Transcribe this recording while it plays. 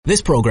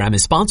This program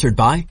is sponsored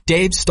by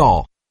Dave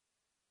Stahl.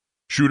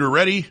 Shooter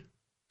ready?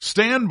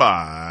 Stand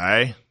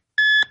by.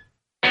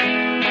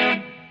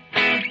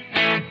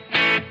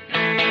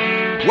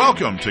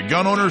 Welcome to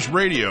Gun Owners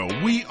Radio.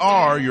 We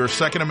are your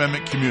Second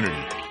Amendment community.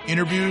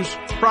 Interviews,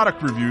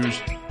 product reviews,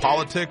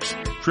 politics,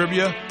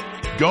 trivia.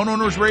 Gun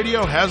Owners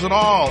Radio has it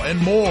all and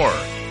more.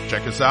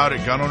 Check us out at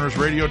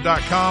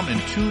gunownersradio.com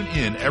and tune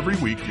in every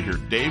week to hear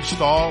Dave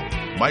Stahl,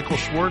 Michael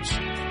Schwartz,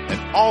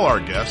 and all our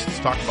guests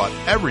talk about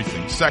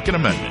everything Second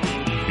Amendment.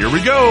 Here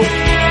we go.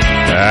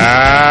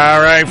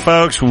 All right,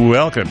 folks.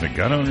 Welcome to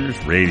Gun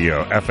Owners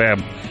Radio,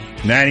 FM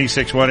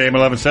 96.1 AM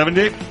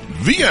 1170.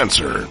 The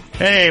answer.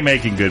 Hey,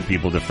 making good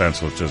people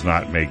defenseless does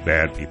not make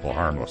bad people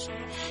harmless.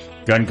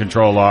 Gun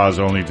control laws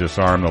only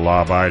disarm the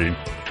law-abiding.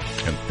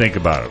 And think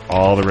about it.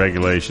 All the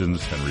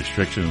regulations and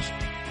restrictions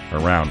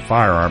around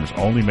firearms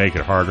only make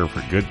it harder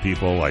for good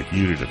people like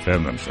you to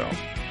defend themselves.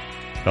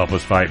 Help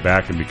us fight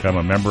back and become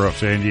a member of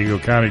San Diego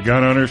County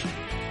Gun Owners.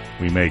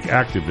 We make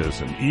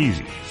activism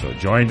easy. So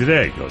join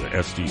today. Go to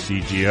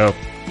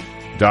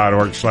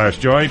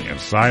sdcgo.org/join and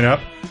sign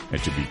up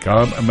and to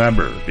become a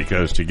member,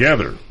 because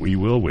together we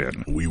will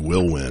win. We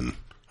will win.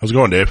 How's it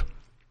going, Dave?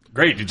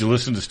 Great. Did you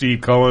listen to Steve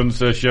Cohen's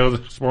show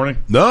this morning?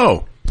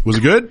 No. Was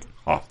it good?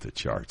 Off the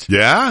charts.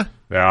 Yeah?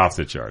 Yeah, off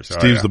the charts.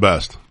 Steve's the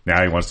best.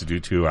 Now he wants to do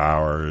 2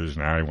 hours.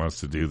 Now he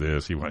wants to do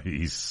this.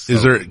 He's so...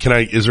 Is there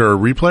a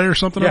replay or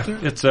something up there?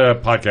 It's a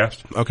podcast.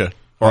 Okay.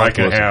 Or I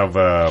can have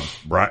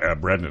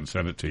Brendan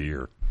send it to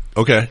your.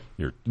 Okay.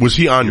 Was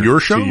he on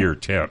your show? To your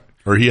tent.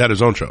 Or he had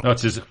his own show? No,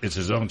 it's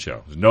his own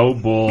show. No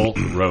Bull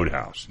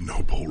Roadhouse.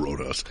 No Bull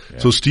Roadhouse. Yeah.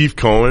 So Steve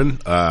Cohen,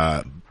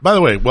 by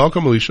the way,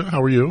 welcome, Alicia.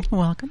 How are you?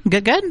 Welcome.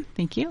 Good.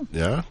 Thank you.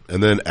 Yeah.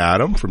 And then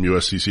Adam from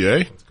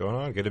USCCA. What's going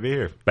on? Good to be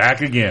here.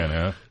 Back again,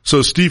 huh?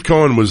 So Steve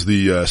Cohen was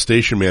the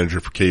station manager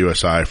for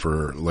KUSI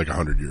for like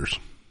 100 years.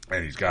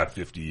 And he's got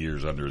 50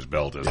 years under his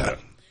belt as a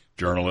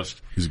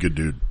journalist. He's a good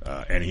dude.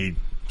 So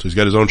he's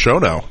got his own show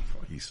now.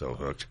 He's so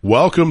hooked.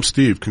 Welcome,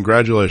 Steve.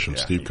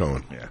 Congratulations, Steve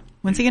Cohen. Yeah.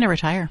 When's he going to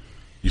retire?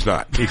 He's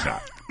not.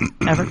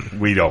 Ever?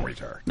 We don't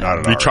retire. No. Not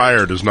at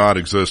Retire does not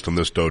exist in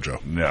this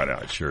dojo. No,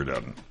 it sure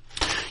doesn't.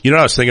 You know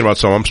what I was thinking about?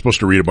 So I'm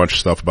supposed to read a bunch of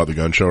stuff about the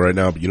gun show right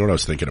now, but you know what I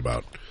was thinking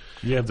about?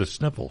 You have the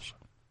sniffles.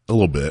 A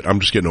little bit. I'm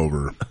just getting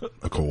over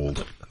a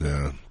cold.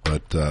 Yeah.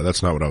 But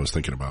that's not what I was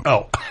thinking about.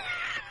 Oh.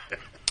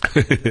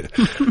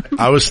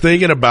 I was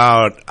thinking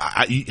about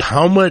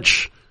how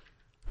much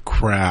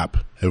crap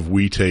have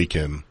we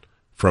taken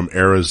from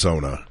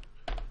Arizona?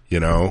 You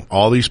know,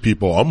 all these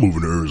people, I'm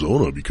moving to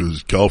Arizona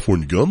because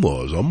California gun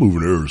laws. I'm moving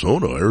to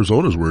Arizona.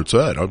 Arizona's where it's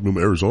at. I'm moving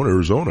to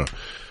Arizona.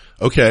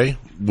 Okay.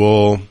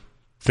 Well,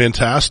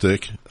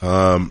 fantastic.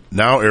 Now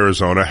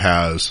Arizona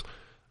has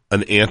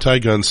an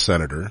anti-gun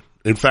senator.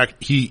 In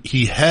fact,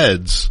 he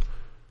heads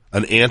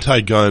an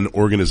anti-gun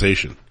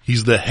organization.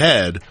 He's the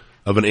head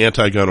of an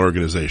anti-gun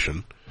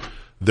organization.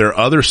 Their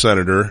other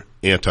senator,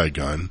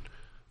 anti-gun.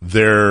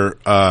 Their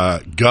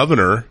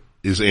governor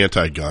is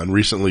anti-gun,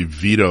 recently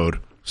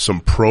vetoed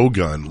some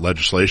pro-gun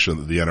legislation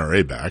that the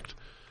NRA backed.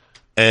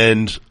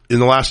 And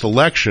in the last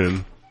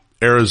election,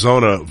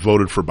 Arizona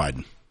voted for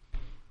Biden.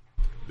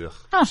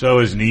 Huh. So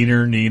is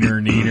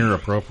neener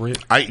appropriate?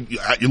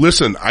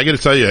 Listen, I got to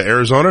tell you,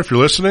 Arizona, if you're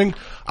listening,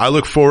 I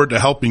look forward to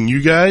helping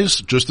you guys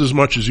just as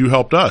much as you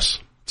helped us.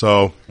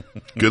 So,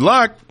 good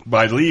luck.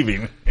 By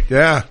leaving.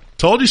 Yeah.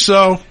 Told you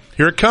so.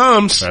 Here it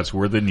comes. That's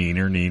where the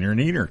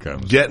neener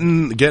comes.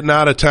 Getting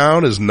out of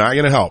town is not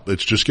going to help.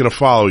 It's just going to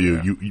follow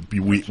you.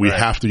 Yeah. We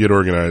have to get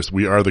organized.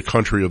 We are the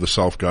country of the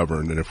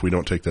self-governed, and if we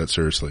don't take that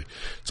seriously,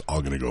 it's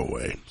all going to go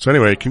away. So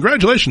anyway,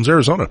 congratulations,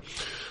 Arizona.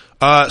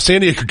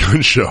 San Diego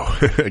Gun Show.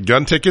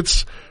 Gun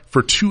tickets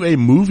for 2A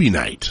movie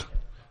night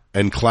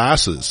and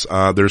classes.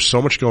 There's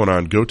so much going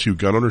on. Go to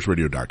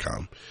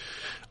gunownersradio.com.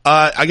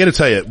 I got to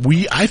tell you,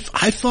 I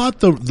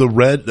thought the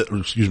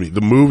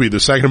movie, the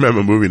Second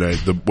Amendment movie night,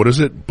 what is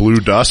it? Blue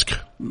Dusk?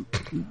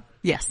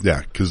 Yes.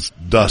 Yeah, because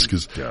dusk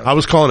is, I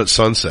was calling it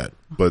sunset,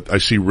 but I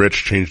see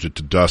Rich changed it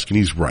to dusk, and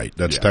he's right.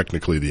 That's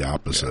technically the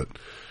opposite.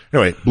 Yeah.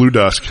 Anyway, Blue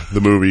Dusk,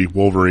 the movie,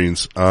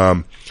 Wolverines.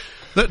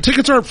 The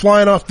tickets aren't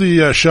flying off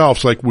the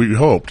shelves like we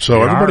hoped.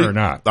 So everybody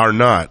are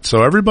not.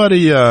 So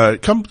everybody,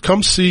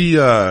 come see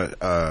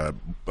the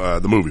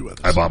movie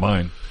with us. I bought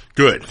mine.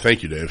 Good.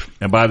 Thank you, Dave.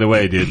 And by the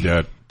way,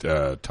 did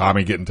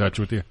Tommy get in touch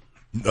with you?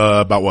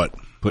 About what?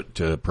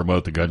 To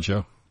promote the gun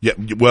show? Yeah.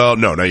 Well,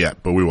 no, not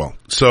yet, but we will.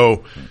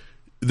 So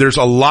there's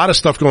a lot of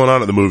stuff going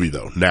on at the movie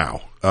though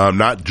now.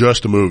 Not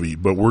just a movie,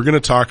 but we're going to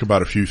talk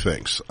about a few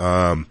things.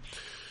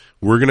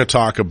 We're going to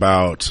talk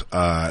about,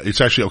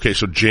 it's actually, okay,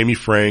 so Jamie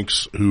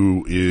Franks,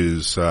 who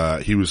is,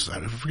 he was,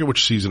 I forget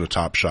which season of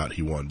Top Shot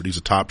he won, but he's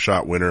a Top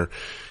Shot winner.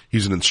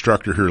 He's an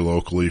instructor here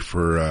locally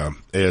for,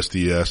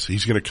 ASDS.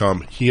 He's going to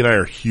come. He and I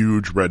are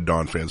huge Red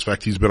Dawn fans. In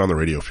fact, he's been on the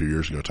radio a few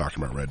years ago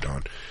talking about Red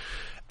Dawn.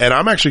 And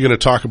I'm actually going to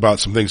talk about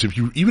some things.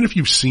 Even if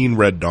you've seen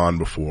Red Dawn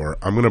before,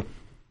 I'm going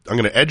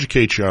to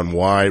educate you on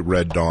why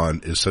Red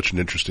Dawn is such an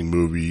interesting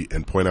movie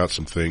and point out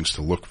some things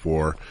to look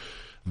for.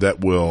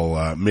 that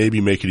will maybe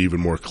make it even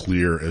more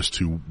clear as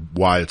to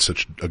why it's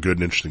such a good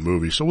and interesting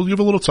movie. So we'll give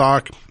a little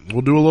talk.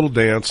 We'll do a little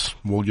dance.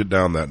 We'll get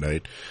down that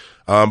night.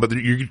 But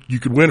you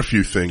could win a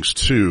few things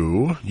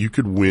too. You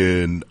could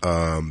win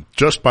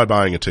just by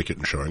buying a ticket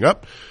and showing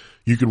up.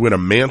 You could win a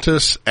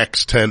Mantis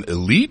X10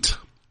 Elite.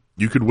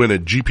 You could win a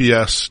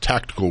GPS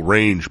Tactical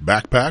Range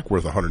backpack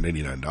worth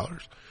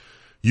 $189.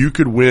 You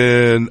could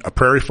win a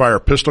Prairie Fire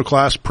pistol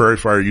class. Prairie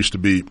Fire used to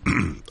be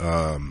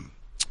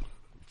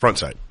front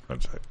sight.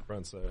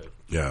 Front side.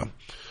 Yeah.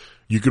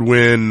 You could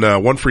win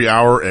 1 free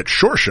hour at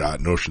Shore Shot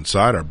in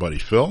Oceanside. Our buddy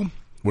Phil.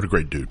 What a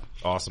great dude.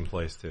 Awesome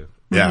place too.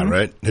 Yeah,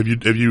 right. Have you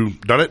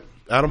done it,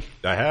 Adam?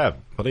 I have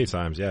plenty of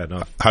times. Yeah,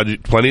 no,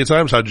 Plenty of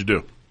times? How'd you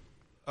do?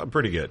 I'm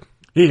pretty good.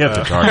 He hit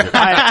the target.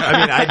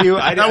 I do.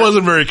 That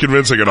wasn't very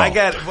convincing at all. I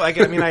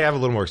have a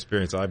little more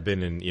experience. I've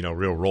been in,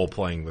 real role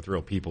playing with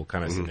real people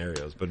kind of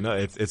scenarios. But no,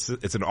 it's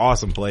an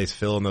awesome place.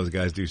 Phil and those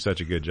guys do such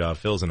a good job.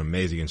 Phil's an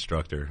amazing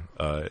instructor.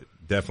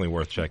 Definitely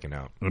worth checking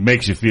out. It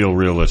makes you feel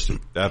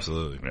realistic.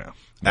 Absolutely. Yeah.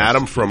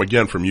 Adam from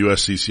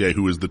USCCA,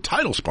 who is the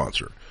title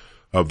sponsor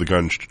of the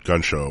gun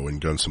show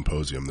and gun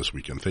symposium this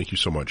weekend. Thank you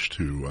so much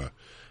to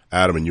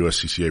Adam and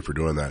USCCA for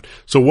doing that.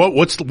 So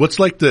what's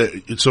like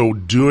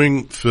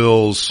doing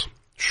Phil's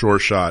Shore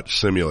Shot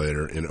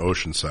simulator in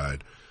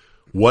Oceanside,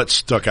 what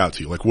stuck out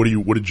to you? Like what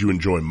did you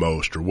enjoy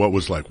most, or what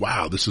was like,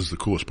 wow, this is the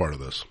coolest part of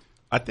this?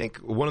 I think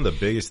one of the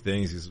biggest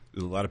things is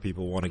a lot of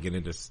people want to get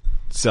into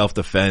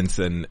self-defense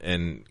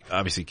and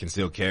obviously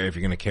concealed carry if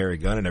you're going to carry a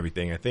gun and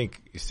everything. I think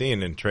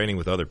seeing and training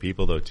with other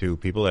people though too,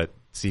 people that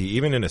see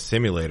even in a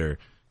simulator,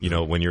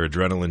 when your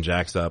adrenaline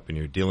jacks up and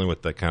you're dealing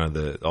with the kind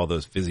of all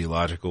those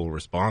physiological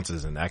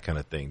responses and that kind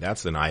of thing,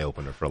 that's an eye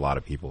opener for a lot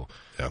of people.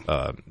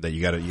 Yeah. That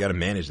you gotta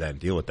manage that and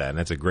deal with that. And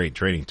that's a great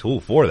training tool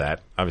for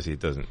that. Obviously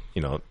it doesn't,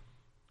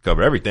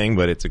 cover everything,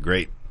 but it's a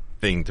great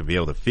thing to be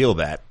able to feel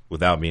that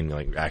without being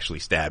like actually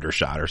stabbed or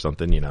shot or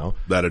something,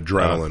 That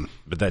adrenaline.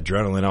 But that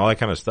adrenaline, all that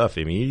kind of stuff.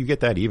 I mean, you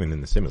get that even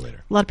in the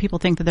simulator. A lot of people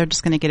think that they're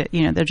just going to get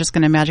it, they're just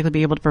going to magically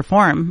be able to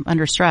perform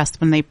under stress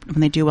when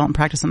they do well in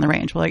practice on the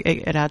range. Well,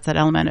 it adds that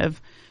element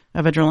of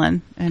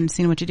adrenaline and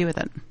seeing what you do with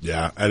it.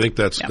 Yeah, I think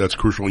that's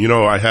crucial.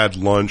 I had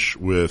lunch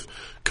with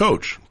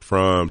Coach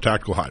from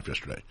Tactical Hive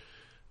yesterday.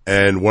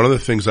 And one of the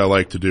things I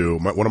like to do,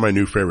 one of my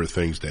new favorite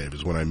things, Dave,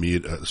 is when I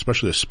meet,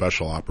 especially a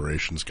special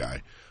operations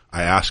guy,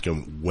 I ask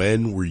him,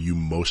 when were you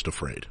most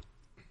afraid?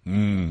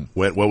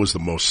 What was the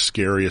most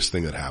scariest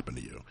thing that happened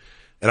to you?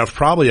 And I've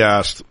probably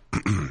asked,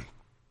 I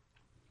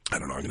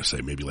don't know, I'm going to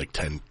say maybe like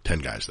 10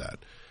 guys that.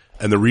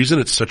 And the reason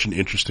it's such an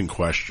interesting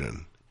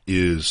question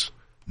is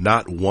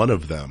not one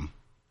of them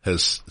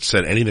has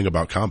said anything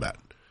about combat.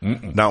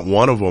 Not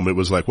one of them. It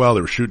was like, well, they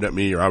were shooting at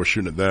me, or I was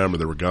shooting at them, or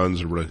there were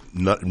guns, or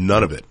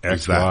none of it.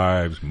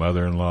 Ex-wives,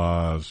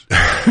 mother-in-laws.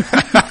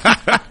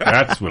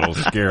 That's what'll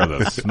scare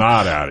the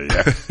snot out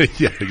of you.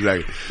 Yeah,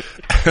 exactly.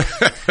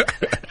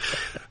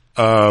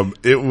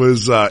 It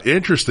was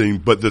interesting,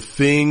 but the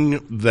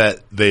thing that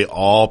they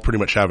all pretty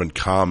much have in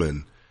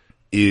common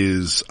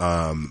is,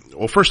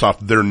 well, first off,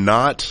 they're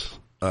not.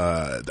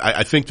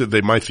 I think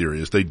that my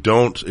theory is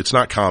it's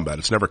not combat.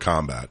 It's never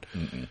combat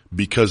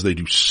because they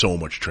do so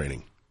much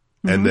training.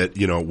 And that,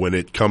 when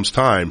it comes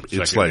time,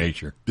 it's like,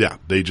 nature. Yeah,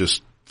 they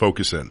just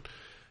focus in.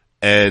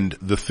 And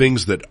the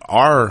things that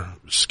are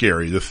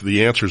scary,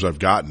 the answers I've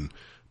gotten,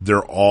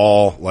 they're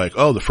all like,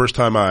 oh, the first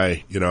time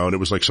and it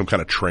was like some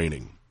kind of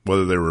training,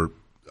 whether they were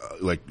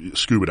like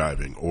scuba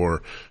diving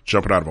or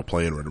jumping out of a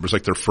plane, or it was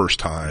like their first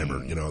time,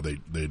 or, they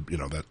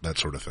that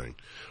sort of thing.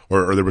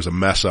 Or there was a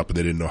mess up and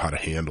they didn't know how to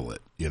handle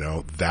it.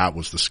 That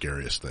was the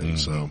scariest thing.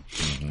 So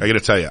I got to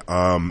tell you,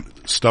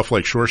 stuff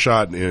like Shore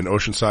Shot in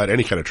Oceanside,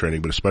 any kind of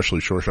training, but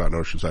especially Shore Shot in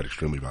Oceanside,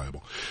 extremely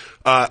valuable.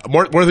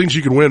 One of the things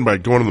you can win by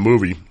going to the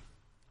movie,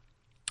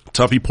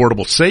 Tuffy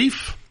Portable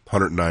Safe,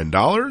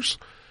 $109.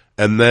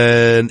 And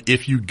then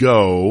if you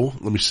go,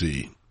 let me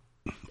see.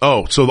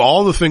 Oh, so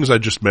all the things I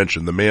just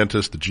mentioned, the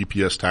Mantis, the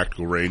GPS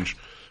Tactical Range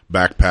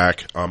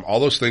backpack, all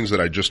those things that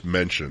I just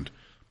mentioned,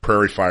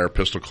 Prairie Fire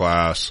pistol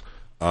class,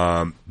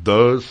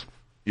 those,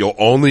 you'll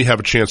only have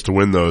a chance to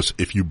win those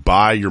if you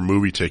buy your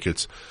movie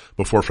tickets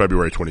before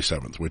February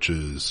 27th, which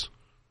is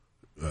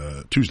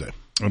Tuesday.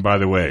 And by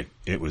the way,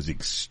 it was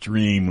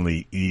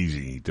extremely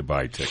easy to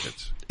buy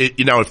tickets.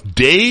 If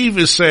Dave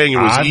is saying it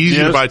was easy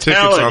to buy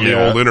tickets on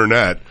the old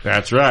internet,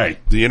 that's right,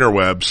 the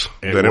interwebs,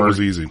 then it was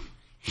easy.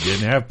 You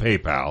didn't have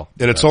PayPal.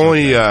 And it's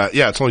only,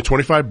 it's only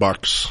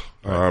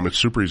 $25. It's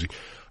super easy.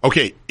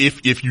 Okay.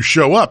 If you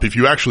show up, if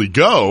you actually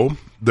go,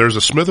 there's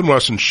a Smith &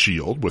 Wesson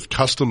shield with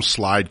custom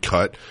slide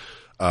cut,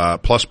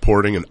 plus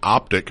porting and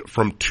optic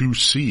from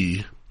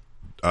 2C,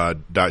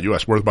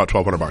 .us, worth about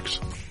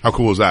 $1,200. How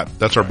cool is that?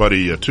 That's our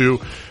buddy, too.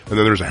 And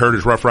then there's a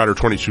Heritage Rough Rider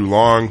 22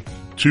 long,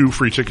 2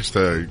 free tickets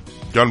to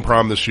Gun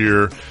Prom this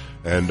year,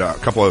 and a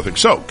couple other things.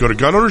 So go to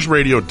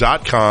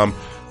gunownersradio.com.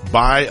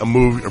 Buy a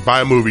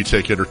movie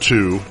ticket or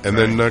two, and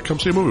then come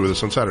see a movie with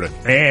us on Saturday.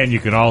 And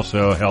you can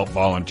also help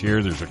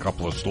volunteer. There's a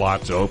couple of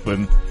slots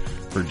open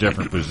for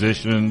different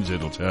positions.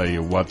 It'll tell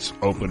you what's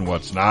open,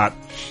 what's not.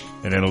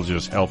 and it'll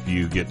just help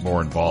you get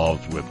more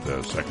involved with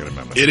the Second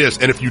Amendment. It is,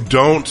 and if you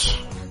don't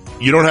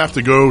have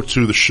to go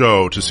to the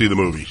show to see the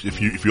movie.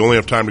 If you only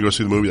have time to go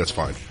see the movie, that's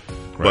fine.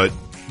 Right.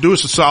 But do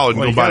us a solid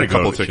and go buy a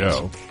couple of tickets.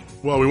 Show.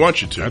 Well, we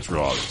want you to. That's where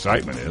all the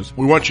excitement is.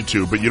 We want you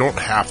to, but you don't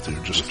have to.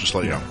 Just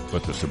let you know.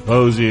 But the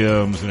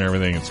symposiums and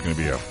everything, it's going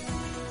to be a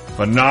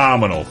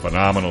phenomenal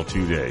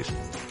 2 days.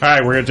 All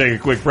right, we're going to take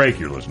a quick break.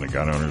 You're listening to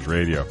Gun Owners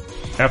Radio,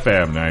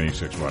 FM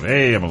 96.1,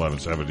 AM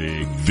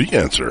 1170. The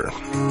Answer.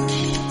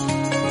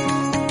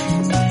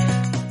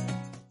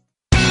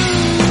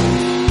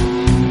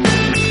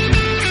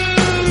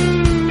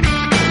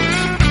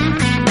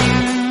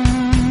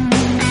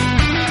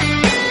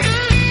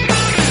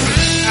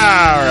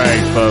 All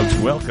right, folks,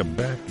 welcome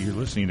back. You're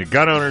listening to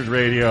Gun Owners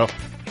Radio,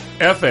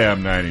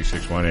 FM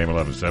 96.1, AM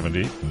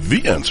 1170.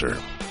 The Answer.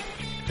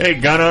 Hey,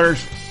 gun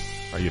owners,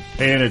 are you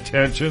paying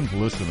attention?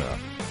 Listen up.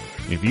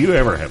 If you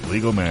ever have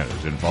legal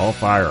matters involve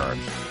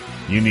firearms,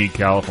 you need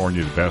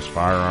California's best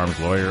firearms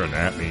lawyer, and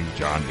that means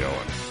John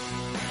Dillon.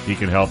 He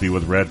can help you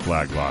with red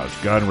flag laws,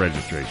 gun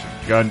registration,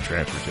 gun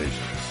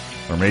transportation,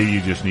 or maybe you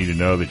just need to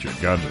know that your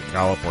guns are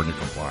California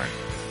compliant.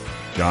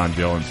 John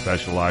Dillon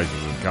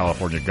specializes in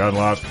California gun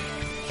laws,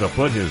 so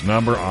put his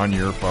number on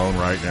your phone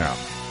right now,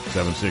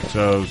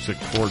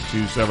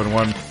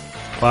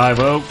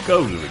 760-642-7150.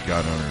 Go to the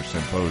Gun Owners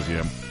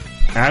Symposium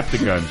at the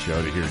Gun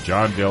Show to hear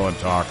John Dillon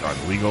talk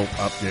on legal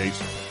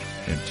updates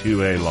and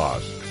 2A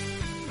laws.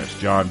 That's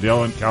John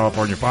Dillon,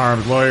 California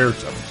firearms lawyer,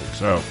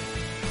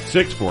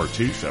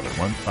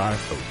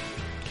 760-642-7150.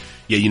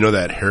 Yeah, you know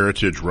that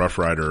Heritage Rough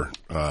Rider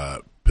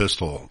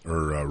pistol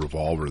or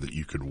revolver that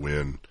you could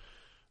win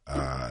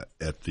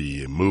at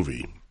the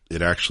movie?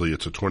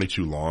 It's a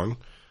 22 long,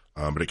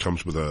 but it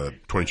comes with a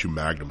 22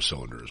 Magnum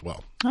cylinder as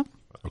well. Oh.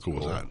 How cool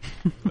was that?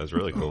 That's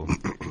really cool.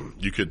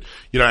 You could,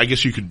 I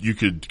guess you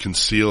could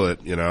conceal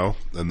it,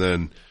 and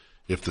then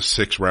if the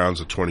 6 rounds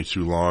of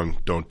 22 long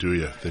don't do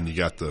you, then you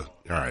got all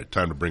right,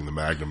 time to bring the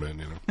Magnum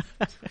in,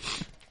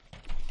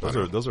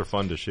 Those are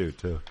fun to shoot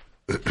too.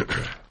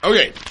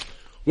 Okay.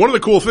 One of the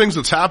cool things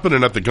that's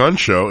happening at the gun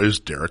show is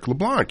Derek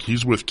LeBlanc.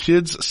 He's with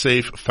Kids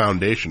Safe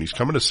Foundation. He's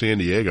coming to San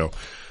Diego.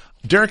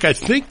 Derek, I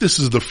think this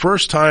is the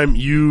first time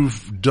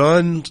you've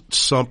done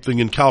something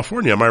in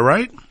California. Am I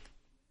right?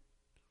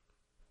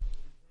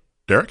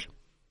 Derek?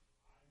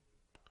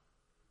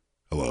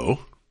 Hello?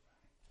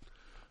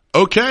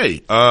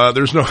 Okay.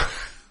 There's no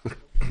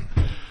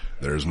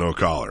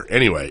caller.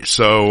 Anyway,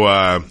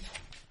 so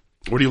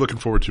what are you looking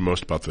forward to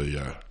most about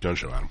the gun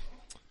show, Adam?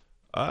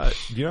 I'm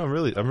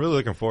really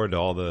looking forward to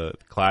all the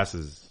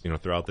classes,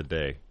 throughout the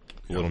day.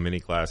 Little mini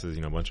classes,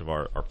 a bunch of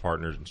our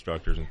partners,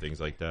 instructors, and things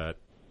like that.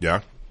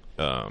 Yeah.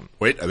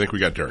 Wait, I think we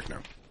got Derek now.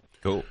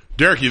 Cool.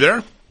 Derek, you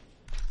there?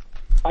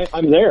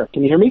 I'm there.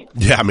 Can you hear me?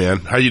 Yeah, man.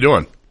 How you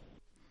doing?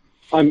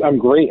 I'm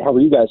great. How are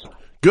you guys?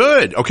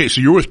 Good. Okay,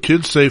 so you're with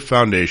Kids Safe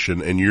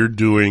Foundation, and you're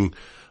doing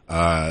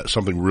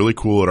something really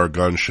cool at our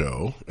gun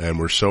show, and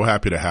we're so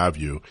happy to have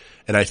you.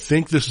 And I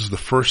think this is the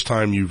first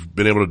time you've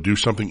been able to do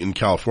something in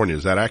California.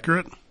 Is that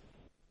accurate?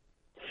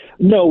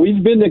 No,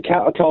 we've been to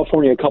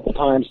California a couple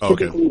times.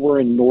 Okay. Typically,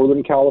 we're in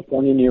Northern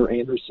California near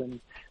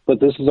Anderson, but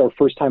this is our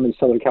first time in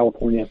Southern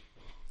California.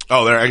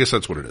 Oh, I guess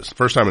that's what it is.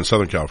 First time in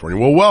Southern California.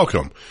 Well,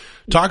 welcome.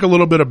 Talk a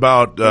little bit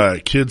about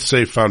Kids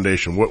Safe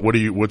Foundation. What do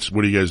you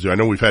guys do? I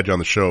know we've had you on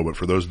the show, but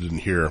for those who didn't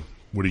hear,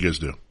 what do you guys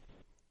do?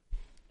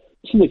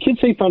 So the Kids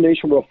Safe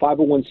Foundation, we're a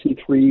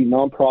 501c3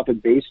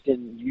 nonprofit based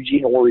in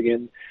Eugene,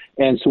 Oregon,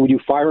 and so we do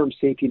firearm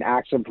safety and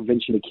accident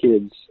prevention to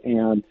kids.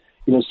 And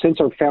since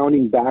our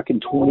founding back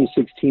in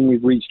 2016,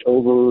 we've reached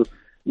over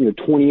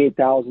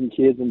 28,000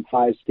 kids in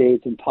 5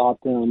 states and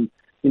taught them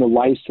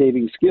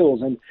life-saving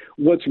skills. And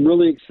what's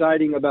really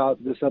exciting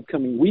about this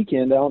upcoming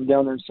weekend down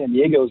there in San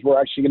Diego is we're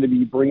actually going to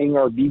be bringing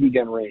our BB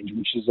gun range,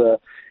 which is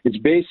it's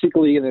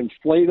basically an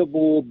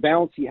inflatable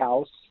bouncy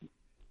house.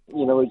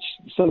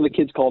 Some of the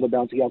kids call it a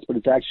bouncy house, but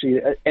it's actually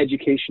an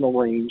educational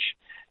range.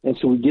 And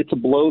so we get to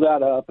blow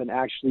that up and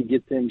actually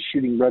get them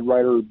shooting Red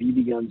Ryder or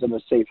BB guns in a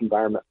safe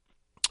environment.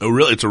 Oh,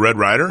 really? It's a Red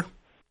Ryder?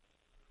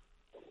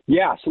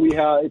 Yeah. So we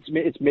have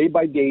it's made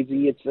by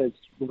Daisy. It's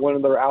one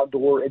of their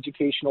outdoor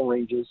educational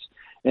ranges.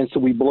 And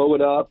so we blow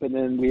it up, and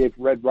then we have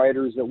Red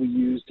Ryders that we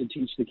use to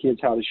teach the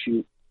kids how to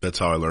shoot. That's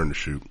how I learned to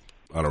shoot,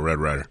 on a Red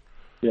Ryder.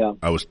 Yeah.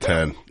 I was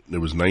 10. It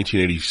was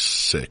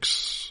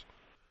 1986.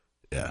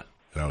 Yeah.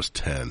 And I was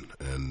 10.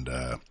 And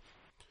I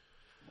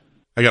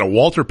got a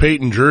Walter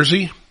Payton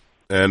jersey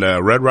and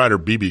a Red Ryder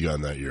BB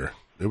gun that year.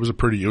 It was a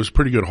pretty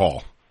good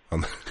haul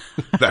on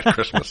that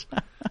Christmas.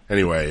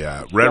 Anyway,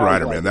 Red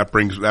Ryder, man, that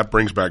brings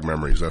back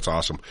memories. That's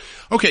awesome.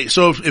 Okay,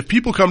 so if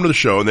people come to the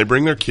show and they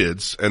bring their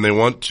kids and they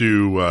want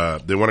to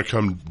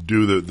come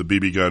do the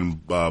BB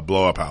gun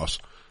blow up house,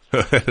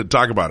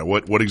 talk about it.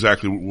 What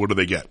do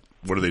they get?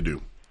 What do they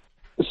do?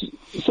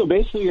 So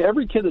basically,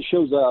 every kid that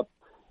shows up,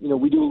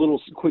 we do a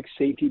little quick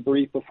safety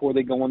brief before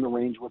they go on the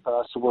range with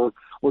us. So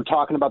we're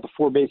talking about the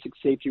 4 basic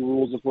safety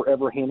rules if we're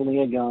ever handling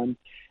a gun.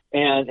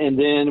 And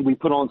then we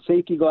put on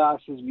safety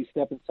glasses, we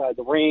step inside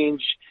the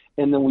range,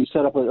 and then we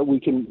set up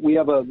we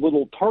have a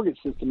little target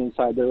system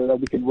inside there that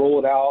we can roll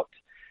it out,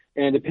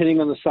 and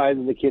depending on the size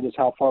of the kid is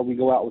how far we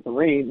go out with the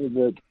range,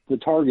 the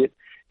target,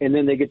 and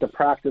then they get to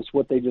practice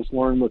what they just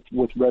learned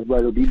with Red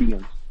Ryder BB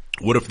guns.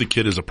 What if the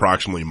kid is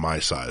approximately my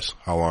size?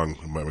 How long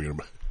am I going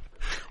to?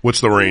 What's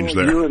the range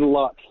there? You're in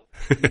luck.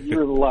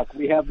 You're in luck.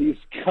 We have these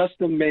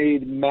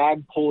custom-made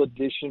Magpul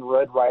Edition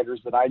Red Riders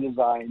that I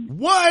designed.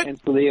 What?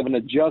 And so they have an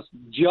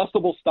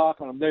adjustable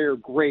stock on them. They're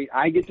great.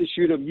 I get to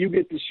shoot them. You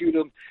get to shoot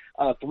them.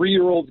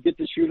 3-year-olds get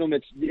to shoot them.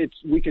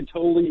 We can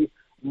totally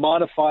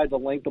modify the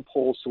length of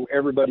pole so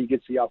everybody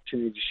gets the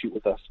opportunity to shoot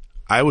with us.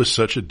 I was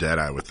such a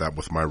deadeye with that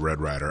with my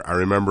Red Ryder. I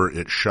remember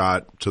it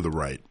shot to the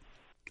right,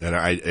 and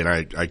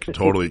I could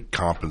totally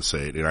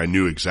compensate, and I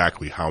knew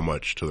exactly how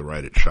much to the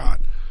right it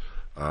shot.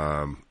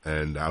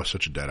 And I was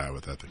such a deadeye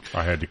with that thing.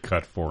 I had to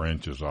cut 4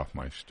 inches off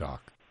my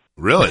stock.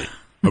 Really?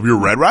 Of your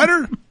Red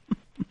Ryder?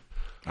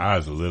 I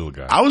was a little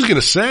guy. I was going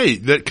to say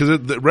that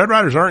because the Red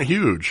Riders aren't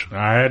huge.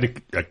 I had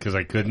to, because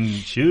I couldn't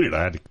shoot it.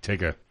 I had to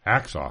take a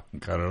hacksaw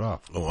and cut it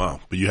off. Oh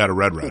wow! But you had a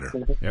Red Ryder.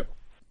 Yep.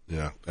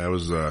 Yeah, that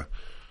was.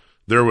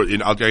 There was. I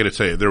got to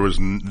tell you, there was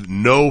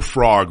no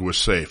frog was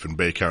safe in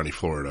Bay County,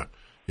 Florida,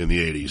 in the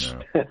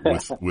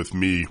 '80s with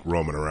me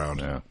roaming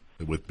around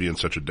with being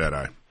such a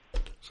deadeye.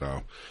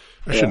 So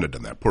I shouldn't have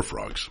done that. Poor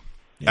frogs.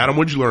 Yeah. Adam,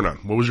 what did you learn on?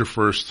 What was your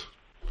first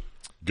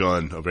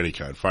gun of any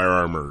kind,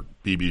 firearm or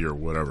BB or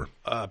whatever?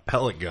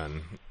 Pellet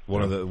gun.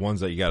 One of the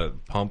ones that you got to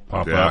pump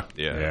up.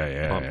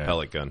 Yeah. Pump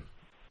pellet gun.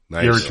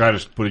 Nice. You ever try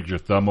to put your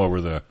thumb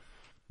over the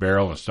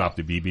barrel and stop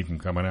the BB from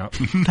coming out?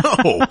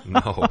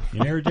 No. You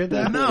never did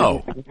that?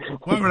 No.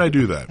 Why would I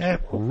do that?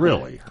 That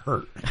really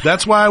hurt.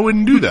 That's why I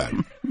wouldn't do that.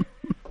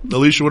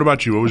 Alicia, what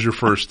about you? What was your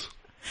first?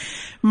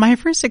 My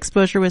first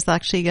exposure was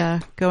actually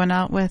going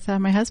out with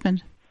my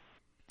husband.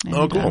 And,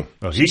 oh, cool.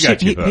 He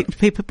got you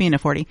he put me in a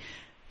 40.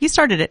 He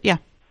started it, yeah.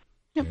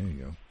 Yep. There you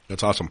go.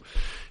 That's awesome.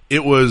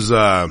 It was,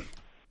 I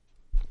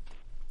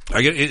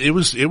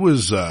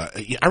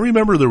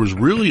remember there was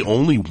really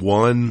only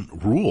one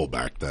rule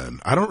back then.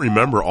 I don't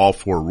remember all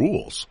 4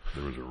 rules.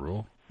 There was a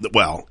rule?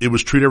 Well, it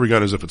was treat every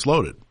gun as if it's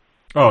loaded.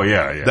 Oh,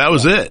 yeah. That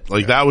was it.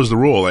 That was the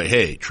rule. Like,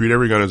 hey, treat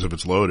every gun as if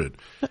it's loaded.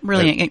 It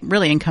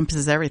really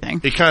encompasses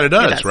everything. It kind of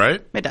does,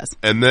 right? It does.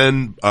 And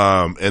then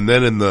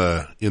in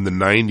the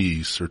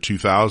 90s or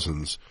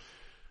 2000s,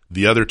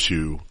 the other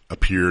 2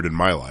 appeared in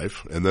my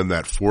life. And then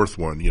that 4th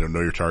one,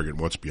 Know Your Target and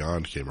What's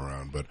Beyond came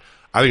around. But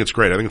I think it's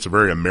great. I think it's a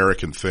very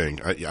American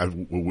thing.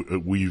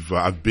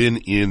 I've been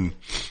in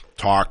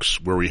talks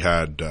where we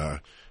had,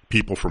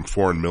 people from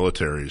foreign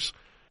militaries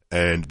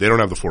and they don't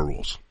have the 4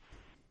 rules.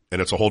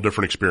 And it's a whole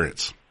different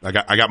experience. I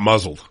got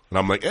muzzled and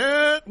I'm like,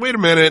 wait a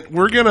minute.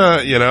 We're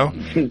gonna,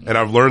 and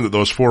I've learned that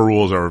those 4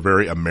 rules are a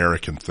very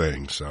American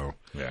thing. So,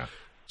 yeah.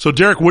 So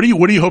Derek, what do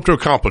you hope to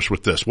accomplish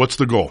with this? What's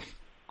the goal?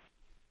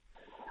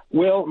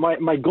 Well,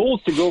 my goal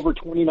is to go over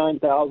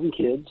 29,000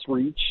 kids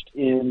reached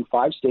in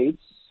 5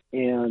 states.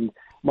 And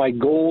my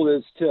goal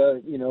is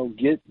to,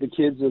 get the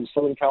kids of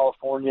Southern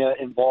California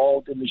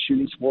involved in the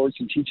shooting sports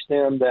and teach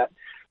them that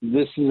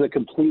this is a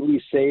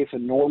completely safe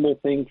and normal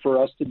thing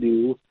for us to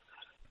do.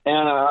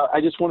 And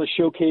I just want to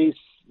showcase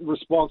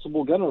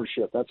responsible gun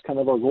ownership. That's kind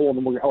of our goal.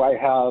 And then I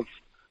have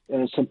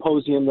a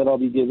symposium that I'll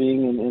be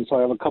giving, and so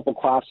I have a couple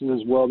classes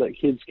as well that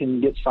kids can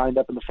get signed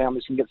up and the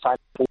families can get signed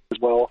up as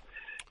well.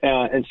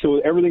 And so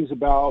everything's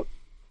about,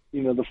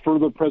 the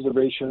further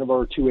preservation of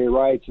our 2A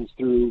rights is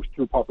through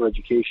proper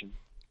education.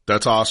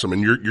 That's awesome.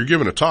 And you're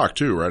giving a talk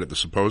too, right, at the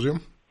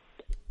symposium?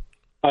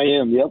 I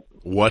am, yep.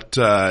 What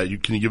can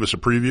you give us a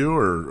preview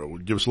or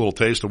give us a little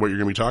taste of what you're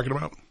going to be talking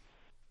about?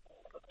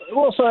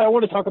 Well, so I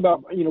want to talk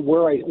about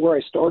where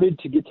I started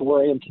to get to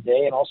where I am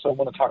today, and also I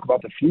want to talk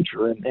about the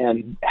future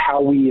and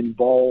how we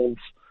involve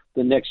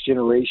the next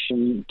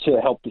generation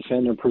to help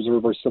defend and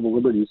preserve our civil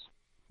liberties.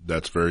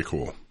 That's very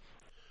cool.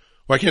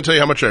 Well, I can't tell you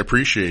how much I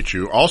appreciate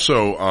you.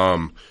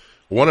 Also,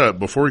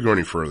 before we go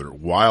any further,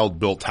 Wild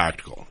Built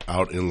Tactical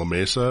out in La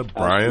Mesa,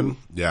 Brian.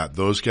 Yeah,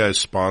 those guys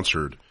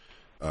sponsored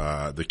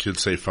the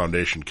Kids Safe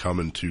Foundation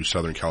coming to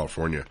Southern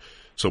California.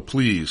 So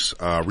please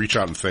reach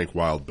out and thank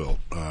Wild Built.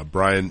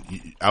 Brian,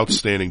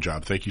 outstanding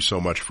job. Thank you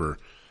so much for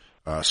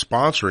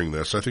sponsoring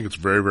this. I think it's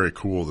very, very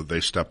cool that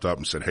they stepped up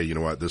and said, hey, you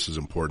know what, this is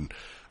important.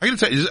 I got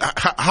to tell you,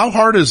 how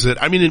hard is it?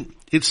 I mean,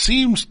 it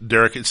seems,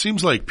 Derek,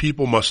 like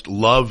people must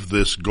love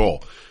this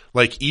goal.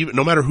 Like, even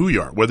no matter who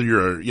you are, whether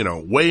you're,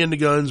 way into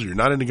guns or you're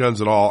not into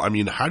guns at all. I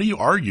mean, how do you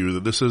argue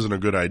that this isn't a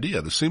good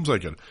idea? This seems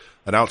like an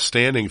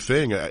outstanding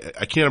thing.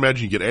 I can't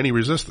imagine you get any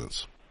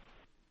resistance.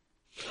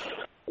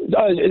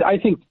 I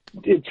think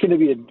it's going to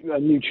be a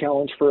new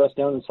challenge for us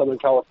down in Southern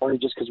California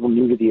just because we're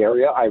new to the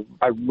area.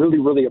 I really,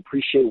 really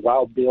appreciate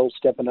Wild Bill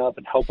stepping up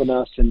and helping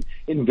us and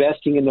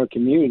investing in their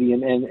community.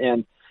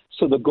 And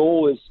so the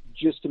goal is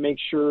just to make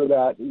sure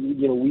that,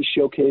 we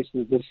showcase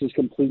that this is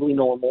completely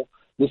normal.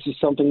 This is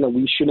something that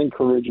we should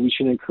encourage. We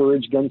should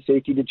encourage gun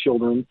safety to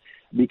children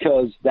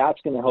because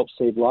that's going to help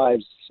save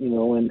lives,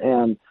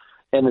 and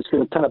and it's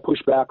going to kind of push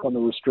back on the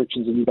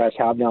restrictions that you guys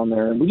have down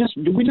there. And we just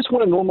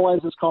want to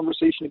normalize this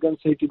conversation of gun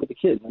safety with the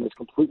kids, and it's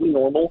completely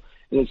normal,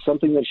 and it's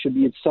something that should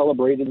be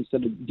celebrated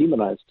instead of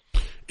demonized.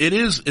 It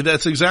is.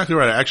 That's exactly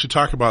right. I actually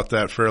talk about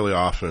that fairly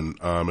often,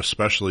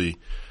 especially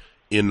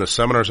in the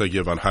seminars I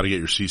give on how to get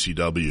your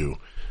CCW.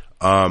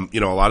 A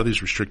lot of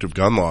these restrictive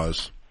gun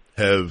laws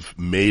have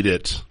made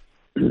it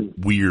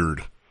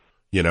weird,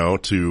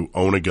 to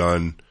own a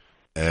gun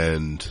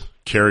and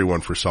carry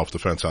one for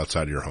self-defense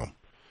outside of your home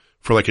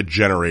for like a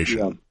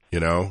generation,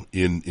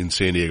 in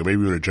San Diego,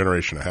 maybe even a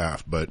generation and a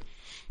half. But,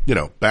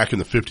 back in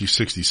the 50s,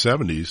 60s,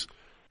 70s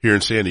here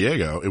in San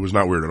Diego, it was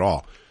not weird at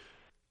all.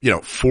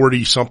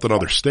 40 something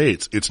other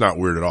states, it's not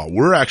weird at all.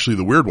 We're actually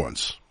the weird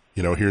ones,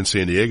 here in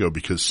San Diego,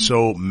 because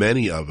so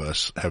many of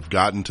us have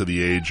gotten to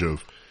the age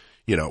of,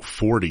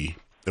 40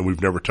 and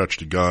we've never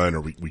touched a gun,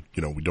 or we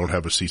don't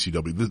have a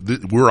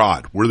CCW. We're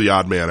odd. We're the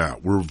odd man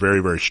out. We're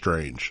very, very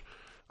strange.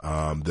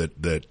 A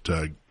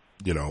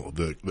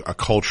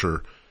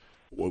culture,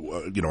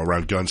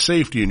 around gun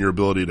safety and your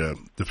ability to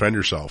defend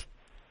yourself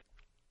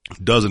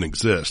doesn't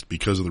exist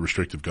because of the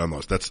restrictive gun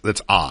laws.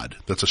 That's odd.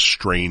 That's a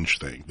strange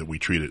thing that we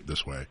treat it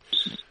this way.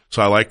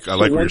 So I like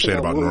what you're saying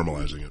about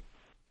normalizing it.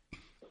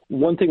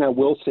 One thing I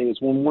will say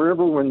is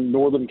whenever we're in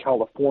Northern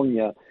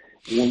California,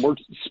 when we're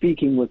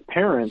speaking with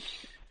parents,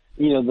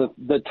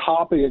 the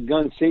topic of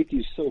gun safety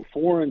is so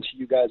foreign to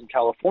you guys in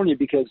California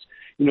because,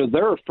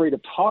 they're afraid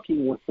of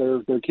talking with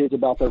their kids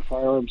about their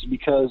firearms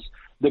because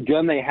the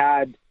gun they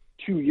had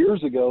 2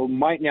 years ago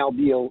might now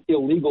be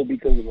illegal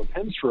because of a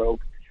pen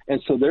stroke.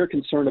 And so they're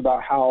concerned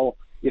about how,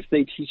 if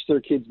they teach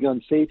their kids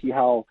gun safety,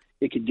 how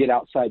it could get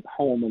outside the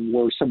home and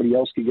where somebody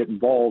else could get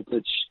involved.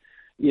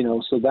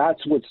 So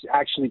that's what's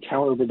actually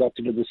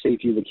counterproductive to the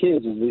safety of the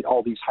kids is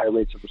all these high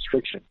rates of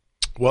restriction.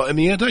 Well, and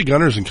the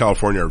anti-gunners in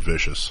California are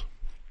vicious.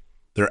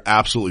 They're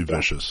absolutely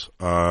vicious.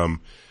 They're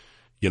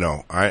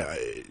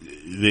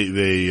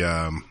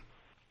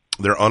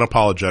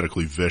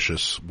unapologetically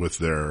vicious with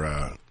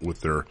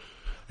their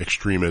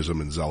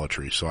extremism and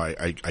zealotry. So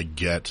I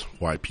get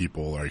why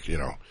people are,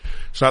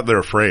 it's not they're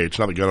afraid. It's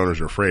not the gun owners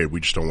are afraid.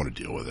 We just don't want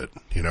to deal with it.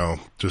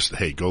 Just,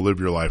 hey, go live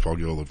your life. I'll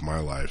go live my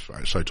life.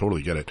 So I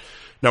totally get it.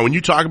 Now, when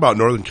you talk about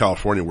Northern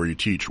California, where you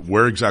teach,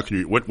 where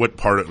exactly, what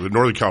part of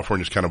Northern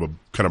California is kind of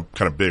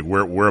big?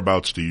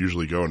 Whereabouts do you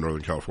usually go in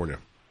Northern California?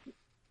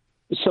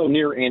 So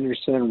near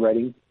Anderson and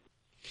Redding.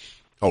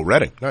 Oh,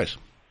 Redding. Nice.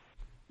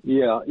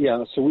 Yeah.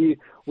 So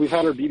we've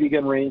had our BB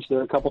gun range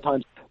there a couple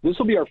times. This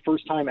will be our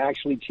first time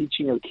actually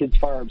teaching our kids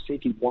firearm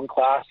safety 1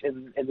 class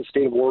in the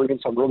state of Oregon,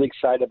 so I'm really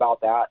excited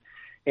about that.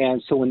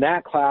 And so in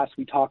that class,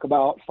 we talk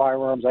about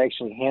firearms. I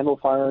actually handle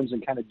firearms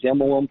and kind of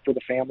demo them for the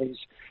families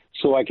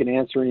so I can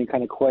answer any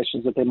kind of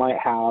questions that they might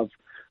have.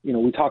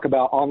 We talk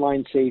about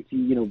online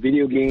safety,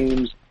 video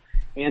games,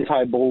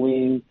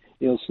 anti-bullying.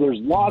 So there's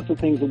lots of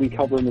things that we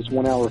cover in this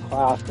 1 hour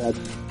class that's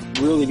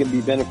really going to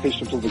be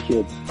beneficial to the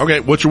kids.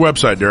 Okay, what's your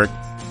website, Derek?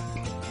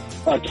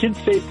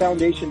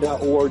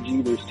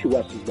 KidsSafeFoundation.org. There's 2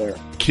 S's there.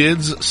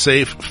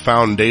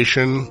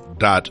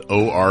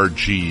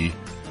 KidsSafeFoundation.org.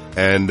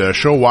 And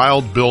show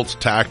Wild Built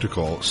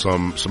Tactical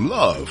some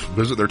love.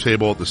 Visit their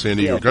table at the San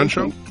Diego Gun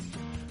Show.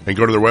 And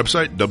go to their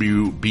website,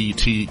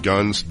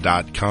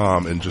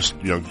 wbtguns.com, and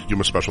just, give them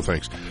a special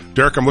thanks.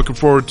 Derek, I'm looking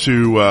forward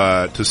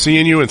to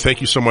seeing you, and thank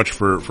you so much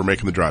for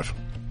making the drive.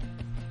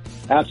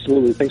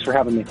 Absolutely. Thanks for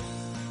having me.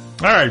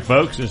 All right,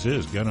 folks, this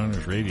is Gun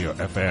Owners Radio,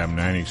 FM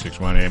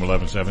 96.1 AM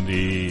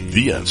 1170.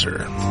 The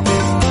Answer.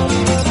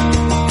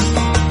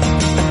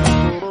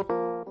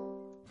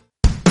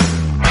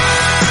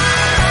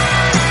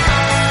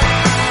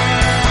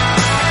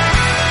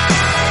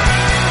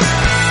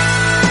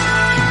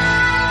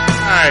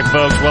 All right,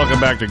 folks, welcome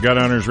back to Gun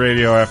Owners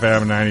Radio,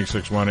 FM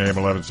 96.1 AM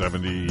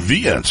 1170.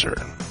 The Answer.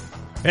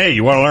 Hey,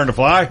 you want to learn to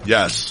fly?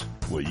 Yes.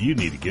 Well, you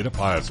need to get a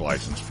pilot's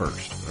license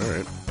first. All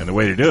right. And the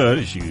way to do it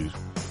is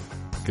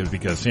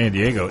because San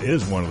Diego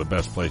is one of the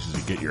best places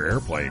to get your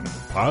airplane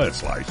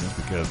pilot's license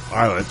because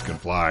pilots can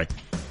fly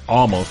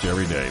almost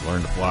every day.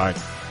 Learn to fly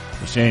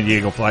with San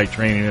Diego Flight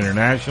Training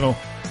International.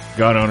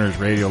 Gun Owners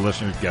Radio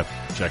listeners,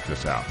 check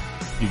this out.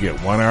 You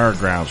get 1 hour of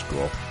ground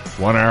school,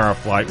 1 hour of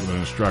flight with an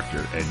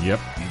instructor, and yep,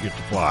 you get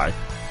to fly.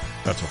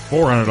 That's a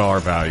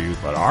 $400 value,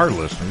 but our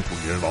listeners will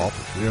get it all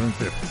for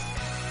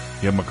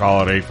 $350. Give them a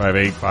call at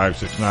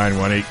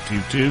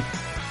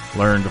 858-569-1822.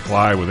 Learn to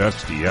fly with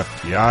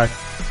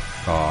SDFTI.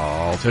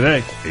 Call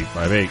today,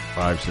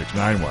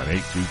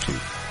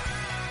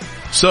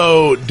 858-569-1822.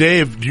 So,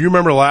 Dave, do you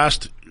remember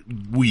last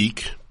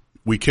week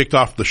we kicked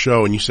off the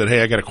show and you said,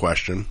 hey, I got a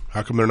question.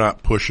 How come they're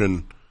not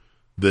pushing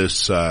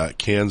this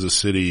Kansas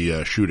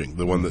City shooting,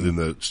 the one that in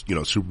the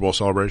Super Bowl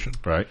celebration?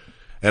 Right.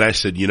 And I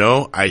said,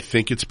 I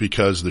think it's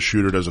because the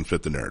shooter doesn't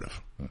fit the narrative.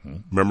 Mm-hmm.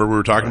 Remember we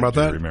were talking about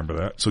that? I remember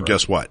that. So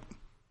guess what?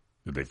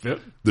 Did they fit?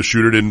 The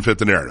shooter didn't fit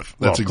the narrative.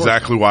 That's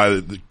exactly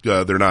why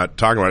they're not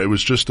talking about it. It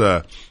was just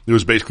it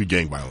was basically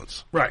gang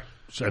violence. Right.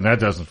 And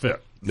that doesn't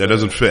fit. That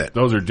doesn't fit.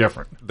 Those are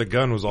different. The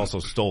gun was also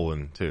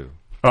stolen, too.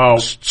 Oh.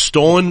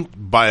 Stolen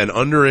by an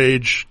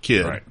underage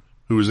kid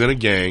who was in a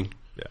gang,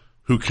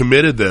 who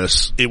committed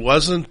this. It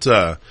wasn't,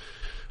 now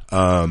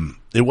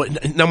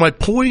my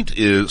point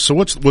is, so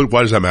why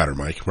does that matter,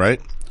 Mike, right?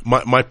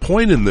 My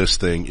point in this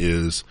thing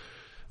is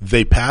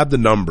they pad the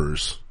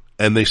numbers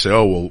and they say,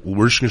 oh, well,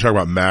 we're just going to talk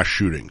about mass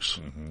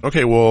shootings. Mm-hmm.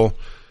 Okay, well,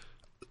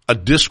 a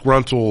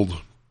disgruntled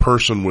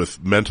person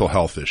with mental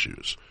health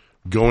issues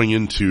going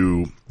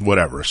into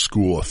whatever, a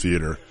school, a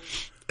theater,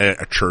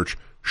 a church,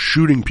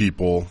 shooting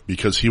people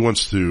because he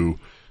wants to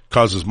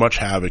cause as much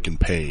havoc and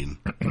pain,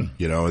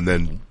 and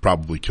then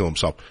probably kill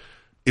himself,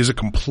 is a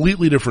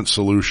completely different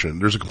solution.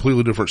 There's a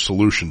completely different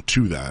solution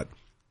to that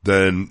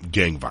than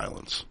gang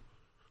violence.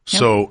 Yep.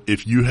 So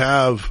if you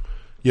have,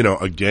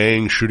 a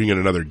gang shooting at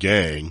another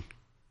gang,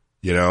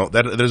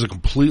 that is a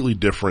completely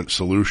different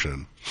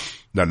solution.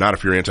 Now, not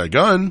if you're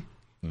anti-gun,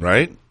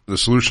 right? The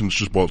solution is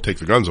just, take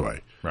the guns away.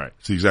 Right.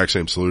 It's the exact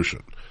same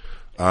solution.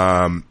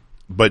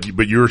 But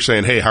you're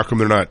saying, hey, how come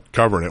they're not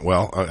covering it?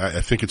 Well, I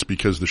think it's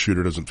because the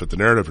shooter doesn't fit the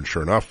narrative, and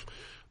sure enough,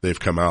 they've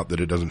come out that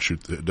it doesn't fit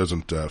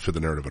the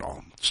narrative at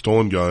all.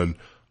 Stolen gun,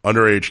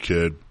 underage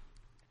kid,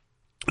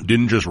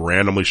 didn't just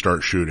randomly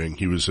start shooting.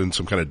 He was in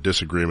some kind of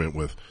disagreement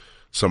with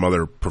some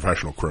other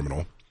professional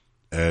criminal,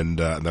 and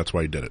that's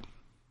why he did it.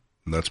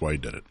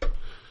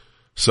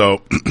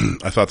 So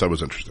I thought that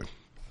was interesting.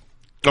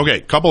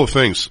 Okay, couple of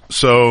things.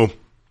 So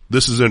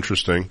this is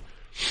interesting.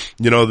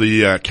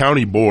 The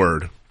county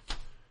board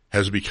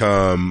has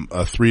become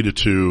a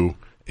 3-2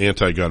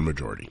 anti-gun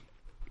majority.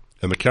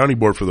 And the county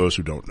board, for those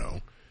who don't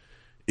know,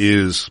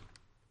 it's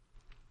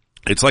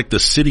like the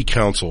city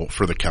council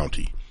for the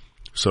county.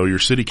 So your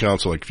city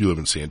council, like if you live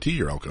in Santee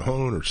or El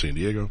Cajon or San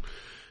Diego,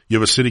 you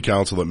have a city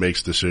council that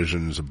makes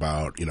decisions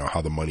about,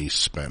 how the money's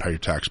spent, how your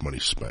tax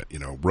money's spent,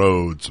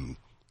 roads and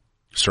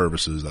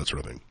services, that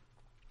sort of thing.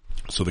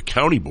 So the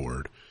county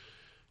board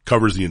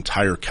covers the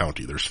entire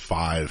county. There's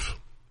 5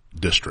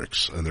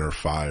 districts and there are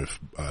 5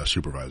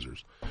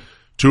 supervisors.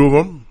 2 of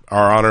them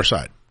are on our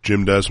side.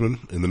 Jim Desmond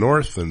in the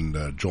north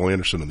and Joel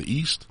Anderson in the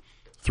east.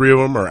 3 of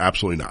them are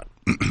absolutely not.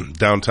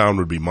 Downtown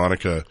would be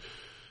Monica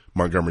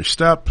Montgomery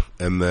Steppe,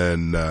 and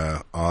then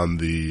on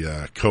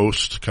the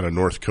coast, kind of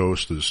north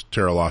coast, is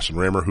Tara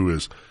Lawson-Rammer, who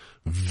is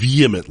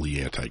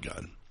vehemently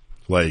anti-gun.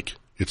 Like,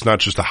 it's not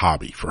just a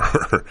hobby for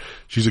her.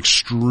 She's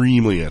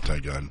extremely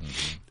anti-gun.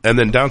 Mm-hmm. And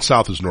then down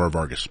south is Nora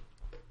Vargas.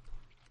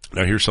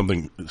 Now, here's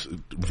something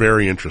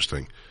very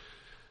interesting.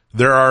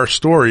 There are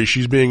stories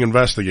she's being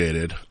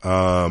investigated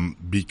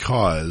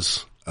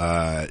because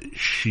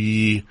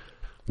she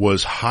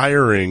was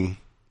hiring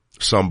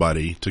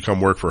somebody to come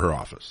work for her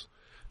office,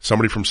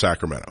 somebody from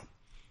Sacramento.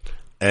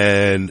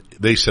 And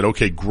they said,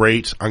 okay,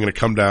 great, I'm going to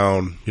come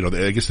down.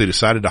 I guess they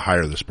decided to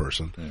hire this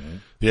person. Mm-hmm.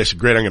 They said,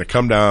 great, I'm going to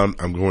come down.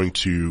 I'm going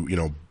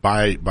to,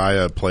 buy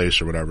a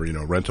place or whatever,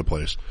 rent a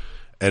place.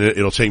 And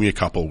it'll take me a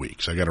couple of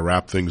weeks. I got to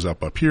wrap things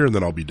up here and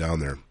then I'll be down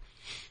there.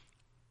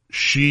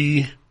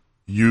 She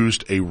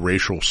used a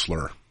racial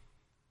slur.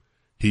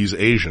 He's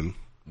Asian,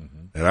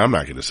 mm-hmm. and I'm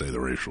not going to say the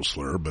racial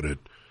slur, but it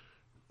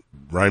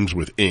rhymes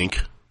with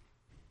ink.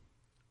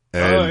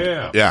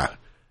 And, yeah.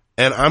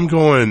 And I'm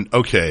going,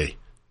 okay,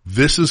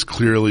 this is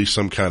clearly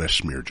some kind of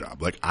smear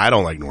job. Like, I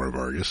don't like Nora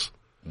Vargas,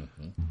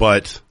 mm-hmm.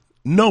 but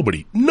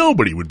nobody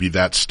would be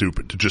that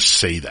stupid to just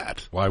say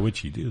that. Why would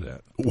she do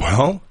that?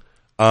 Well,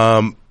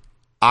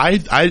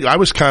 I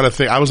was kind of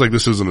I was like,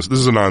 this is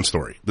a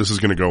non-story. This is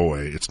going to go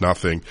away. It's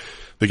nothing.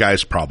 The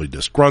guy's probably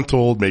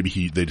disgruntled.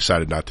 Maybe they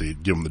decided not to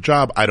give him the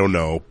job. I don't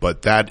know.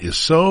 But that is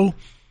so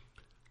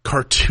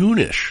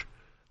cartoonish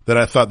that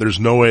I thought there's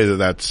no way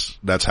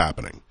that's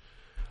happening.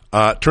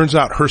 Turns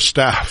out her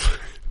staff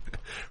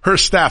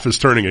is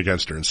turning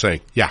against her and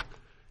saying, yeah,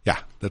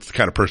 that's the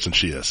kind of person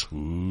she is.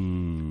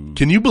 Ooh.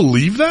 Can you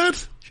believe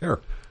that?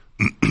 Sure.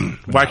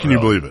 Why can you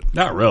believe it?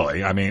 Not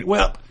really. I mean,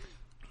 well,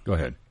 go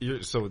ahead.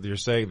 So you're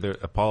saying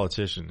that a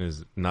politician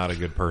is not a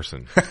good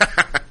person?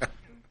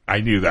 I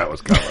knew that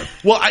was coming.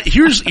 Well,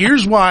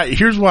 here's why.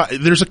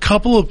 There's a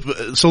couple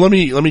of. So let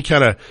me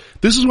kind of.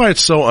 This is why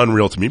it's so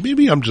unreal to me.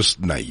 Maybe I'm just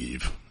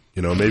naive.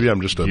 Maybe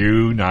I'm just a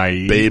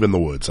naive babe in the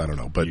woods. I don't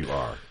know, but you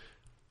are.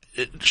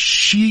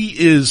 She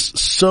is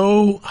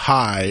so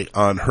high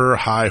on her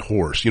high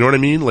horse. You know what I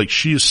mean? Like,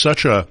 she is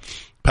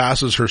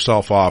passes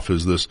herself off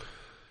as this,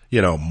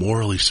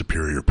 morally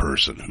superior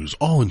person who's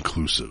all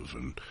inclusive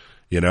and,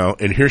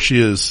 and here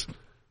she is,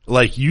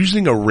 like,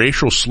 using a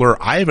racial slur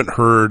I haven't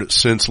heard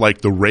since,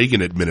 like, the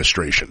Reagan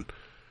administration.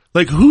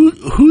 Like,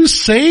 who's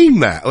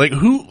saying that? Like,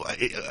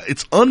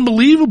 it's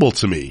unbelievable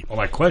to me. Well,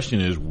 my question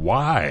is,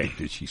 why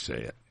did she say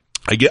it?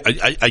 I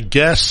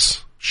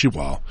guess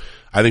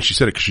I think she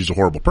said it because she's a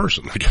horrible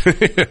person.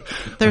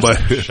 But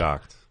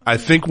shocked. I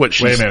think what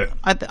she's... Wait a minute.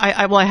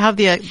 I have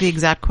the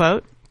exact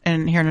quote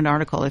and here in an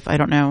article. If I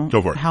don't know,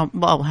 go for it. How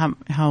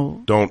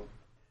don't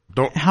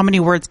how many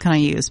words can I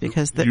use?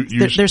 Because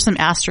there's some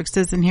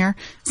asterisks in here.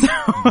 So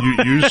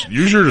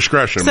use your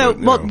discretion. So,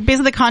 but,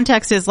 basically the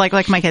context is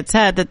like Mike had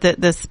said that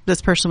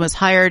this person was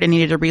hired and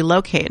needed to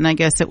relocate, and I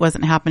guess it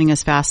wasn't happening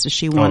as fast as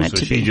she wanted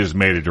to be. She just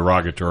made a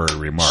derogatory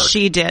remark.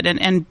 She did,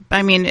 and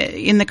I mean,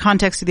 in the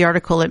context of the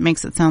article, it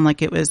makes it sound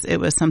like it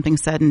was something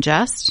said in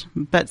jest,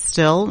 but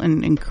still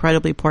in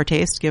incredibly poor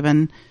taste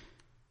given.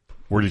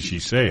 Where did she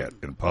say it?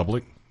 In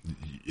public?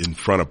 In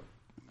front of.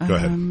 Go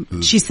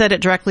ahead. She said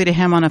it directly to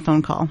him on a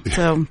phone call.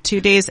 So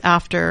 2 days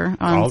after,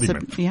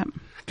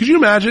 Could you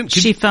imagine?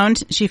 She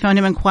phoned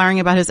him inquiring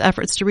about his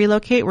efforts to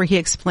relocate, where he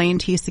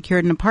explained he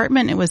secured an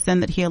apartment. It was then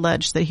that he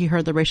alleged that he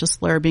heard the racial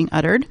slur being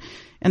uttered.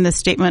 And the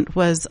statement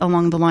was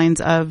along the lines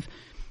of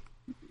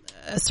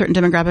a certain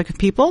demographic of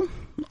people,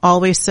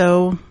 always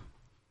so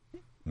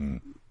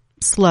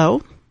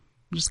slow.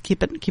 Just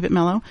keep it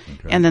mellow.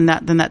 Okay. And then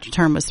that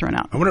term was thrown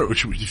out. I wonder,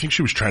 do you think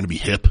she was trying to be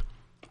hip?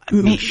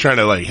 She's trying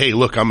to hey,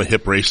 look, I'm a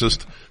hip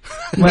racist.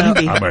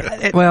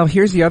 Well,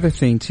 here's the other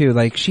thing too.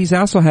 Like, she's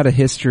also had a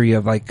history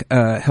of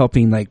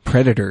helping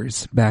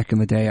predators back in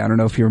the day. I don't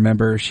know if you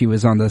remember, she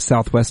was on the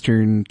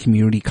Southwestern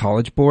Community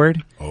College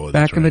Board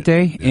back in the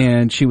day,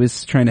 and she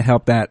was trying to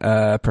help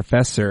that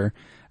professor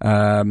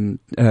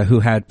who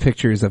had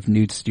pictures of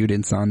nude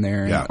students on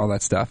there and all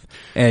that stuff.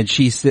 And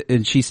she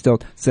still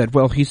said,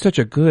 "Well, he's such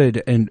a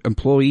good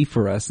employee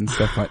for us," and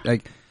stuff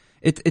like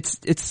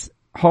it's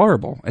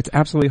horrible. It's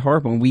absolutely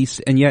horrible.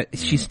 And yet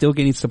she's still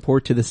getting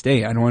support to this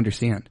day. I don't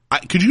understand.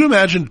 Could you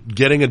imagine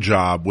getting a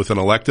job with an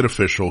elected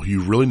official who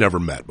you really never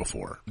met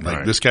before?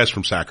 This guy's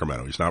from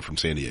Sacramento. He's not from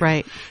San Diego.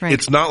 Right.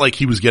 It's not like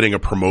he was getting a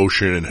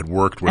promotion and had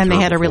worked with her. And they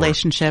had before. a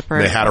relationship.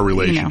 They had a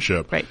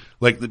relationship. Right.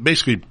 Like,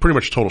 basically pretty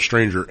much a total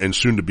stranger and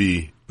soon to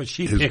be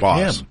his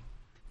boss. Him.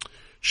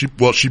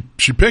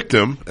 She picked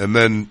him and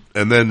then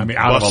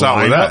busts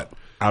out with that.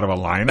 Out of a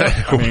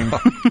lineup?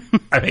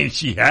 I mean,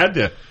 she had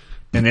to.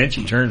 And then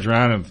she turns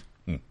around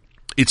and...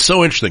 It's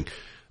so interesting.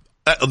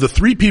 The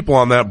three people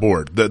on that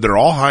board, they're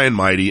all high and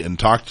mighty and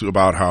talked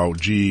about how,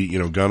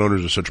 gun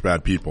owners are such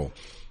bad people.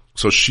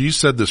 So she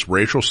said this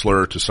racial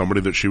slur to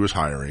somebody that she was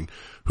hiring,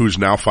 who's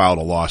now filed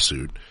a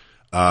lawsuit.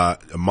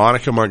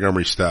 Monica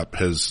Montgomery Stepp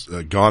has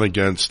gone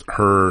against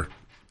her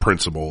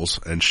principles,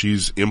 and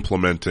she's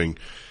implementing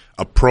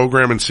a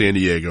program in San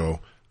Diego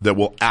that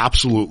will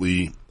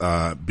absolutely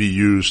be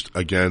used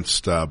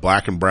against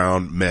black and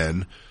brown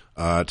men,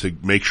 to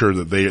make sure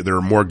that there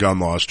are more gun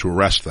laws to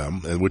arrest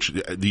them, and which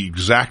the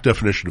exact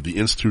definition of the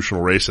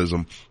institutional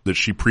racism that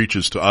she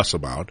preaches to us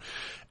about.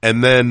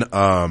 And then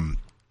the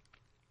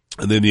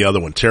other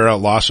one, Tara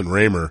Lawson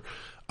Raymer,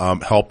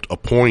 helped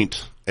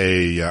appoint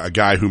a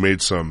guy who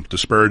made some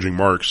disparaging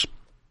remarks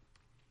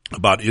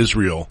about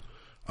Israel,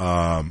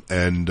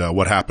 and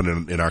what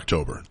happened in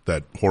October,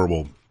 that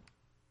horrible,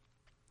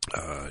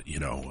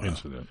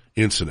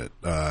 incident.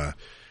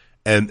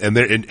 And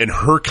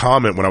her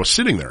comment when I was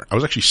sitting there, I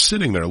was actually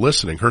sitting there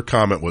listening. Her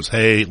comment was,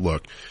 "Hey,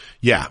 look,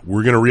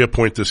 we're going to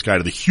reappoint this guy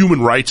to the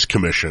Human Rights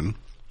Commission,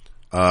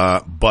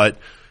 but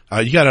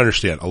you got to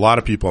understand, a lot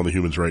of people on the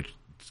Human Rights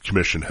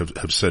Commission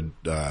have said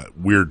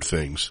weird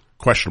things,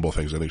 questionable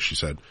things, I think she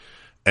said,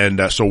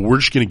 and so we're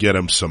just going to get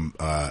them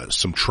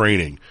some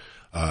training,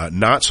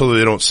 not so that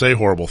they don't say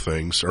horrible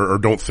things or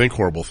don't think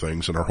horrible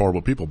things and are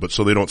horrible people, but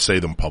so they don't say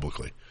them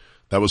publicly."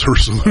 That was her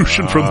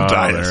solution from the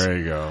dais. There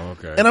you go.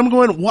 Okay. And I'm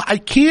going, I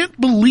can't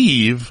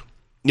believe,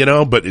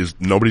 but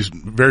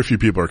very few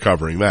people are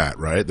covering that,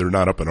 right? They're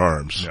not up in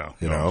arms, I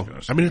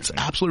mean, it's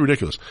absolutely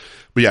ridiculous.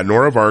 But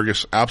Nora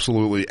Vargas,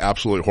 absolutely,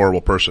 absolutely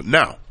horrible person.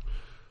 Now,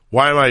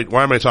 why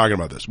am I talking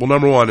about this? Well,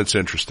 number one, it's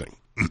interesting,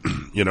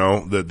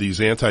 that these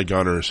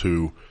anti-gunners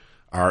who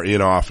are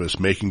in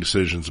office making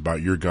decisions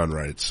about your gun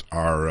rights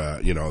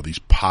are, these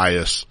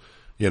pious,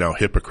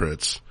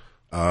 hypocrites.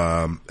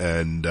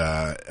 And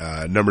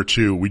number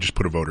two, we just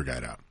put a voter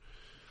guide out.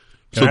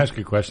 Can I ask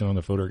you a question on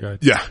the voter guide?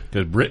 Yeah.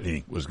 Because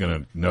Brittany was going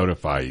to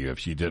notify you if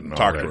she didn't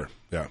talk already. to her.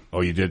 Yeah.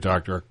 Oh, you did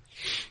talk to her?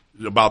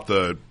 About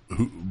the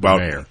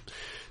mayor.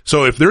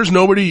 So if there's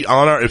nobody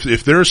on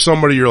if there's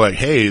somebody you're like,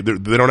 hey,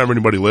 they don't have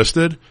anybody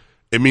listed,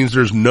 it means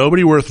there's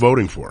nobody worth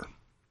voting for.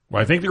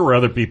 Well, I think there were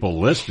other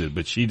people listed,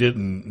 but she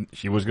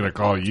was going to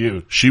call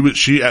you. She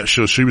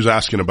was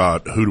asking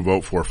about who to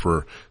vote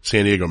for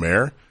San Diego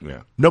mayor.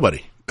 Yeah.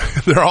 Nobody.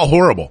 They're all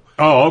horrible.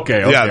 Oh,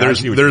 okay. Yeah,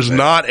 there's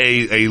not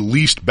a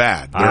least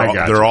bad.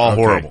 They're all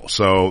horrible.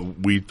 So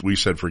we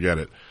said forget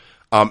it.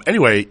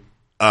 Anyway,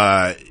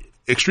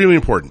 extremely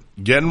important.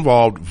 Get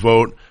involved,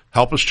 vote,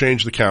 help us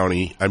change the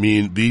county. I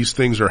mean, these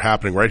things are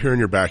happening right here in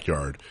your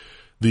backyard.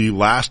 The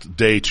last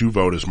day to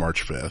vote is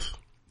March 5th.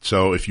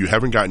 So if you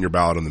haven't gotten your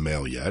ballot in the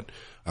mail yet,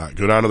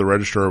 go down to the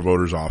Registrar of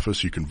Voters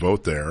office. You can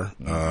vote there,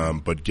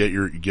 but get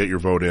your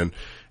vote in.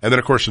 And then,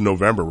 of course, in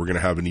November, we're going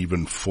to have an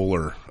even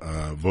fuller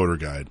voter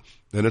guide.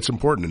 And it's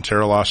important. And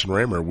Tara Lawson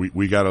Raymer,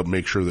 we got to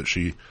make sure that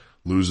she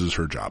loses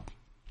her job.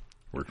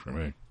 Works for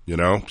me.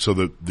 So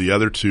the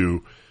other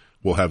two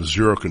will have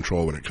zero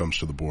control when it comes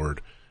to the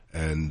board.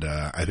 And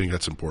I think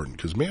that's important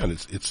because, man,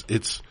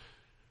 it's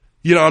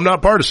I'm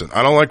not partisan.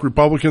 I don't like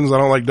Republicans. I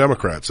don't like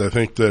Democrats. I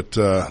think that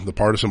the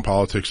partisan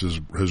politics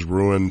has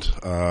ruined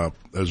a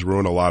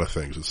lot of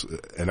things.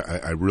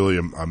 I really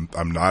am.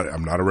 I'm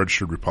not a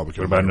registered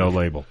Republican. What about no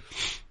label?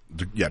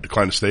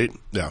 Decline to state.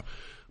 Yeah,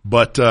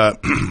 but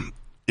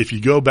if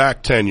you go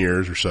back 10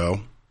 years or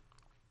so,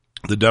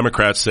 the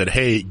Democrats said,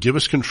 "Hey, give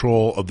us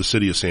control of the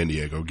city of San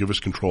Diego. Give us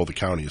control of the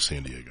county of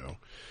San Diego,"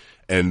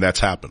 and that's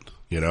happened.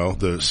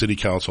 The city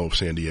council of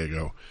San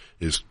Diego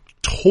is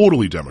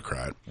totally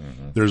Democrat.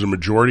 Mm-hmm. There's a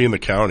majority in the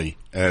county,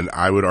 and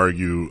I would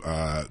argue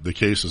the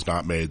case is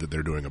not made that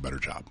they're doing a better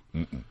job.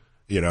 Mm-mm.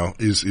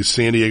 Is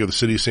San Diego, the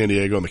city of San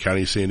Diego and the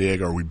county of San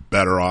Diego, are we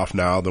better off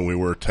now than we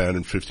were 10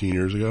 and 15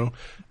 years ago?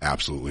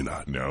 Absolutely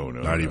not.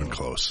 Not even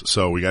close.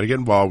 So we got to get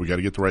involved. We got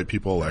to get the right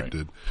people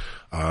elected.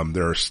 Right.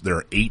 There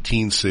are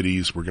 18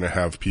 cities. We're going to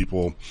have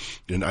people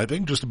in, I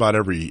think, just about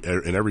every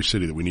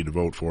city that we need to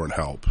vote for and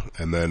help.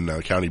 And then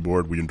the county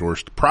board, we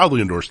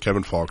proudly endorsed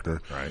Kevin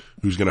Faulkner, right,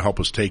 who's going to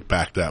help us take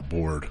back that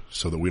board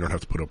so that we don't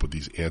have to put up with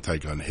these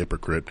anti-gun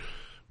hypocrite,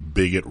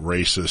 bigot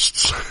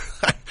racists.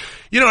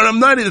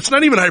 And it's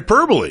not even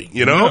hyperbole,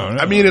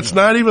 I mean, it's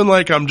not even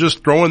like I'm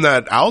just throwing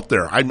that out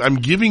there. I'm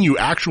giving you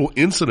actual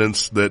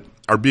incidents that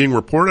are being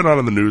reported on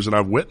in the news and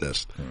I've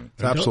witnessed.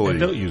 It's absolutely.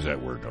 Don't use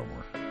that word no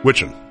more.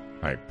 Which one?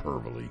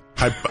 Hyperbole.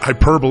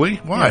 Hyperbole?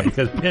 Why? Yeah,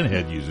 because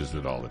Pinhead uses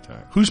it all the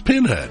time. Who's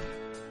Pinhead?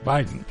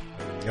 Biden.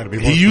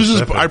 He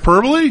uses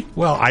hyperbole?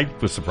 Well, I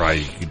was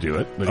surprised he could do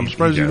it. But I'm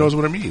surprised he knows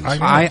what it means.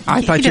 I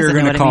thought you were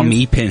going to call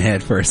me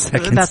Pinhead for a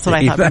second. That's what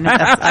I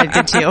thought. I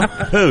did too.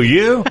 Who,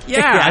 you?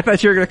 Yeah, I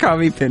thought you were going to call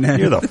me Pinhead.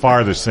 You're the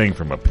farthest thing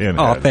from a pinhead.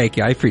 Oh, thank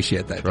you. I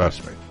appreciate that.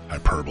 Trust me.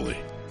 Hyperbole.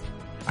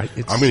 I'm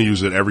going to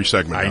use it every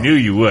segment. I knew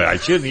you would. I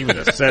shouldn't even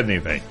have said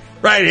anything.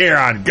 Right here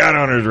on Gun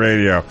Owners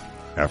Radio,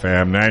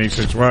 FM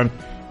 96.1,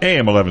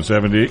 AM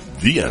 1170.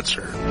 The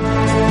Answer.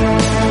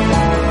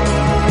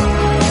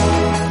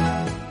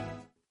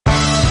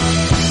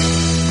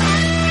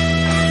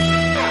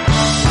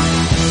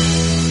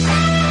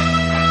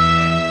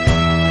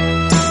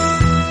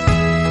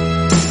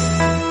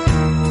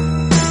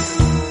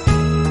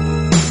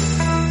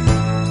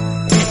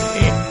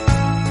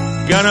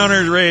 Gun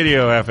Owners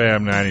Radio,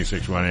 FM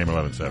 96.1, AM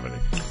 1170.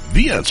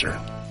 The Answer.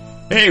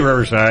 Hey,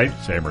 Riverside,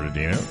 San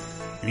Bernardino.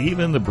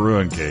 Even the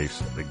Bruin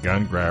case, the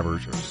gun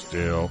grabbers are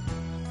still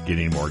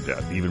getting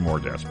even more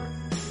desperate.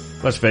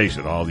 Let's face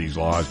it, all these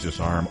laws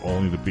disarm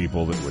only the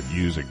people that would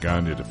use a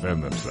gun to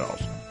defend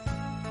themselves.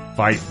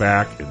 Fight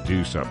back and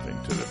do something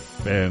to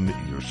defend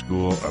your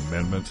school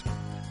amendments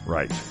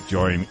rights.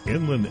 Join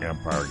Inland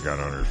Empire Gun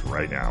Owners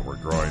right now. We're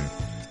growing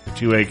the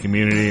 2A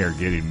community, are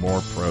getting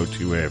more pro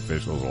 2A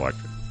officials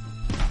elected.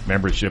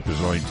 Membership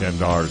is only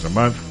 $10 a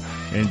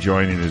month, and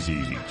joining is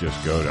easy.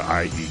 Just go to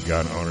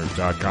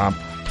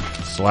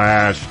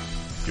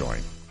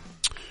iegunowners.com/join.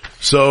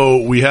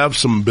 So we have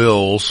some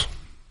bills.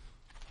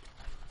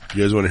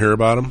 You guys want to hear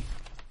about them?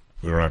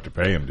 We don't have to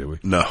pay them, do we?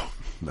 No.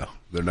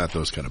 They're not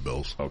those kind of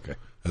bills. Okay.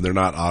 And they're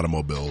not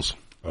automobiles.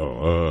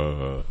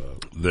 Oh,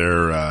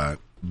 They're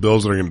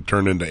bills that are going to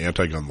turn into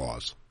anti-gun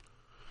laws.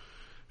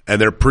 And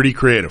they're pretty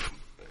creative.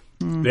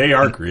 They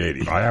are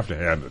creative. I have to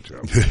hand it to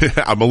them.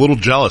 I'm a little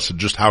jealous of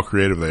just how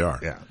creative they are.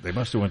 Yeah, they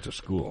must have went to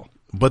school.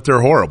 But they're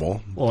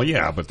horrible. Well,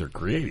 yeah, but they're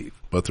creative.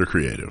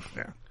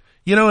 Yeah.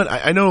 You know,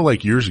 I know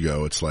like years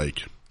ago, it's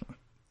like,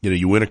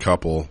 you win a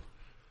couple.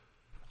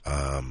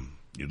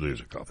 You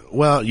lose a couple.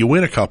 Well, you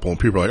win a couple and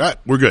people are like,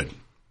 we're good.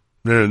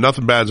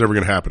 Nothing bad's ever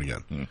going to happen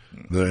again.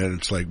 Mm-hmm. Then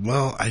it's like,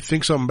 well, I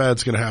think something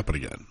bad's going to happen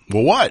again.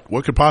 Well, what?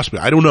 What could possibly?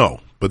 I don't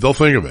know, but they'll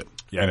think of it.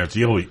 Yeah, and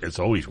it's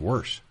always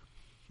worse.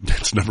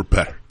 It's never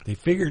better. They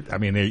figured,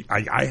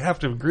 I have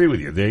to agree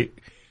with you. They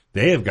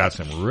have got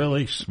some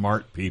really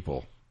smart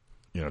people,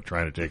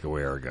 trying to take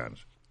away our guns.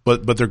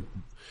 But they're,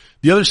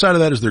 the other side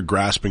of that is they're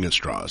grasping at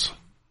straws.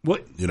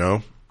 What?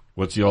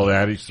 What's the old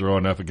adage? Throw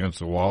enough against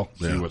the wall,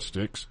 see what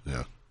sticks.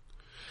 Yeah.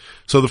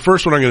 So the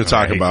first one I'm going to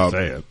talk about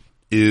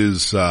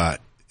is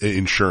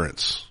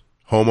insurance.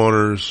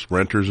 Homeowners,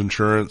 renters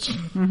insurance.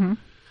 Mm-hmm.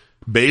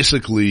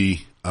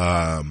 Basically,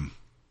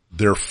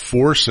 they're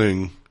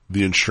forcing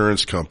the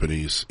insurance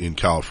companies in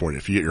California,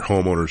 if you get your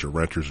homeowners or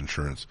renters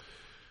insurance,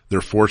 they're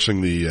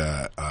forcing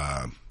the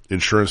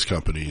insurance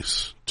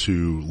companies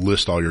to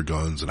list all your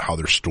guns and how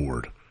they're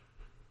stored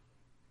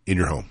in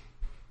your home.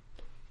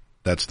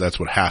 That's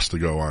what has to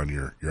go on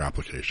your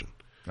application.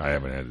 I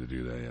haven't had to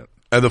do that yet.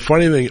 And the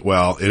funny thing,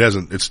 well, it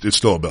hasn't. It's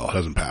still a bill. It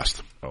hasn't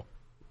passed. Oh.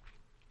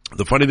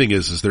 The funny thing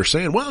is they're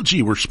saying, well,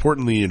 gee, we're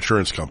supporting the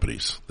insurance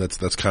companies.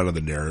 That's kind of the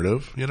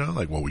narrative,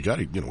 like, well, we got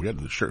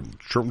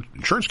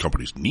insurance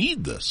companies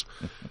need this.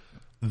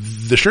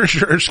 The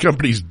insurance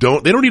companies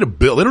don't need a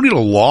bill. They don't need a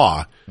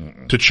law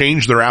to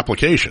change their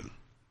application.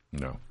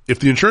 No. If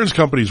the insurance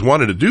companies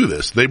wanted to do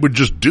this, they would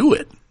just do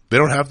it. They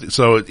don't have to.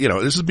 So,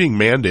 this is being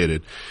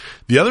mandated.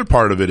 The other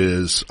part of it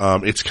is,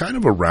 it's kind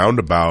of a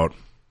roundabout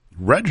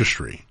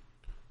registry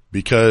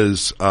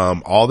because,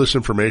 all this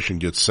information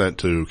gets sent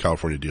to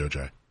California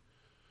DOJ.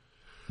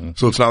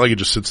 So it's not like it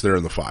just sits there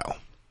in the file.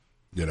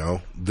 You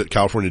know, the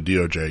California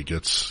DOJ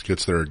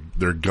gets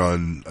their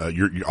gun,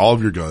 all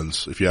of your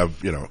guns, if you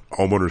have, you know,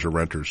 homeowners or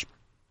renters,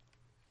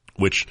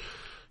 which,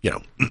 you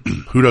know,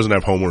 who doesn't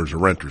have homeowners or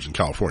renters in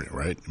California,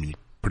 right? I mean, you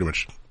pretty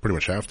much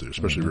have to,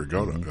 especially if you're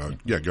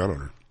a gun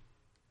owner.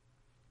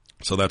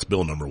 So that's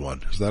bill number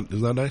 1. Is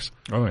that nice?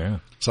 Oh yeah.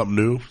 Something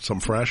new,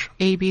 something fresh?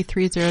 AB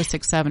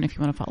 3067 if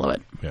you want to follow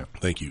it. Yeah.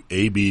 Thank you.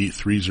 AB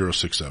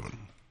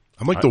 3067.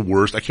 I'm like the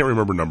worst. I can't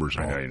remember numbers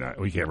at all. I know you're not.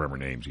 We can't remember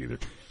names either.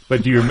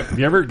 But you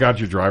ever got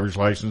your driver's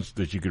license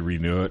that you could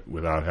renew it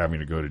without having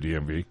to go to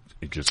DMV?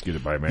 You just get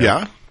it by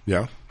mail?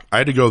 Yeah. I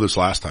had to go this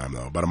last time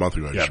though, about a month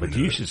ago. Yeah, but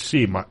you should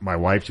see, my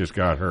wife just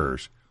got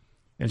hers.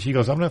 And she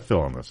goes, I'm not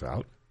filling this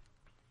out.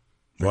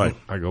 Right.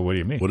 I go, what do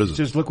you mean? What is it?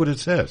 Just look what it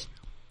says.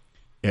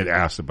 It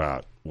asks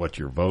about what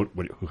your vote,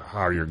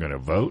 how you're going to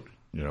vote,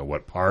 you know,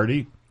 what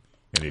party.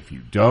 And if you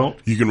don't,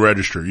 you can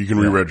register. You can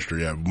re-register.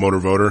 Yeah, motor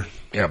voter.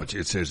 Yeah, but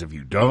it says if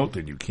you don't,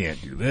 then you can't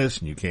do this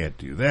and you can't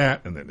do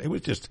that. And then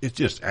it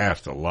just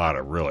asked a lot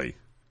of really,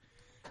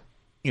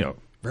 you know,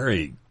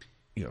 very,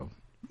 you know,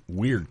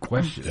 weird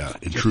questions. Yeah,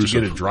 intrusive. Just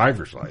to get a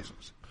driver's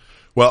license.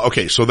 Well,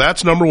 okay, so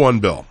that's number 1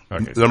 bill.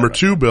 Okay, number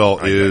 2 bill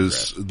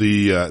is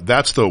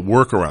that's the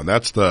workaround.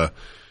 That's the,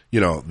 you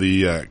know,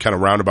 the kind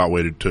of roundabout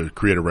way to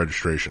create a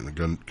registration, a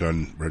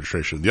gun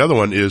registration. The other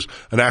one is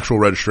an actual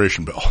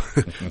registration bill.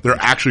 They're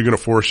actually going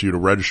to force you to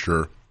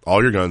register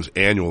all your guns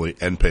annually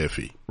and pay a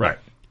fee. Right.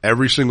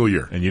 Every single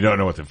year. And you don't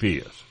know what the fee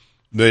is.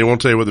 They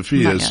won't tell you what the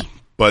fee Not is, yet.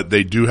 but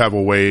they do have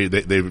a way.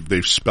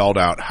 They've spelled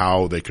out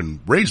how they can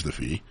raise the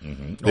fee.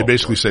 Mm-hmm. They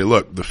basically say,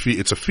 look, the fee,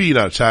 it's a fee,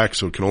 not a tax,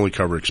 so it can only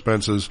cover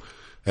expenses.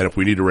 And if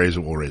we need to raise it,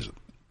 we'll raise it.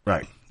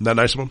 Right. Isn't that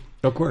nice of them?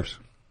 Of course.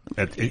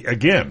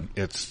 Again,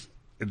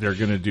 they're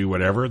going to do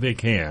whatever they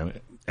can.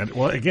 And,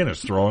 well, again,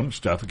 it's throwing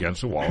stuff against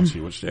the wall and see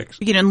what sticks.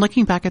 You know, and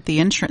looking back at the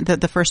insurance,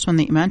 the first one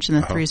that you mentioned,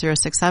 the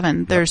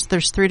 3067, there's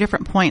 3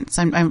 different points.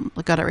 I'm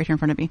got it right here in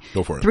front of me.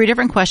 Go for it. 3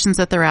 different questions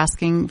that they're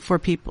asking for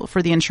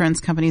the insurance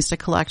companies to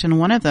collect. And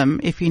one of them,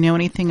 if you know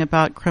anything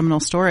about criminal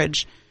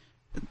storage,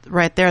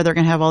 right there, they're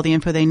going to have all the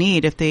info they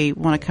need if they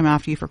want to come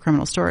after you for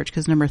criminal storage.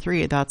 Because number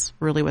 3, that's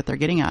really what they're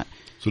getting at.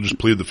 So just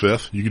plead the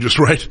 5th. You can just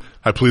write,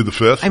 I plead the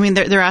 5th. I mean,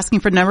 they're asking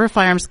for number of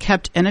firearms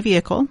kept in a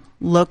vehicle,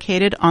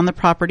 located on the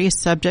property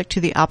subject to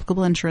the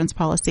applicable insurance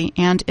policy,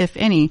 and if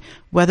any,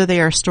 whether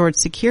they are stored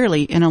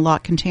securely in a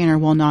locked container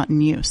while not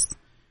in use.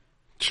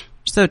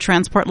 So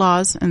transport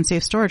laws and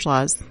safe storage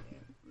laws,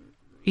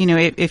 you know,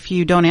 if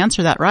you don't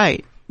answer that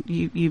right,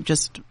 you've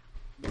just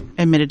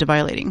admitted to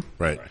violating.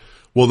 Right.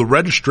 Well, the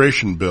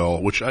registration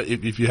bill, which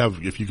if you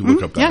can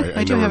look up that,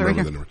 I do never have it right remember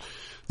here. the number.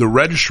 The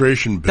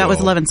registration bill. That was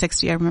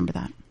 1160. I remember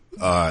that.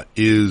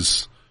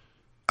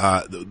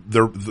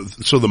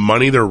 So the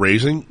money they're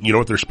raising, you know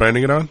what they're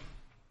spending it on?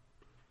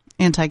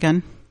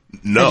 Anti-gun.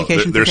 No,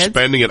 education they're for kids?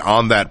 spending it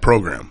on that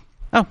program.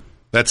 Oh.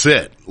 That's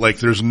it. Like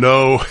there's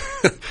no,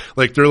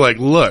 like they're like,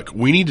 look,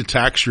 we need to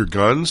tax your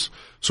guns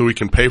so we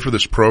can pay for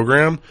this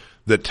program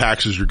that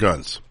taxes your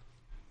guns.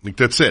 Like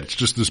that's it. It's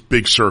just this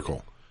big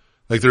circle.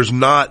 Like there's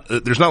not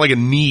like a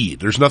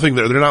need. There's nothing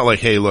there. They're not like,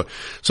 hey, look.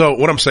 So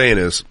what I'm saying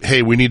is,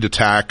 hey, we need to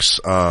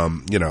tax, so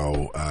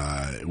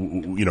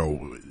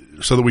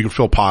that we can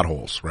fill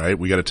potholes, right?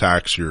 We got to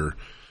tax your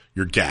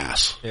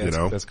gas,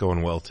 Yeah, that's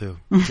going well too.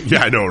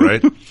 Yeah, I know,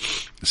 right?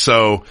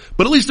 So,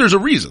 but at least there's a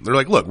reason. They're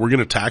like, look, we're going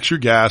to tax your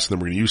gas and then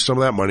we're going to use some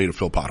of that money to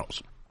fill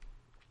potholes.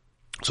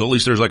 So at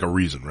least there's like a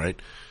reason, right?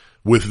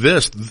 With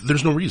this,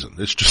 there's no reason.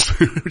 It's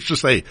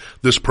just, hey,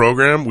 this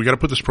program, we got to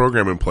put this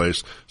program in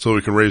place so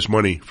we can raise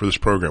money for this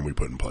program we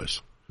put in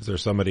place. Is there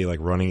somebody like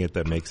running it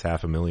that makes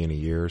 $500,000 a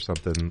year or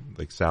something,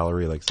 like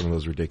salary, like some of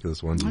those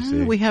ridiculous ones you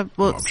see? We have,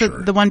 so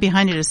sure. The one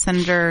behind it is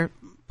Senator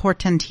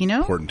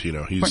Portantino.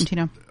 He's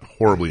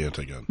horribly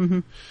anti-gun. Mm-hmm.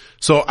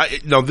 So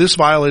now this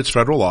violates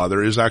federal law.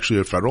 There is actually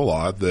a federal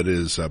law that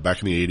is,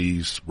 back in the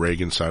 80s,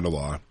 Reagan signed a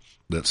law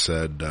that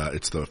said,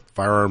 it's the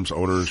Firearms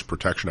Owners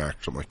Protection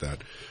Act, something like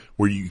that,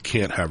 where you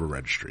can't have a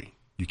registry.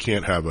 You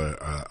can't have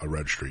a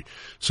registry.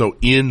 So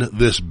in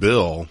this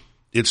bill,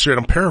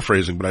 I'm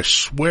paraphrasing, but I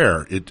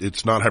swear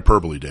it's not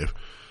hyperbole, Dave.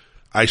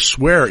 I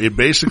swear it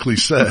basically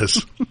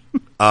says,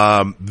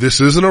 this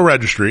isn't a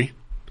registry,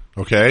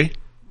 okay?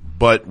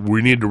 But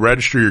we need to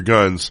register your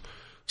guns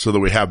so that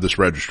we have this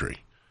registry.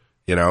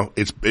 You know,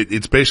 it's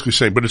basically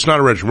saying, but it's not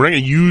a registry. We're not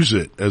going to use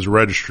it as a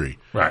registry.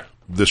 Right.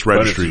 This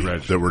registry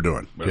that we're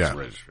doing. But yeah. It's a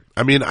registry.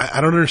 I mean,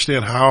 I don't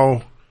understand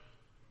how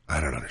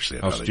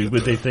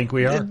stupid they think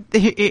we are.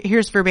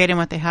 Here's verbatim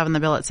what they have in the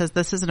bill. It says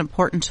this is an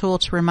important tool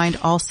to remind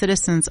all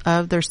citizens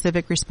of their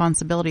civic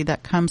responsibility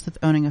that comes with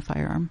owning a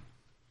firearm.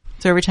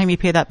 So every time you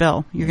pay that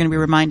bill, you're going to be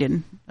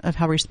reminded of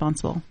how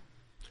responsible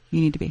you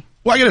need to be.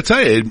 Well, I got to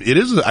tell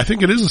you, I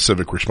think it is a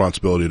civic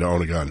responsibility to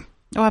own a gun.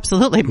 Oh,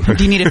 absolutely.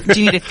 Do you need a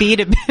fee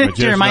to remind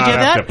you of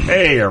that? Have to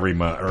pay every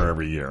month or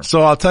every year. So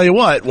I'll tell you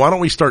what. Why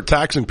don't we start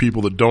taxing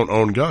people that don't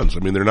own guns?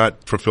 I mean, they're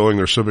not fulfilling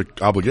their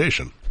civic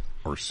obligation.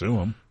 Or sue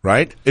them.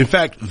 Right? In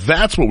fact,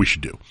 that's what we should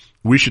do.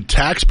 We should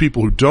tax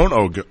people who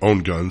don't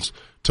own guns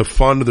to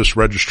fund this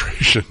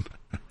registration.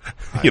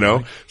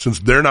 Since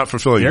they're not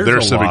fulfilling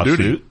their civic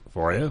duty.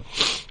 For you.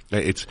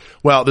 This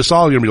is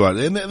all going to be like,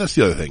 and that's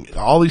the other thing.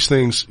 All these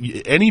things,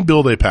 any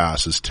bill they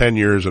pass is 10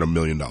 years and $1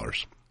 million.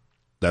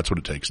 That's what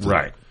it takes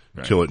to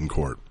kill it in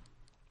court.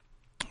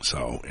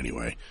 So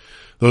anyway,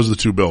 those are the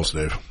two bills,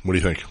 Dave. What do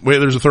you think? Wait,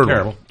 there's a third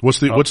one. What's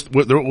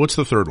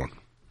the third one?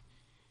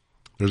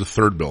 There's a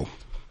third bill.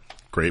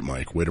 Great,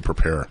 Mike. Way to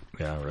prepare.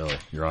 Yeah, really.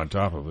 You're on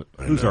top of it.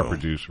 Who's our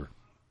producer?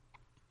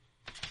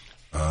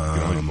 You can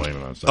only blame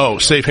it on something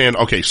else. Safe hand.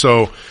 Okay,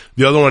 so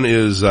the other one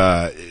is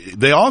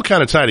they all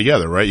kind of tie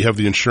together, right? You have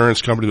the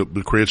insurance company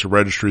that creates a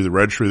registry, the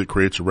registry that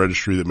creates a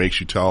registry that makes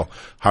you tell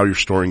how you're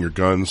storing your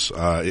guns,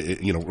 or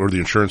the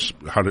insurance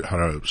how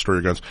to store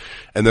your guns,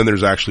 and then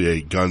there's actually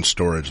a gun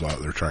storage law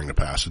that they're trying to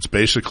pass. It's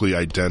basically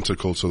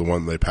identical to the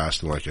one they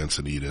passed in like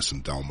Encinitas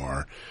and Del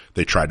Mar.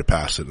 They tried to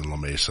pass it in La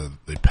Mesa.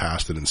 They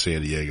passed it in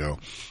San Diego,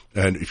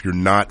 and if you're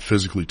not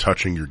physically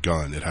touching your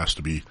gun, it has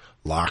to be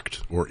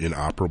locked or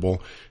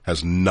inoperable.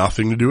 Has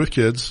nothing to do with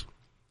kids.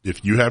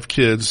 If you have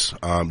kids,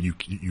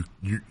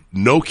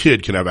 no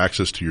kid can have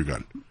access to your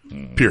gun.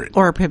 Period.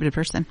 Or a prohibited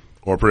person.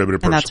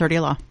 And that's already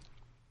a law.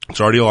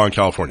 It's already a law in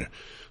California.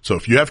 So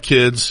if you have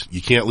kids,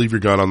 you can't leave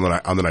your gun on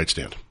the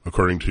nightstand,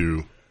 according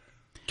to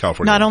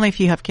California. Not only if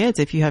you have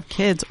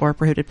kids or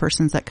prohibited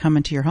persons that come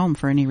into your home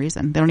for any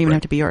reason. They don't even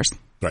have to be yours.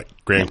 Right.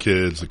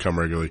 Grandkids that come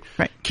regularly.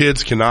 Right.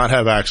 Kids cannot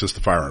have access to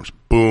firearms.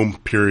 Boom,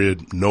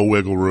 period. No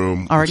wiggle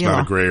room. Already it's not a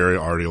law. A gray area,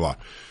 already a law.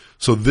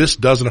 So this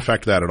doesn't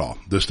affect that at all.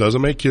 This doesn't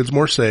make kids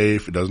more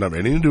safe. It doesn't have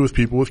anything to do with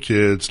people with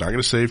kids. It's not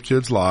going to save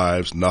kids'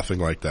 lives. Nothing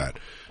like that.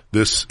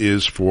 This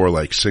is for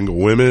like single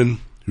women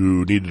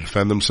who need to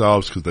defend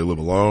themselves because they live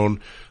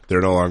alone.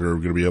 They're no longer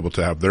going to be able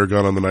to have their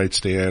gun on the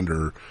nightstand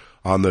or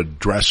on the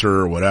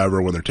dresser or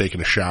whatever when they're taking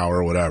a shower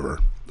or whatever.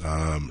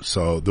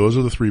 So those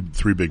are the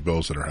three big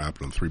bills that are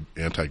happening, three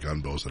anti-gun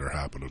bills that are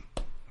happening.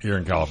 Here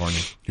in California?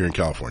 Here in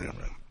California.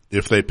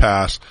 If they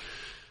pass,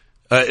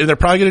 and they're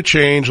probably going to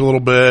change a little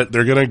bit.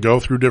 They're going to go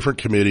through different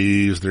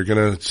committees. They're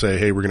going to say,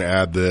 hey, we're going to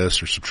add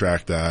this or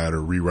subtract that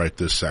or rewrite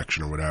this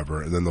section or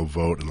whatever. And then they'll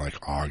vote in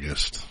like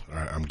August,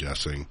 I'm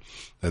guessing.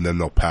 And then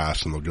they'll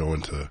pass and they'll go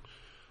into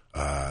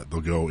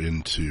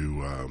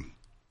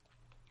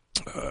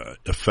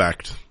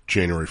effect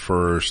January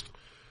 1st.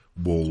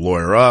 We'll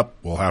lawyer up.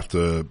 We'll have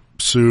to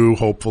sue,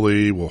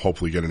 hopefully. We'll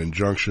hopefully get an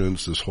injunction.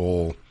 It's this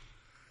whole,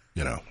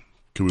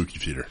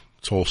 kabuki theater.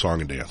 It's a whole song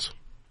and dance.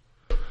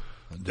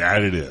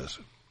 That it is.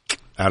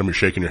 Adam, you're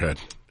shaking your head.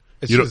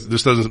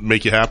 This doesn't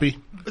make you happy?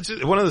 It's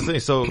just one of the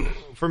things. So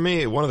for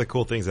me, one of the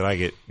cool things that I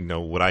get,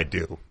 what I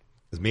do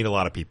is meet a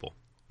lot of people.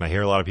 And I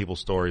hear a lot of people's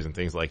stories and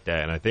things like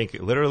that. And I think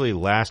literally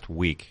last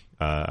week,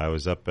 I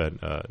was up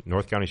at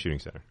North County Shooting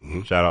Center.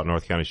 Mm-hmm. Shout out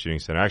North County Shooting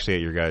Center. Actually,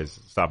 at your guys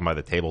stopping by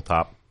the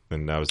tabletop.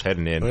 And I was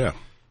heading in,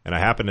 and I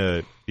happened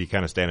to be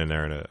kind of standing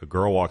there, and a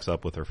girl walks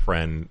up with her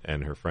friend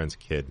and her friend's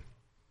kid.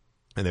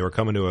 And they were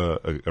coming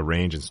to a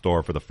range and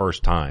store for the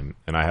first time,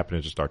 and I happened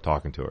to just start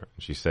talking to her.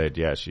 And she said,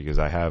 she goes,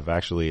 I have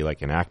actually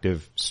like an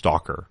active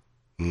stalker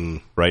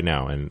right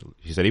now. And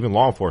she said, even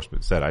law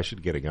enforcement said I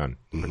should get a gun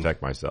to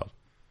protect myself.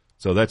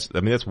 So that's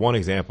one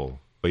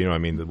example. But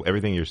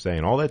everything you're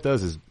saying, all that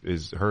does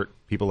is hurt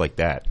people like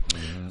that.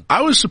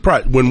 I was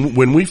surprised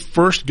when we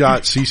first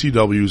got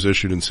CCWs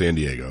issued in San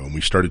Diego and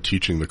we started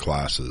teaching the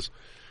classes.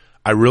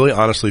 I really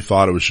honestly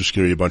thought it was just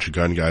going to be a bunch of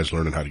gun guys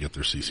learning how to get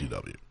their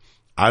CCW.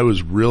 I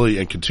was really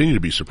and continue to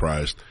be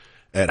surprised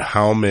at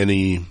how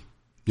many,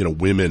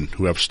 women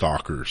who have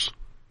stalkers,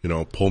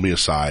 pull me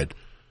aside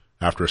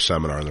after a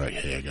seminar and they're like,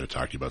 hey, I got to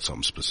talk to you about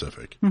something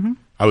specific. Mm-hmm.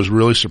 I was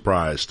really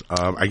surprised.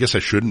 I guess I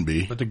shouldn't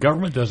be. But the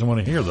government doesn't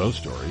want to hear those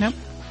stories. Nope.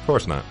 Of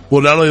course not.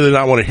 Well, not only do they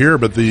not want to hear,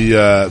 but the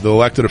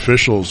elected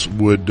officials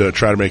would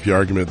try to make the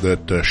argument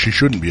that she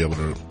shouldn't be able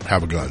to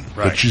have a gun.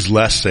 Right. That she's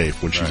less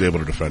safe when she's able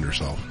to defend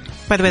herself.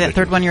 By the way, that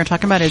third one you were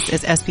talking about is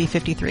SB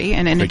 53.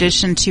 And in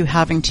addition to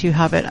having to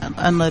have it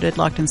unloaded,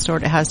 locked, and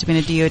stored, it has to be in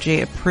a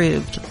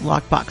DOJ-approved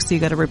lockbox. So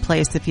you got to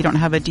replace, if you don't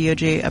have a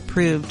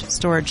DOJ-approved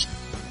storage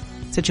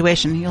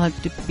situation, you'll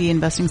have to be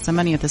investing some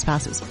money if this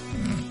passes.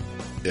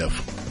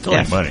 It's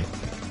only money.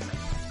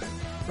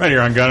 Right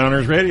here on Gun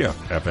Owners Radio,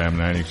 FM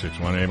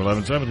 96.1 AM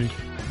 1170.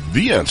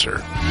 The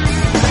Answer.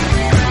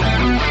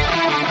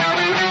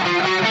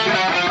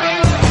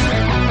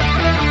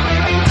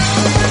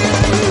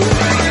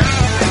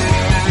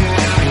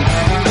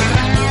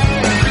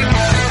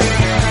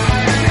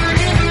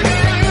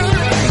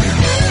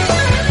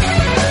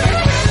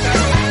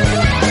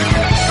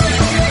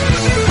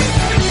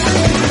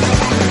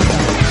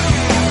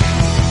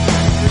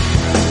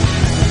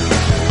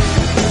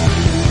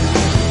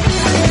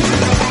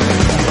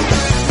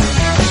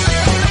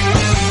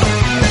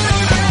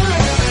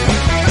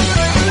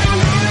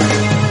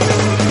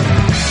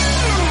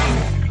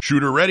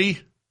 Shooter ready?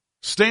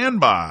 Stand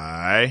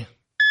by.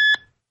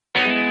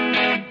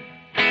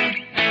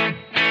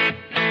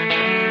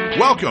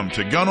 Welcome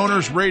to Gun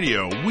Owners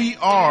Radio. We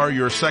are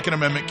your Second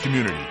Amendment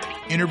community.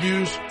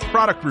 Interviews,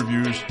 product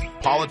reviews,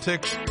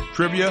 politics,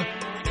 trivia.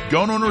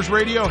 Gun Owners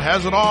Radio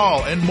has it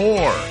all and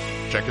more.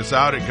 Check us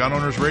out at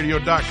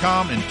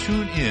gunownersradio.com and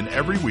tune in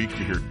every week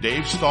to hear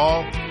Dave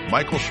Stahl,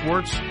 Michael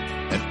Schwartz,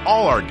 and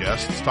all our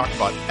guests talk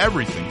about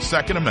everything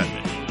Second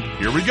Amendment.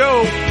 Here we go.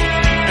 All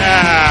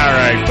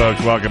right,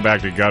 folks, welcome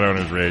back to Gun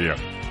Owners Radio,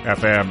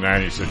 FM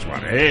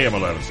 96.1, AM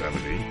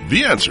 1170.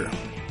 The Answer.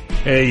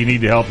 Hey, you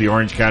need to help the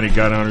Orange County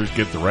gun owners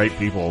get the right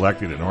people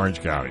elected in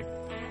Orange County.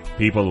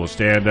 People will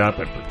stand up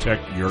and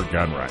protect your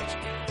gun rights.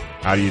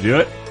 How do you do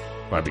it?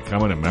 By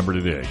becoming a member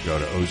today. Go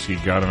to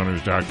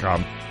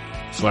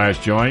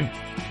ocgunowners.com/join.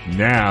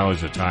 Now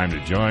is the time to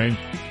join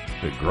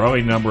the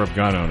growing number of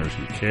gun owners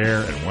who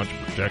care and want to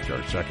protect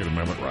our Second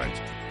Amendment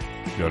rights.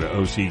 Go to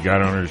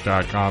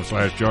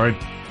ocgunowners.com/join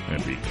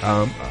and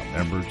become a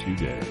member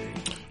today.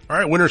 All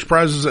right, winners,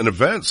 prizes, and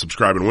events.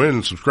 Subscribe and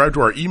win. Subscribe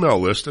to our email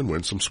list and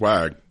win some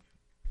swag.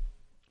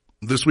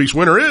 This week's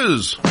winner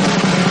is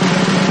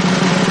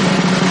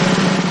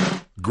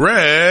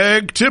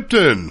Greg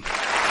Tipton.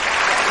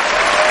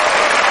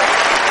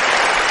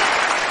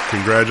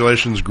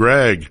 Congratulations,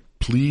 Greg.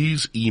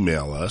 Please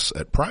email us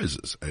at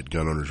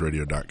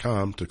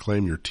prizes@gunownersradio.com to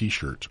claim your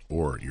t-shirt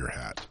or your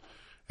hat.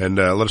 And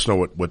let us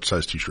know what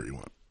size t-shirt you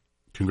want.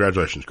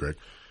 Congratulations, Greg.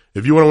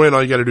 If you want to win,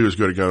 all you got to do is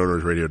go to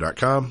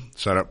gunownersradio.com,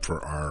 sign up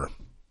for our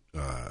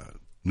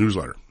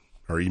newsletter,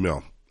 our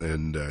email,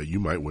 and you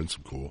might win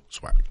some cool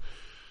swag.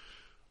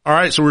 All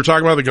right, so we're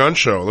talking about the gun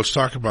show. Let's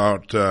talk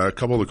about a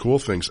couple of the cool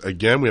things.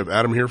 Again, we have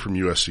Adam here from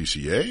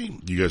USCCA.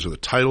 You guys are the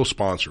title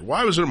sponsor.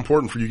 Why was it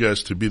important for you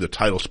guys to be the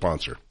title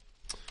sponsor?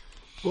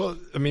 Well,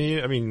 I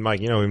mean, Mike,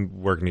 we've been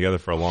working together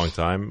for a long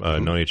time,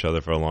 known each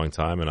other for a long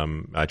time,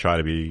 and I try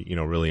to be,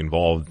 really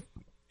involved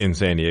in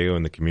San Diego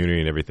and the community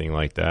and everything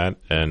like that.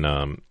 And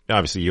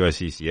obviously,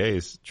 USCCA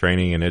is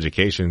training and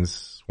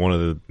education's one of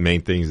the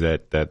main things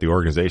that the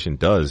organization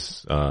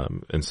does.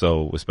 And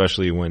so,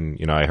 especially when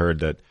I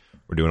heard that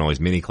we're doing all these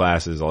mini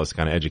classes, all this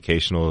kind of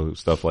educational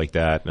stuff like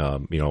that.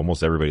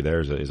 Almost everybody there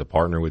is a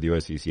partner with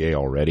USCCA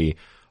already.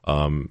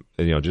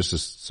 Just to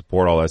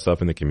support all that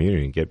stuff in the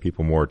community and get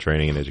people more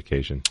training and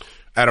education.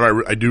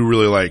 Adam, I do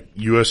really like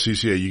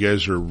USCCA. You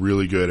guys are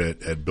really good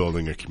at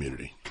building a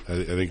community.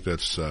 I think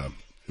that's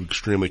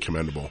extremely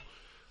commendable.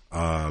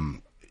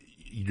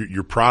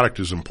 Your product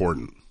is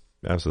important.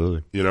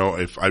 Absolutely.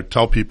 If I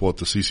tell people at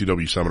the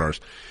CCW seminars,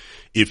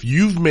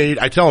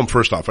 I tell them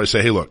first off, I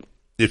say, hey, look,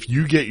 if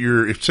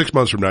 6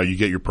 months from now you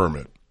get your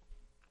permit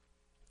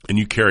and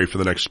you carry for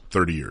the next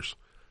 30 years,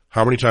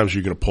 how many times are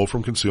you going to pull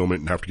from concealment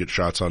and have to get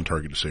shots on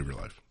target to save your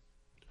life?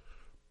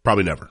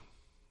 Probably never.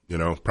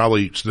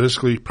 Probably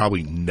statistically,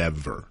 probably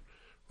never,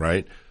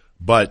 right?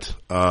 But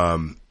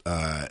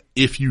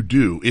if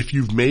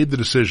you've made the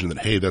decision that,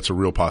 hey, that's a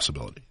real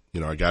possibility,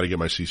 I got to get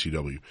my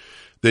CCW,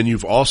 then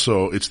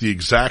it's the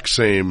exact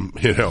same,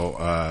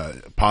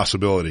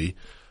 possibility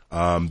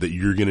that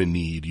you're going to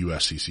need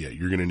USCCA.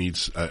 You're going to need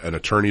an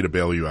attorney to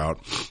bail you out.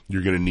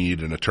 You're going to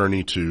need an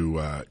attorney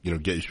to,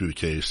 get you through the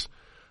case.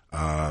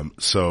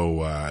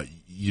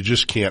 You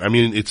just can't, I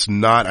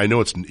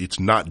know it's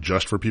not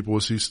just for people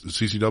with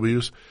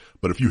CCWs,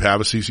 but if you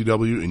have a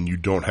CCW and you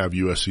don't have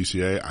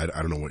USCCA,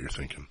 I don't know what you're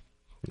thinking.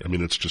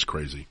 It's just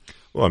crazy.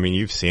 Well,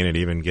 you've seen it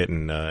even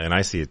getting, and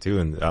I see it too,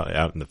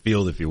 out in the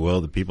field, if you will,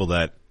 the people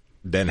that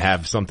then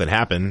have something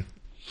happen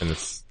and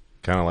it's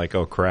kind of like,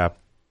 oh crap,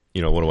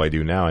 what do I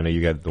do now? I know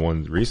you got the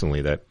one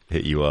recently that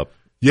hit you up.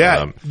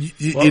 Yeah,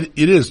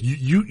 it is.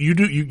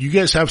 You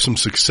guys have some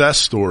success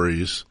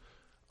stories.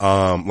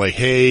 Like,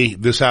 hey,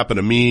 this happened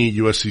to me.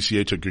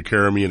 USCCA took good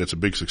care of me, and it's a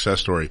big success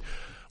story.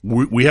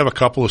 We have a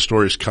couple of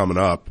stories coming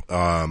up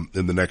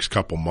in the next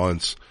couple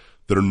months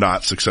that are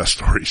not success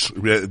stories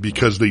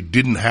because they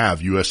didn't have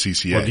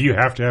USCCA. Well, do you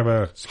have to have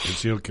a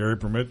concealed carry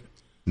permit?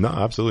 No,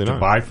 absolutely not. To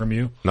buy from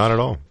you? Not at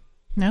all.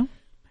 No,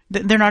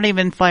 they're not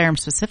even firearm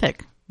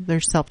specific. They're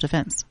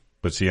self-defense.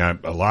 But see, a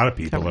lot of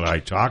people that I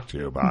talk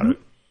to about it,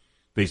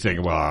 they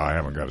think, well, I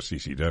haven't got a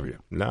CCW.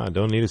 No,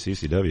 don't need a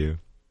CCW.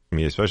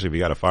 Especially if you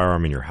got a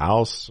firearm in your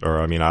house, or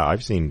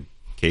I've seen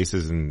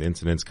cases and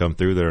incidents come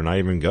through that are not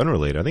even gun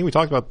related. I think we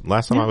talked about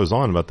last time I was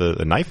on about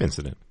the knife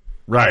incident.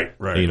 Right.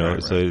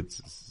 So it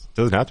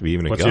doesn't have to be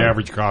even a gun. What's the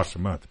average cost a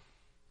month?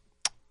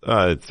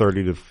 $30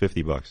 to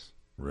 $50.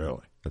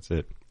 Really? That's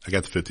it. I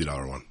got the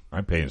 $50 one.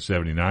 I'm paying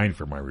 $79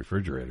 for my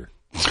refrigerator.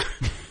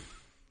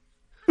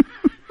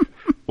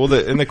 Well,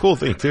 the cool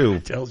thing too,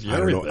 tells you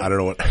everything. I don't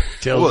know what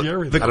tells you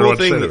everything.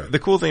 The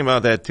cool thing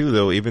about that too,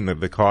 though, even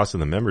the cost of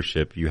the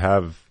membership, you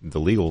have the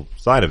legal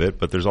side of it,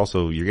 but there's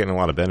also you're getting a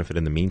lot of benefit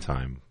in the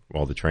meantime.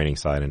 All the training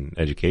side and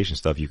education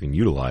stuff you can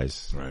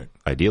utilize, right?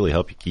 Ideally,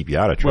 help you keep you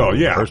out of trouble. Well,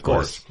 yeah, in the first of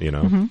course, place,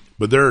 Mm-hmm.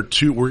 But there are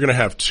two. We're going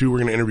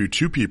to interview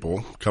two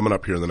people coming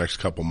up here in the next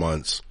couple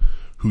months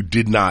who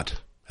did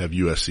not have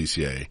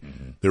USCCA.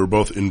 Mm-hmm. They were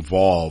both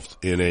involved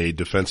in a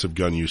defensive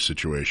gun use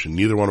situation.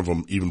 Neither one of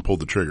them even pulled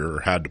the trigger or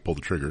had to pull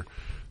the trigger.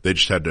 They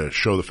just had to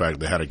show the fact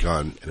they had a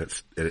gun and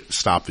it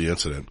stopped the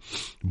incident.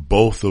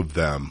 Both of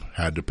them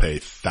had to pay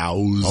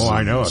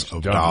thousands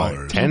of dollars.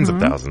 Like tens of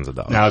thousands of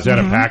dollars. Now, is that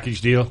a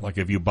package deal? Like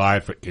if you buy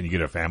it, can you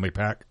get a family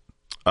pack?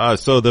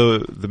 So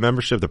the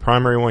membership, the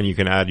primary one, you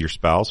can add your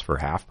spouse for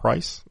half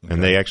price,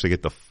 and they actually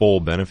get the full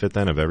benefit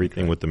then of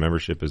everything with the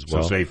membership as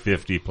well. So say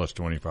 50 plus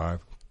 25.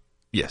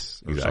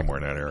 Yes, or somewhere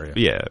in that area.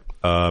 Yeah.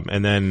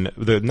 And then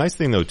the nice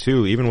thing though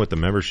too, even with the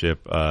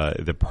membership,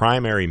 the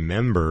primary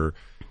member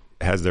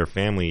has their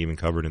family even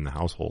covered in the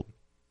household.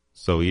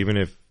 So even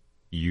if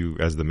you,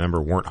 as the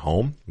member, weren't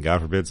home,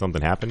 God forbid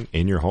something happened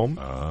in your home,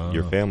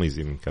 your family's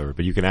even covered.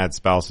 But you can add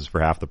spouses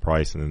for half the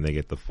price, and then they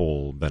get the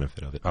full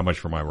benefit of it. How much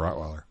for my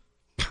Rottweiler?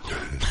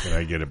 Can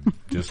I get a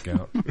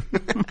discount?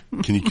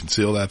 Can you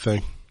conceal that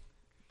thing?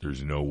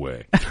 There's no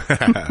way.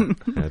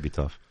 That'd be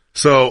tough.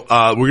 So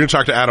we're going to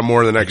talk to Adam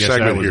more in the next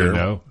segment that was here. a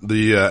no?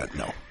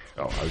 No.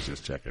 Oh, I was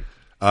just checking.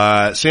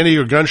 San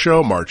Diego Gun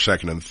Show, March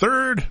 2nd and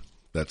 3rd.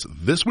 That's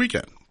this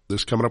weekend.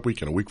 This coming up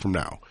weekend, a week from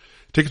now.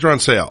 Tickets are on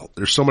sale.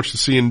 There's so much to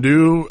see and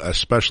do,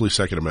 especially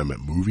Second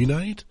Amendment movie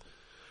night.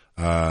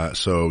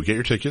 So get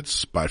your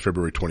tickets by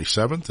February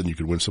 27th, and you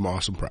can win some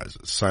awesome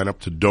prizes. Sign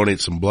up to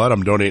donate some blood.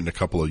 I'm donating a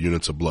couple of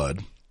units of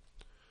blood,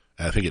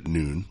 I think at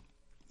noon.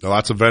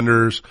 Lots of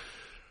vendors.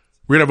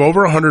 We're going to have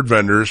over 100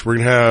 vendors. We're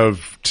going to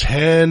have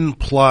 10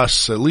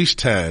 plus, at least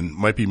 10,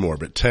 might be more,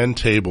 but 10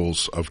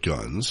 tables of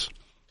guns.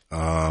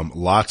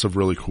 Lots of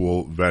really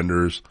cool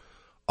vendors.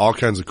 All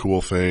kinds of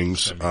cool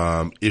things.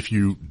 If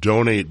you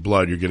donate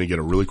blood, you're going to get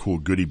a really cool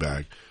goodie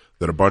bag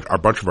that a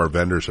bunch of our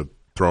vendors have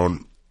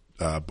thrown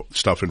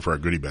stuff in for our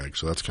goodie bag.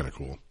 So that's kind of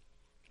cool.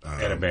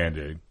 And a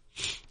Band-Aid.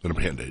 And a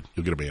Band-Aid.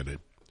 You'll get a Band-Aid.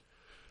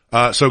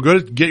 So go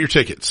to get your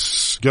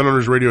tickets.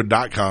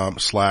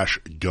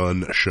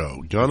 GunOwnersRadio.com/gun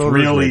show. It's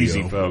real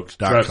easy, folks.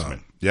 Trust me.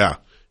 Yeah.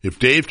 If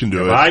Dave can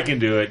do it. If I can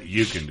do it,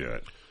 you can do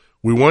it.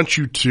 We want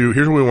you to,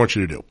 here's what we want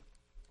you to do.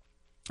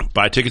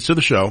 Buy tickets to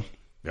the show.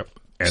 Yep.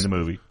 And the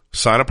movie.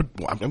 Sign up.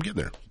 I'm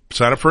getting there.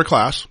 Sign up for a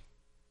class.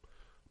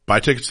 Buy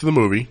tickets to the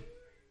movie.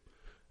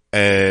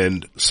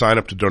 And sign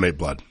up to donate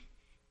blood.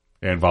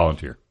 And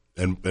volunteer.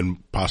 And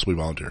possibly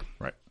volunteer.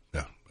 Right.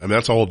 Yeah. I mean,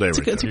 that's a whole day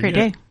right there. It's a great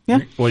day. Yeah.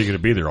 Well, you're going to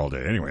be there all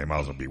day anyway. It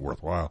might as well be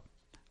worthwhile.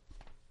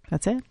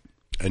 That's it.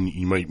 And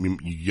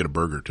you get a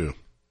burger too.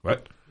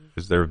 What?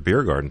 Is there a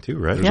beer garden too,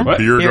 right? There's a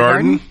beer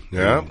garden.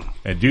 Yeah.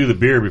 And do the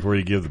beer before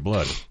you give the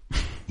blood.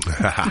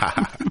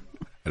 I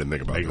didn't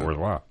think about Make that. it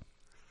worthwhile.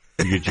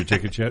 You get your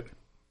tickets yet?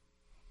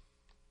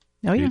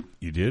 Oh, yeah.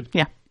 You did?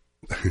 Yeah.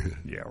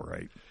 Yeah,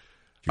 right.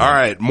 All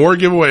right, more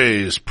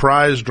giveaways.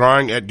 Prize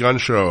drawing at Gun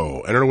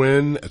Show. Enter to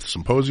win at the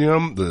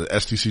symposium, the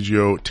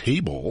SDCGO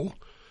table,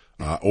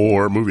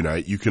 or movie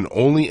night. You can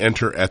only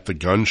enter at the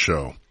Gun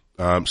Show.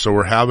 So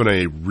we're having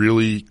a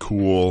really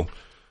cool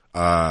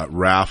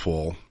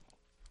raffle.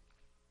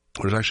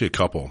 There's actually a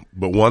couple,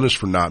 but one is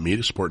for Not Me,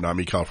 to support Not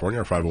Me California,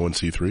 our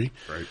 501c3.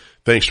 Right.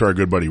 Thanks to our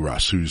good buddy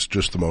Russ, who's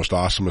just the most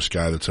awesomest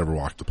guy that's ever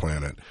walked the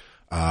planet.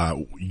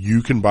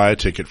 You can buy a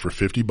ticket for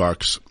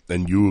 $50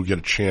 and you will get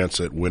a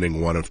chance at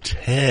winning one of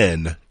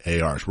 10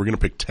 ARs. We're going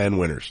to pick 10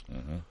 winners.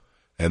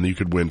 And you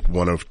could win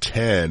one of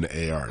 10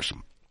 ARs.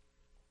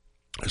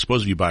 I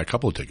suppose if you buy a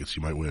couple of tickets,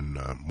 you might win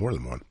more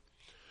than one.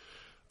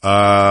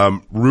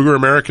 Ruger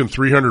American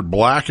 300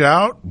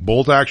 Blackout,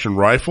 bolt action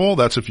rifle.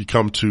 That's if you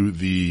come to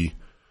the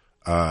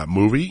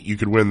movie. You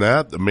could win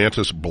that. The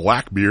Mantis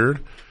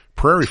Blackbeard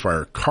Prairie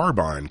Fire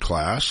Carbine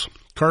class.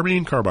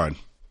 Carbine?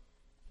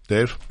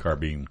 Dave?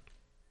 Carbine.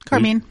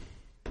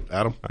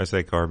 Adam? I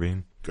say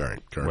carbine. All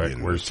right,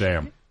 carbine. Where's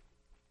Sam?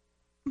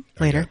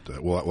 Later.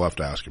 We'll have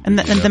to ask him. And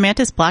the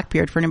Mantis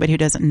Blackbeard, for anybody who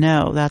doesn't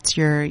know, that's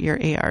your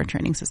AR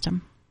training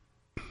system.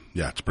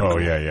 Yeah, it's pretty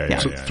cool. Yeah.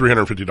 It's a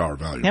 $350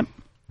 value. Yep.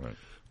 Right.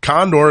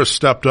 Condor has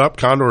stepped up.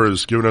 Condor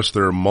has given us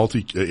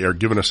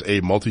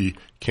a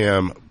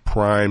multi-cam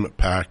Prime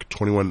Pack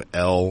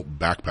 21L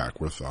backpack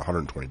worth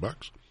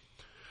 $120.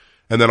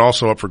 And then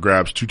also up for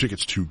grabs, 2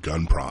 tickets to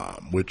Gun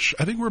Prom, which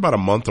I think we're about a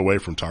month away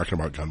from talking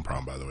about Gun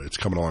Prom, by the way. It's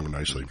coming along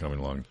nicely.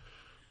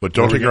 But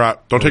don't take your eye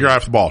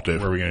off the ball, Dave.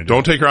 What are we gonna do?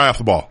 Don't take your eye off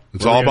the ball.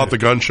 It's all about the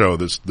gun show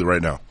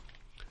right now.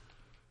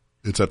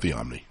 It's at the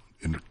Omni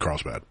in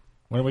Carlsbad.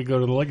 Why don't we go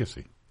to the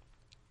Legacy?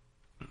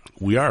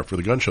 We are for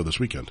the gun show this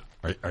weekend.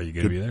 Are you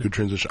going to be there? Good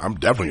transition. I'm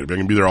definitely going to be. I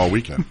can be there all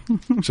weekend.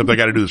 Except I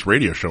got to do this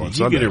radio show on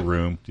Sunday. Did you get a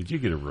room?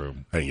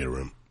 I didn't get a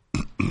room.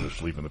 You going to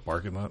sleep in the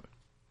parking lot?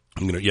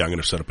 I'm going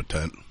to set up a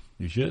tent.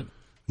 You should.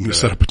 I'm going to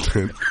set up a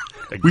tent.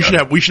 We should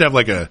have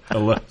like a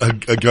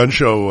gun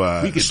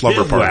show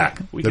slumber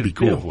party. That'd be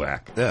cool.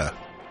 Bivouac. Yeah.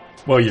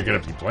 Well, you're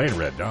going to be playing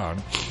Red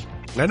Dawn.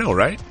 I know,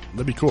 right?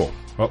 That'd be cool.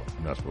 Oh,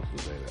 I'm not supposed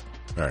to say that.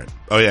 All right.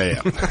 Oh,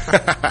 yeah.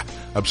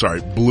 I'm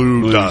sorry.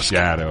 Blue Dusk.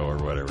 Shadow or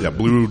whatever. Yeah,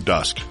 Blue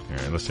Dusk. All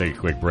right, let's take a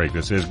quick break.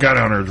 This is Gun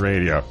Owners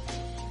Radio,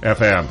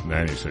 FM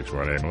 96.1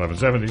 AM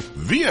 1170.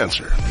 The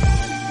Answer.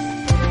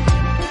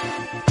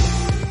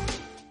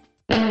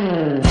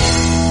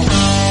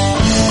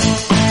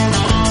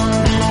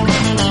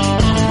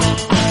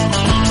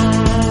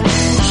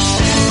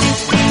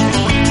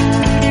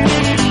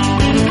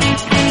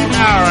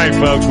 All right,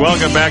 folks,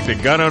 welcome back to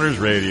Gun Owners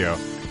Radio,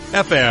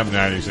 FM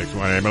 96.1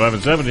 AM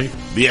 1170.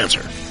 The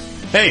Answer.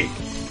 Hey,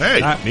 Hey.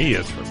 Not Me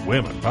is for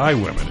women, by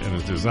women, and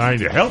is designed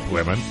to help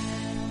women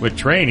with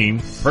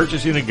training,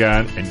 purchasing a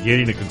gun, and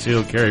getting a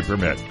concealed carry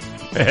permit.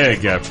 Hey,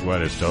 guess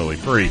what? It's totally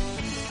free.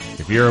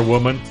 If you're a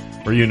woman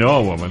or you know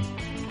a woman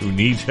who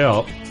needs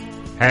help,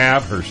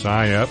 have her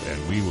sign up,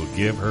 and we will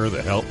give her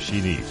the help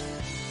she needs.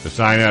 To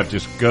sign up,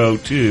 just go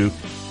to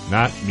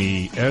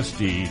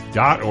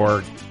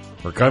notmesd.org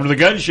or come to the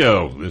gun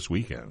show this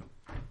weekend.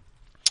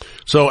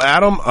 So,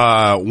 Adam,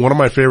 one of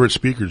my favorite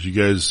speakers, you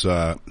guys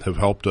have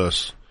helped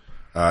us.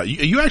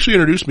 You actually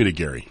introduced me to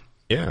Gary.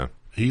 Yeah.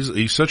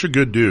 He's such a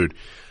good dude.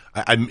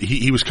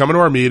 He was coming to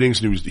our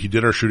meetings and he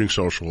did our shooting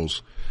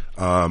socials.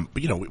 But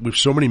we have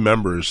so many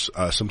members.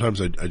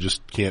 Sometimes I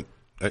just can't,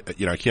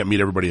 I can't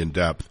meet everybody in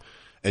depth.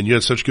 And you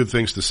had such good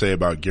things to say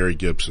about Gary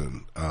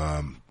Gibson,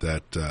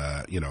 that,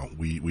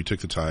 we took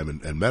the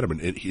time and met him,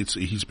 and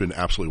he's been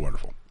absolutely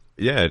wonderful.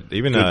 Yeah.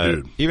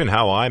 Even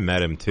how I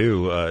met him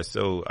too.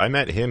 So I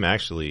met him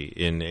actually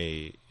in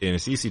a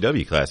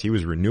CCW class. He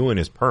was renewing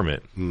his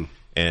permit.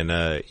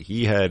 And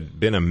he had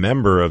been a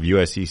member of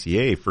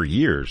USCCA for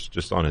years,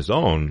 just on his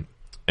own.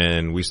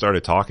 And we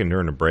started talking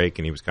during a break,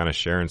 and he was kind of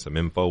sharing some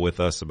info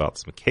with us about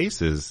some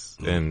cases.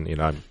 And,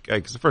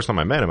 because the first time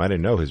I met him, I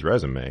didn't know his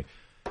resume.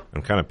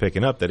 I'm kind of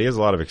picking up that he has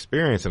a lot of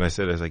experience. And I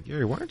was like,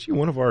 Gary, why aren't you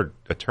one of our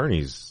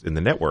attorneys in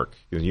the network?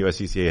 Because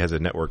USCCA has a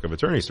network of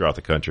attorneys throughout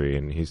the country.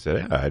 And he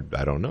said, yeah,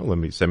 I don't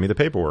know. Send me the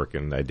paperwork.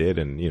 And I did.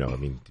 And,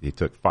 he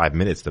took 5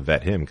 minutes to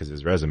vet him because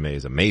his resume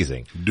is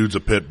amazing. Dude's a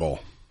pit bull.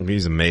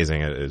 He's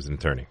amazing as an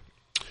attorney.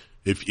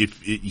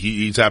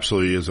 He's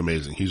absolutely is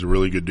amazing. He's a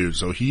really good dude.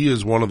 So he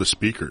is one of the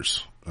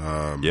speakers,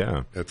 at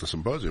the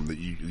symposium that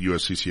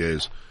USCCA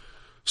is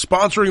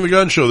sponsoring the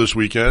gun show this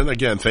weekend.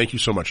 Again, thank you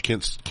so much.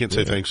 Can't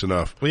say thanks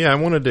enough. Well, yeah, I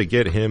wanted to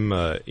get him,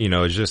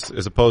 just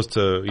as opposed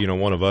to,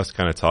 one of us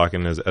kind of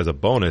talking as a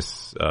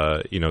bonus,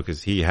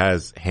 cause he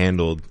has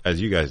handled, as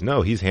you guys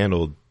know, he's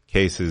handled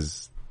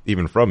cases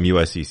even from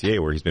USCCA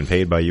where he's been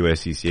paid by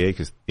USCCA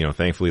because,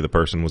 thankfully the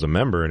person was a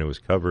member and it was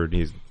covered.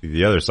 He's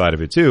the other side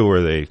of it too,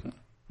 where they,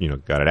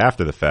 got it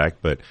after the fact.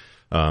 But,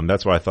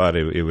 that's why I thought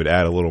it would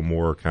add a little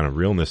more kind of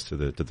realness to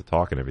the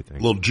talk and everything.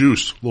 A little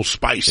juice, a little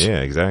spice.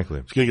 Yeah, exactly.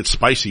 It's going to get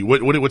spicy.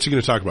 What's he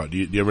going to talk about? Do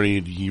you have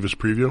any, can you give us a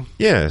preview?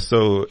 Yeah.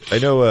 So I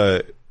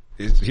know,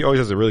 he always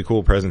has a really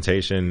cool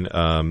presentation,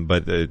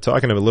 but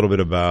talking a little bit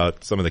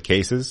about some of the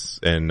cases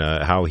and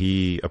how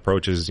he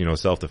approaches,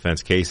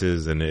 self-defense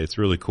cases, and it's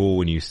really cool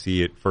when you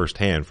see it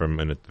firsthand from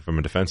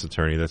a defense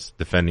attorney that's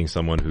defending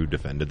someone who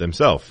defended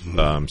themselves.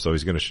 Mm-hmm. So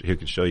he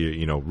can show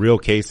you, real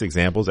case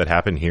examples that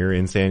happened here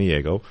in San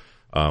Diego,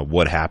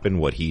 what happened,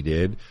 what he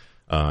did.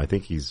 I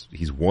think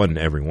he's won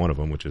every one of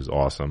them, which is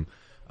awesome.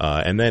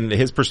 And then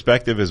his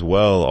perspective as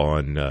well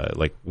on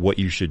what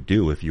you should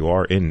do if you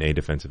are in a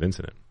defensive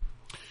incident.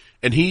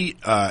 And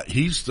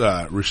he's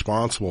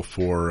responsible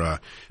for,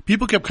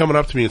 people kept coming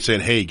up to me and saying,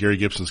 hey, Gary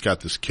Gibson's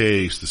got this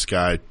case. This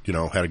guy,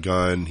 had a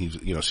gun. He's,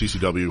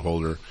 CCW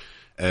holder.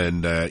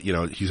 And,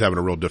 he's having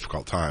a real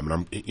difficult time.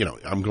 And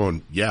I'm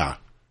going, yeah,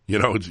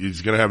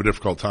 he's going to have a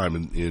difficult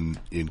time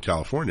in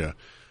California.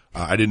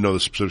 I didn't know the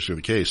specifics of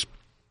the case.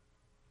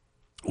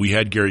 We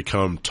had Gary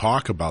come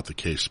talk about the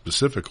case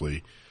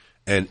specifically,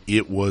 and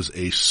it was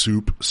a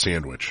soup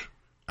sandwich.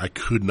 I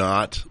could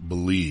not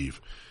believe.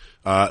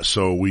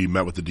 So we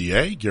met with the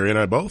DA, Gary and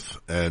I both,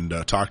 and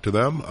talked to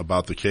them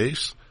about the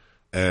case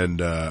and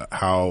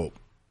how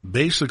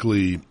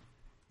basically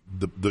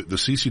the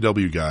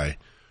CCW guy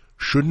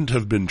shouldn't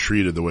have been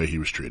treated the way he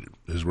was treated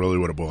is really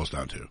what it boils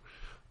down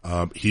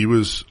to. He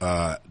was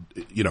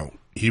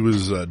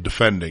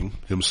defending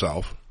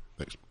himself.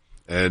 Thanks.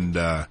 And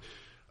the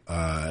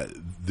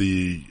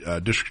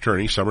district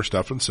attorney, Summer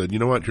Stephan, said, you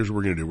know what, here's what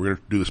we're going to do. We're going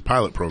to do this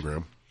pilot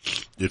program.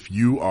 If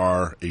you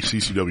are a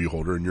CCW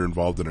holder and you're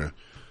involved in a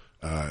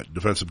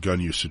defensive gun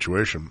use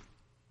situation,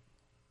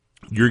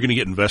 you're going to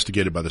get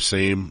investigated by the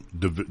same,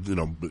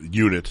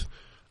 unit,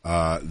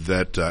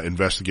 that,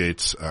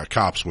 investigates,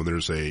 cops when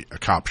there's a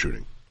cop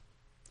shooting.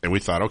 And we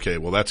thought, okay,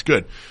 well, that's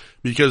good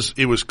because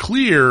it was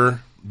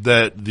clear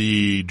that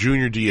the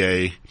junior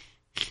DA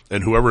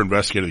and whoever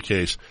investigated the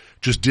case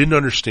just didn't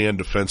understand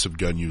defensive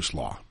gun use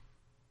law.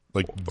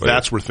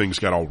 That's where things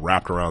got all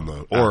wrapped around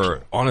the,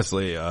 or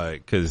honestly,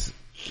 cause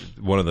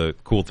one of the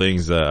cool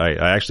things, I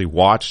actually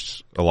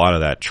watched a lot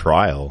of that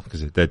trial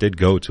because that did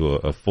go to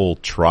a full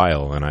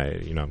trial, and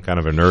I'm kind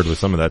of a nerd with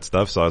some of that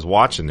stuff, so I was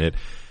watching it.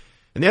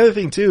 And the other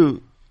thing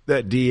too,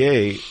 that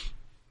DA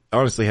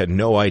honestly had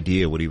no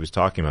idea what he was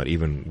talking about,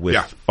 even with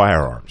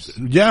firearms.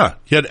 Yeah,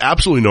 he had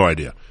absolutely no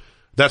idea.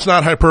 That's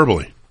not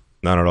hyperbole.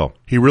 Not at all.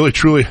 He really,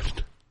 truly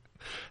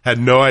had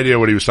no idea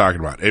what he was talking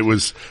about. It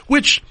was,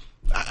 which,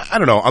 I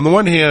don't know, on the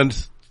one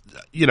hand,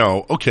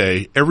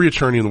 okay, every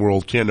attorney in the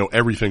world can't know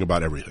everything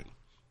about everything.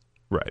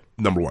 Right.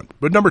 Number one.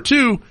 But number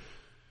two,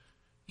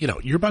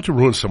 you're about to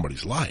ruin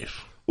somebody's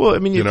life. Well, I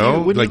mean,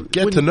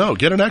 get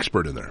an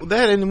expert in there.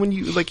 That, and when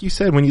you, like you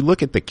said, when you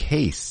look at the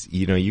case,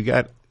 you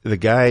got the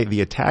guy,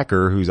 the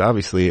attacker, who's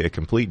obviously a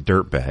complete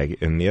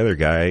dirtbag, and the other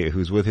guy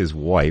who's with his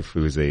wife,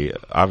 who's a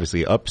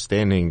obviously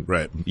upstanding,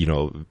 right,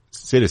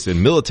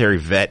 citizen, military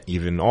vet,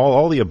 even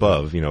all the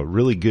above,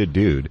 really good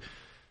dude.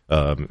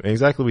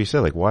 Exactly what you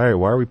said. Why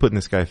are we putting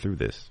this guy through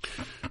this?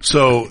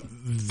 So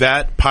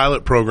that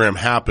pilot program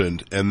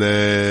happened, and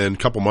then a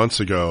couple months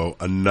ago,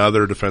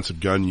 another defensive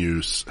gun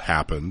use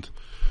happened.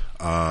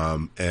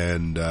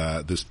 and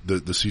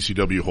the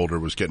CCW holder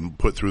was getting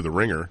put through the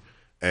ringer,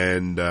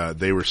 and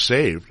they were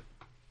saved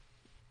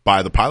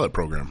by the pilot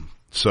program.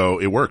 So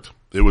it worked.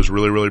 It was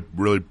really, really,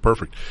 really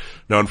perfect.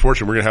 Now,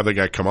 unfortunately, we're going to have that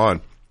guy come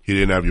on. He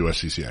didn't have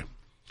USCCA.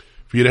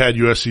 If he had had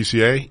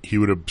USCCA, he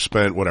would have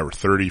spent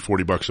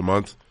 $30-$40 a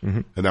month,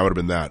 and that would have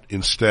been that.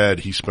 Instead,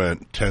 he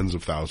spent tens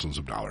of thousands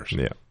of dollars.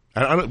 Yeah.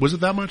 Was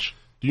it that much?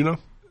 Do you know?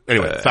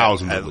 Anyway,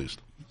 thousands at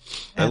least.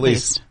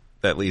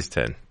 At least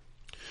 10.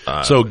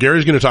 So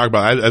Gary's going to talk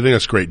about, I think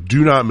that's great.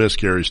 Do not miss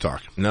Gary's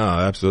talk. No,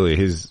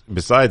 absolutely.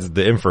 Besides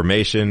the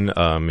information,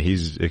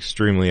 he's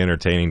extremely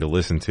entertaining to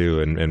listen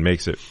to and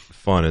makes it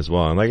fun as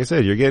well. And like I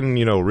said, you're getting,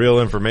 real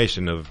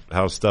information of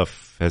how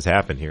stuff has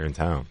happened here in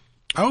town.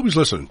 I hope he's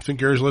listening. Think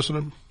Gary's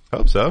listening?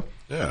 Hope so.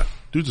 Yeah.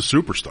 Dude's a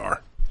superstar.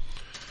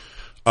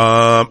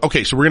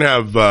 Okay, so we're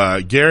going to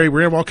have Gary.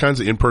 We're going to have all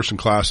kinds of in-person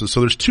classes. So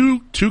there's two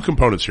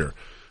components here.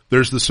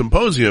 There's the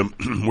symposium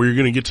where you're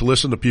going to get to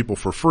listen to people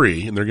for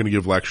free, and they're going to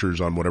give lectures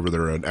on whatever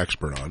they're an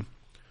expert on.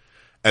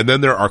 And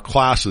then there are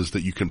classes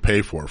that you can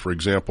pay for. For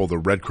example, the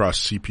Red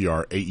Cross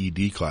CPR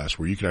AED class,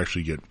 where you can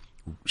actually get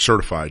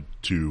certified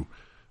to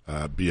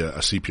be a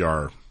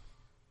CPR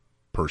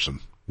person.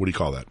 What do you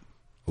call that,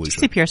 Alicia?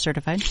 CPR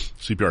certified.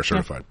 CPR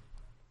certified.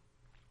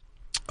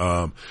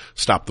 Yeah.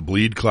 Stop the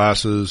bleed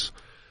classes,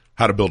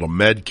 how to build a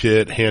med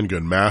kit,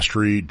 handgun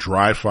mastery,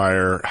 dry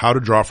fire, how to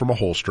draw from a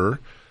holster.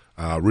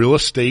 Real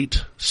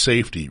estate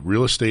safety,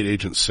 real estate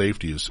agent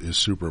safety is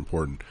super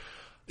important.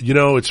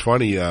 It's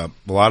funny, a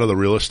lot of the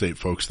real estate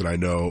folks that I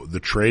know, the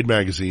trade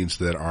magazines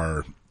that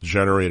are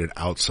generated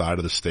outside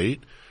of the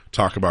state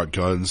talk about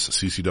guns,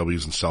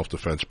 CCWs, and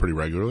self-defense pretty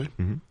regularly.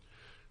 Mm-hmm.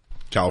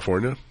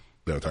 California,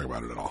 they don't talk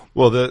about it at all.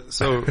 Well, that's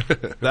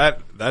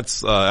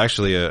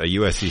actually a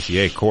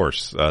USCCA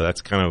course.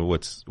 That's kind of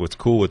what's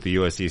cool with the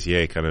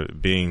USCCA, kind of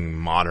being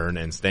modern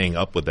and staying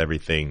up with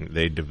everything.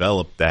 They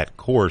developed that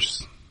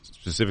course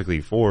specifically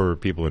for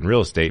people in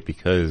real estate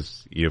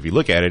because, if you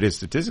look at it,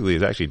 statistically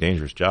it's actually a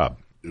dangerous job.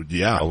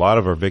 Yeah. A lot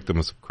of our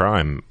victims of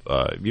crime,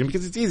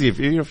 because it's easy. If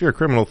you're a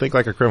criminal, think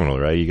like a criminal,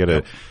 right? You get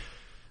a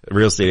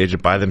real estate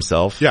agent by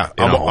themselves. Yeah.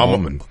 I'm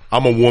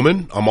a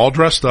woman. I'm all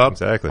dressed up.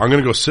 Exactly. I'm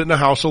going to go sit in a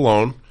house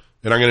alone,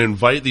 and I'm going to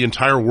invite the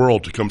entire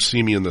world to come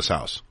see me in this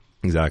house.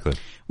 Exactly.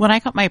 When I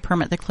got my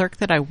permit, the clerk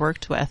that I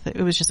worked with,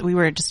 it was we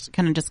were just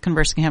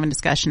conversing, having a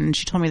discussion, and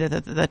she told me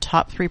that the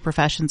top three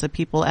professions of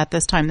people at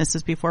this time, this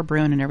is before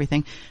Bruin and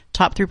everything,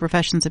 top three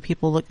professions of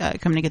people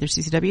coming to get their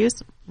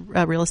CCWs,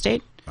 real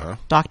estate,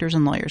 doctors,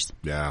 and lawyers.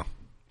 Yeah.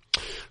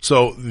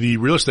 So the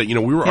real estate,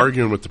 we were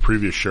arguing with the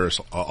previous sheriffs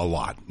a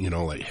lot,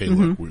 like, hey,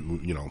 look,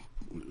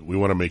 we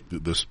want to make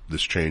this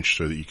change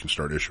so that you can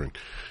start issuing.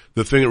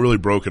 The thing that really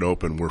broke it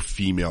open were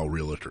female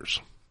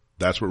realtors.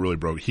 That's what really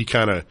broke it. He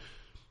kind of,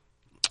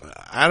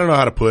 I don't know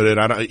how to put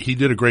it. He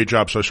did a great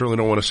job, so I certainly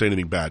don't want to say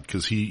anything bad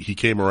because he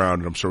came around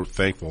and I'm so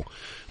thankful.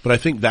 But I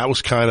think that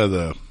was kind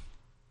of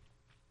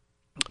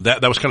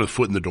that was kind of the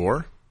foot in the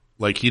door.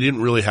 Like he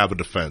didn't really have a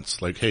defense.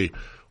 Like, hey,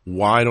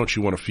 why don't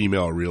you want a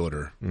female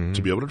realtor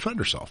to be able to defend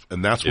herself?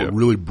 And that's what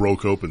really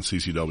broke open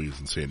CCWs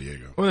in San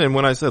Diego. Well, and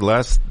when I said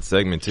last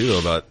segment too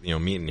about,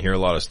 meet and hear a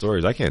lot of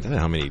stories, I can't tell you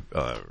how many,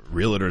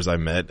 realtors I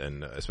met,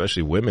 and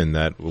especially women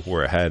that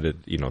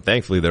had,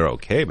 thankfully they're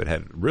okay, but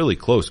had really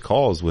close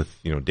calls with,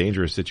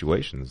 dangerous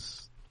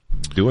situations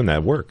doing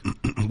that work.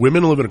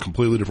 Women live in a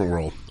completely different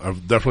world.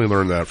 I've definitely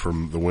learned that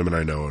from the women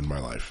I know in my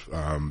life.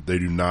 They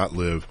do not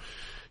live,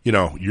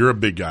 you're a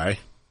big guy.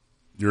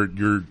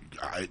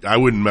 I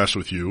wouldn't mess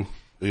with you,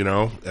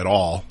 at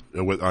all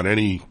on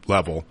any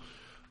level.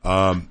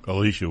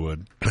 Alicia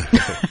would.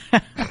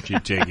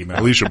 She'd take him out.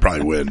 Alicia would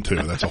probably win too.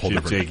 That's a whole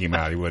different. She'd take him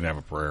out. He wouldn't have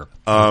a prayer.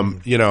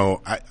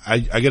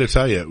 I got to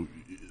tell you,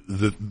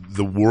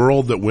 the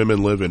world that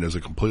women live in is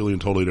a completely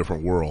and totally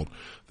different world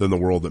than the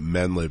world that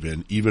men live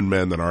in. Even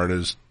men that aren't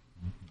as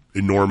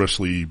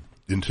enormously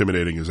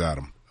intimidating as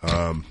Adam.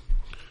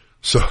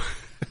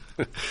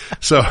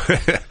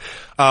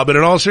 But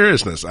in all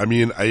seriousness, I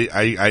mean,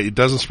 it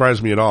doesn't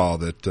surprise me at all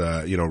that,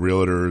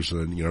 realtors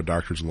and,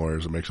 doctors and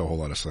lawyers, it makes a whole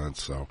lot of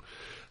sense.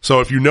 So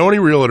if you know any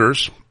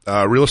realtors,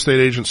 real estate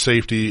agent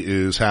safety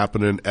is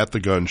happening at the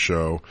gun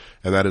show,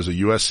 and that is a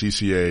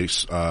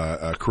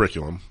USCCA,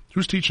 curriculum.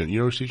 Who's teaching? You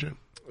know who's teaching?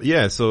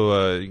 Yeah.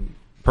 So,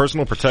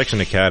 Personal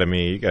Protection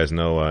Academy. You guys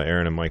know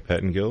Aaron and Mike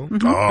Pettingill.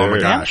 Mm-hmm. Oh my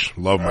gosh,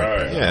 love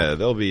Mike. Yeah,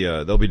 they'll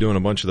be doing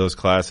a bunch of those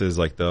classes,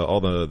 like all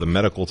the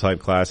medical type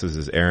classes.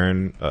 Is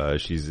Aaron?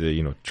 She's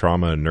a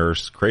trauma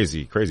nurse,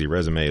 crazy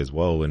resume as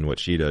well in what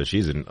she does.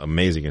 She's an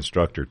amazing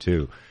instructor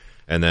too.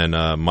 And then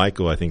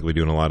Michael, I think, will be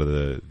doing a lot of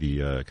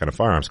the kind of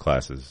firearms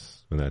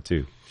classes in that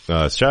too.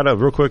 Shout out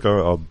real quick.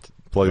 I'll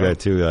plug that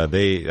too.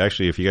 They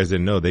actually, if you guys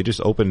didn't know, they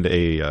just opened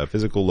a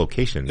physical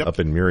location up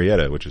in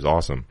Murrieta, which is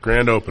awesome.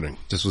 Grand opening.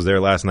 Just was there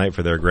last night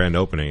for their grand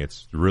opening.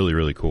 It's really,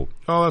 really cool.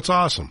 Oh, that's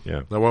awesome.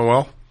 Yeah. That went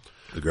well?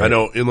 I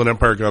know Inland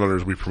Empire Gun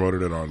Owners, we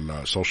promoted it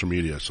on social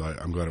media, so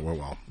I'm glad it went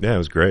well. Yeah, it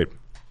was great.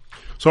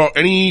 So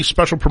any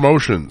special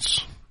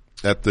promotions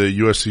at the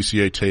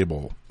USCCA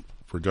table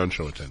for gun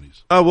show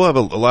attendees? We'll have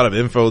a lot of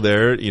info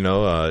there,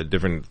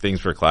 different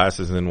things for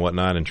classes and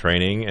whatnot and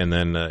training. And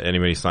then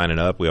anybody signing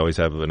up, we always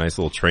have a nice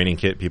little training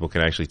kit people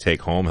can actually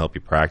take home, help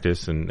you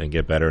practice and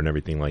get better and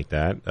everything like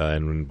that.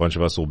 And a bunch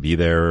of us will be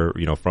there,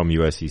 from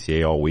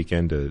USCCA all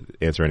weekend to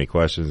answer any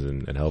questions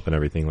and help and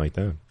everything like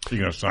that. You're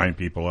going to sign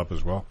people up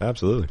as well?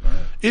 Absolutely.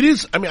 It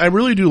is. I mean, I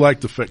really do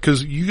like the fact,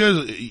 because you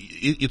guys,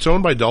 it's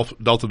owned by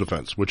Delta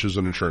Defense, which is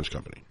an insurance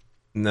company.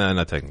 No,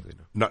 not technically.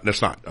 No,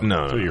 that's not. Okay.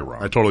 No, so you're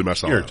wrong. I totally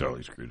messed up. You're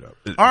totally screwed up.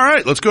 All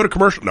right, let's go to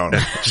commercial. No.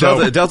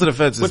 So Delta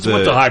Defense is What's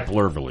the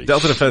hyperbole?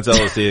 Delta Defense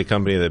LLC, a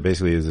company that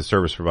basically is a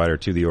service provider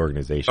to the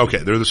organization. okay,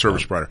 they're the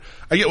service provider.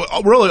 I get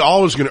really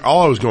all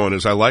I was going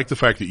is I like the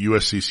fact that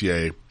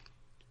USCCA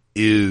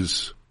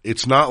is.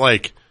 It's not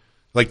like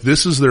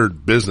this is their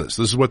business.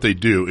 This is what they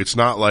do. It's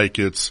not like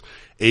it's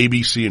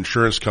ABC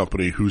Insurance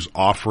Company who's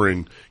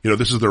offering.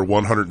 This is their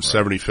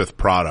 175th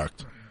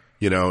product.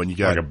 And you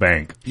got like a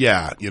bank.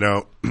 Yeah,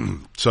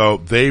 so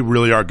they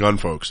really are gun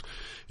folks.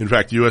 In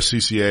fact,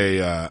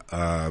 USCCA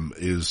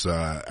is.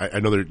 I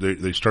know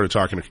they started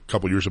talking a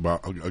couple years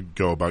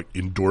ago about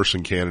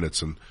endorsing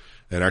candidates and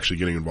actually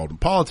getting involved in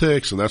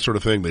politics and that sort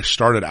of thing. They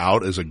started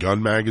out as a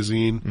gun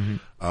magazine.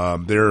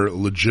 Mm-hmm. They're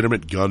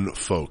legitimate gun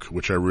folk,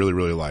 which I really,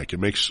 really like. It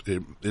makes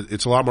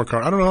it's a lot more.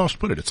 I don't know how else to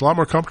put it. It's a lot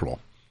more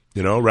comfortable,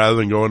 rather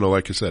than going to,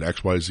 like I said,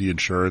 XYZ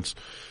Insurance,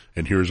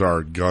 and here's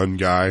our gun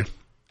guy.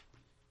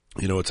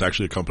 It's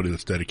actually a company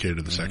that's dedicated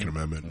to the Second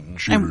Amendment and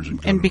shooters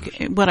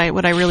and what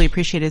I really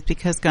appreciate is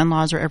because gun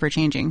laws are ever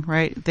changing,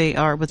 right? They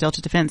are, with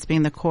Delta Defense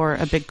being the core,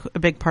 a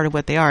big part of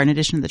what they are. In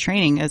addition to the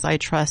training, is I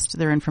trust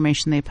their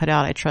information they put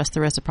out. I trust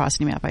the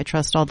reciprocity map. I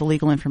trust all the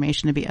legal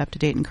information to be up to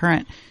date and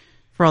current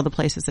for all the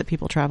places that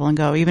people travel and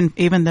go,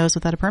 even those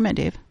without a permit,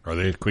 Dave. Are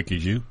they as quick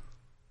as you?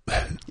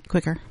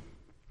 Quicker.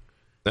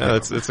 No,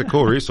 it's a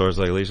cool resource,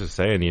 like Alicia's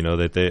saying,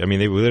 that they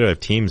literally have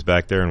teams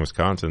back there in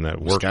Wisconsin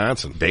that work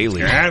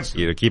daily,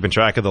 keeping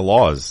track of the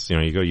laws.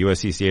 You go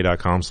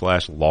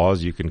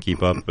uscca.com/laws. You can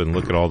keep up and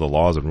look at all the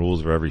laws and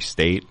rules for every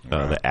state.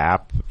 The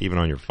app, even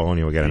on your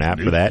phone, we got an app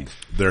for that.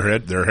 They're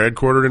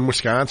headquartered in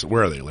Wisconsin.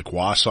 Where are they? Like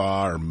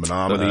Wausau or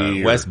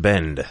Menominee? West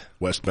Bend.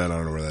 West Bend, I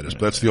don't know where that is,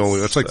 but that's the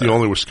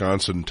only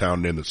Wisconsin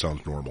town name that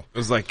sounds normal. It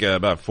was like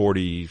about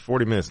 40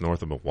 minutes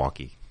north of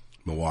Milwaukee.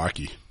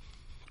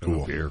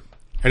 Cool.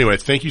 Anyway,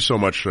 thank you so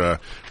much. We're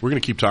going to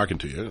keep talking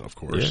to you, of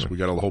course. Yeah. We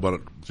got a whole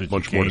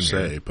bunch more to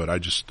say, but I'm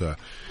just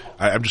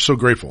so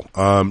grateful.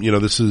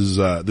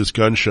 This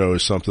gun show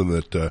is something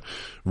that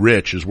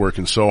Rich is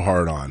working so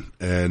hard on,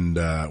 and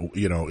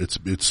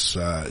there's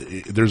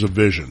a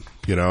vision.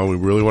 We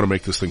really want to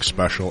make this thing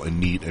special and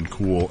neat and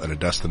cool and a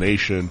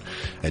destination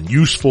and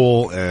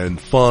useful and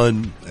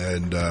fun,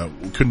 and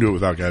we couldn't do it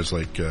without guys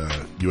like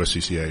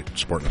USCCA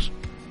supporting us.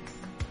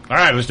 All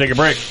right, let's take a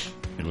break.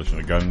 You listen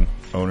to Gun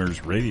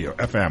Owners Radio,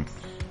 FM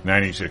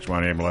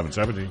 96.1 AM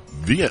 1170.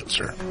 The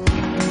Answer.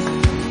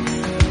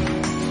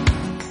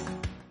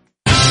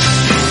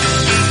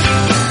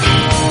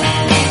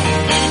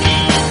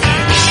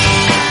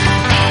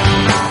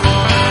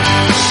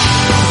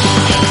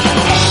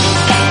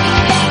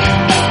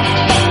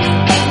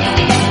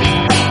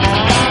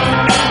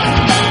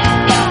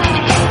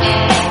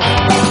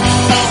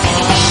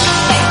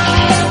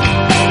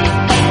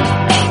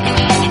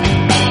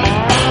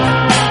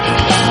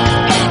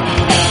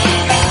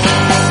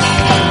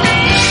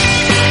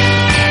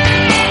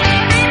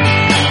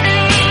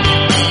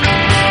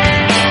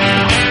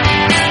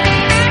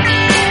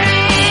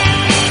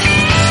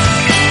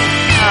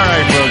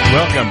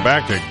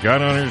 Back to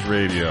Gun Owners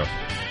Radio,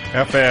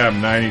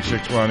 FM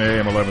 96.1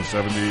 AM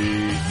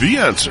 1170. The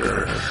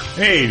Answer.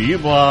 Hey, do you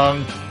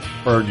belong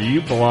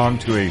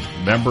to a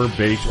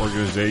member-based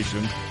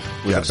organization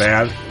with a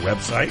bad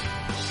website?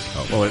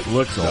 Oh, well, it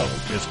looks old.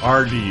 It's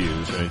hard to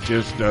use, and it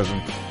just doesn't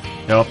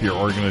help your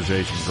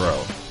organization grow.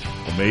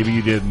 Well, maybe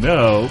you didn't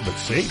know, but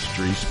Sage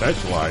Tree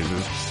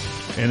specializes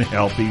in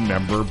helping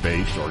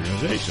member-based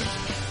organizations.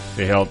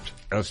 They helped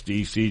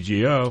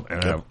SDCGO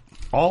and have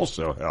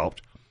also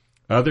helped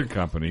other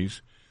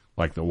companies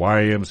like the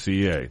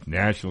YMCA,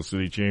 National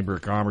City Chamber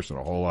of Commerce, and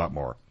a whole lot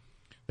more.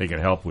 They can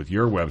help with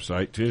your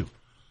website, too.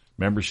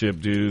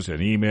 Membership dues and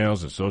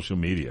emails and social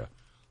media.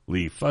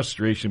 Leave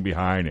frustration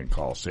behind and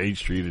call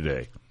Sage Tree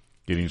today.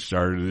 Getting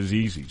started is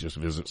easy. Just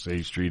visit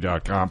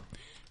SageTree.com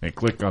and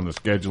click on the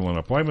Schedule an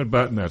Appointment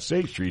button. That's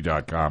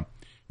SageTree.com.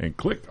 And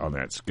click on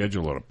that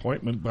Schedule an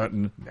Appointment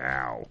button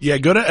now. Yeah,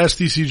 go to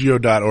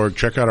sdcgo.org.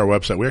 Check out our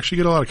website. We actually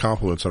get a lot of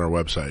compliments on our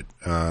website,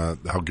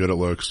 how good it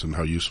looks and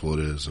how useful it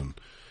is. And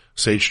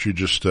Sage Tree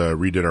just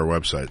redid our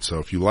website. So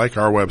if you like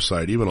our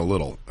website even a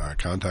little,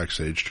 contact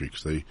Sage Tree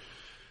because they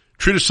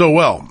treat us so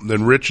well.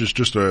 Then Rich is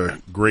just a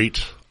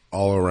great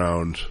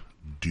all-around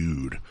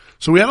dude.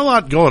 So we had a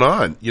lot going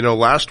on.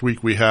 Last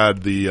week we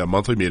had the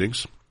monthly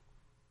meetings.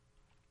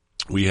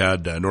 We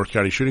had North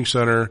County Shooting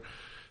Center.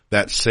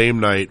 That same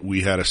night,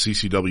 we had a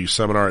CCW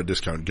seminar at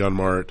Discount Gun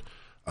Mart,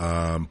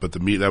 but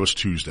that was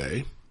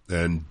Tuesday.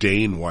 And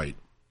Dane White.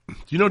 Do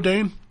you know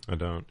Dane? I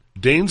don't.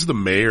 Dane's the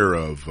mayor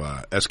of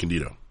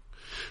Escondido.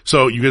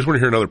 So you guys want to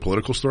hear another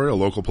political story, a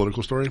local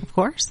political story? Of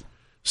course.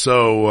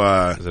 So,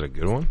 Is it a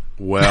good one?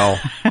 well,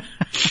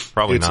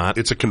 Probably not.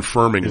 It's a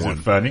confirming Is one.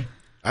 it funny?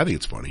 I think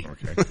it's funny.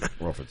 Okay.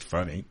 Well, if it's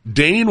funny.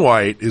 Dane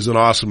White is an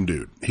awesome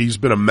dude. He's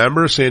been a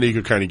member of San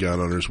Diego County Gun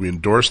Owners. We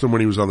endorsed him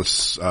when he was on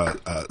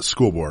the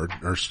school board,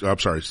 or I'm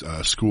sorry,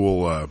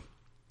 school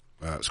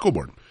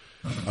board.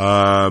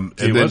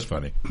 He was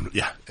funny.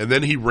 Yeah, and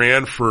then he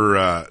ran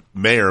for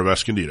mayor of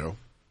Escondido,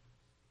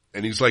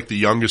 and he's like the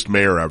youngest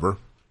mayor ever,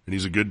 and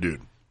he's a good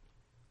dude.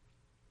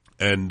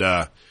 And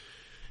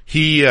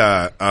he when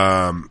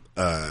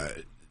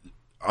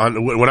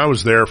I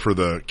was there for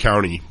the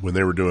county when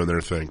they were doing their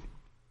thing,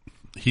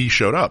 he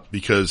showed up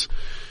because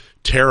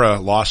Tara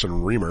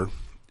Lawson-Remer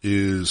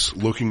is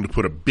looking to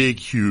put a big,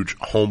 huge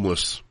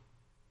homeless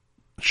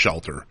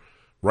shelter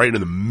right in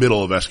the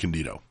middle of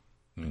Escondido.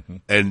 Mm-hmm.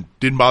 And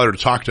didn't bother to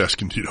talk to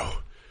Escondido.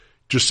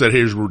 Just said,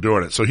 here's where we're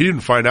doing it. So he didn't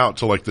find out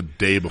till like the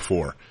day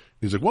before.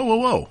 He's like,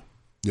 whoa.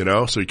 You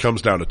know, so he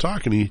comes down to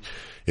talk and he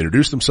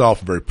introduced himself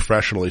very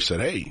professionally,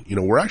 said, hey, you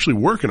know, we're actually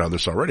working on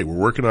this already. We're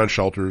working on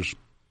shelters.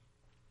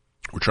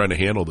 We're trying to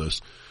handle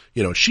this.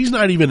 You know, she's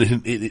not even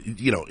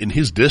in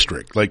his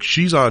district. Like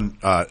she's on,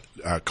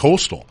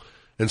 coastal.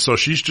 And so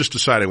she's just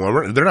deciding,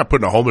 well, they're not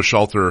putting a homeless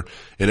shelter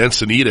in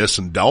Encinitas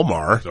and Del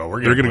Mar. So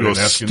they're going to go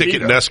stick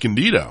it in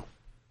Escondido.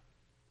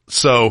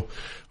 So,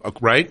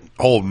 right?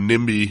 Whole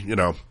NIMBY, you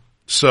know.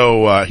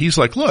 So, he's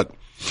like, look,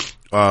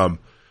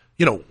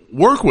 you know,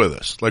 work with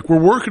us. Like we're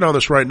working on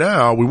this right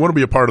now. We want to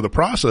be a part of the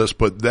process,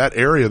 but that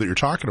area that you're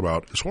talking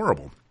about is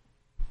horrible.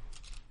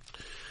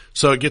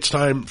 So it gets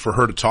time for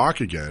her to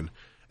talk again.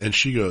 And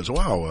she goes,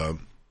 wow,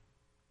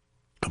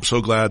 I'm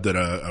so glad that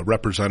a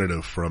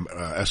representative from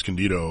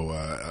Escondido,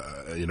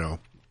 you know,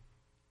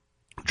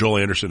 Joel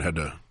Anderson had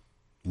to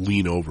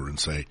lean over and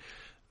say,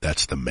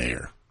 that's the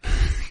mayor.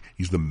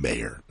 He's the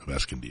mayor of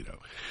Escondido.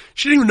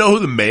 She didn't even know who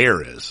the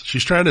mayor is.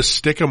 She's trying to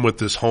stick him with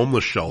this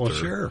homeless shelter. Well,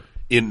 sure.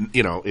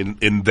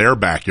 In their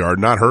backyard,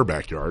 not her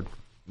backyard,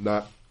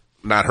 not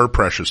her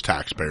precious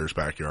taxpayers'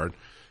 backyard.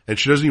 And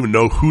she doesn't even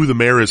know who the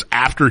mayor is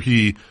after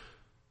he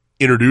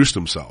introduced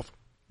himself.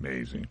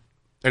 Amazing.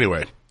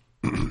 Anyway,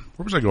 where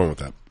was I going with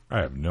that? I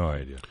have no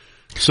idea.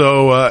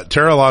 So,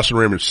 Tara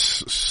Lawson-Remer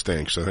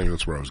stinks. I think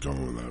that's where I was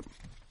going with that.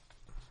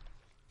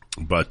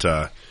 But,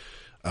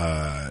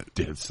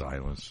 dead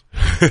silence.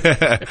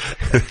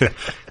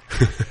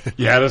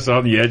 You had us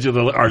on the edge of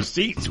our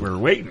seats. We were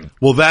waiting.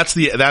 Well, that's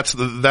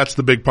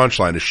the big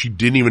punchline is she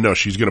didn't even know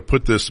she's going to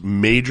put this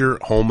major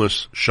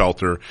homeless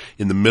shelter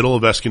in the middle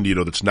of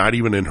Escondido that's not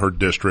even in her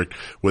district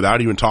without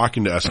even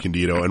talking to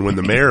Escondido. And when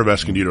the mayor of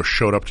Escondido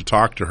showed up to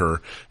talk to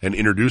her and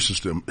introduces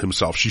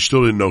himself, she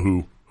still didn't know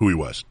who he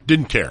was.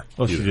 Didn't care.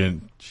 Well, she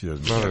didn't. She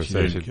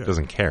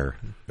doesn't care.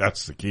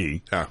 That's the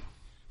key. Yeah.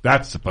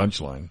 That's the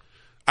punchline.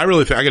 I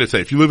really think, I gotta say,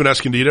 if you live in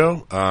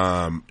Escondido,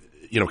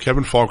 you know,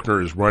 Kevin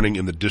Faulkner is running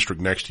in the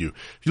district next to you.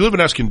 If you live in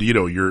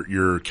Escondido,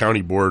 your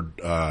county board,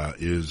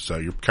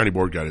 your county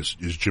board guy is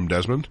Jim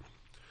Desmond.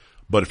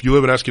 But if you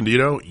live in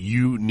Escondido,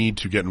 you need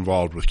to get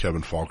involved with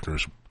Kevin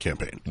Faulkner's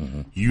campaign.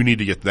 Mm-hmm. You need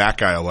to get that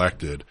guy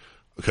elected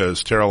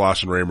because Tara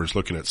Lawson-Remer is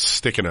looking at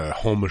sticking a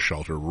homeless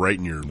shelter right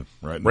in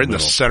the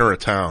center of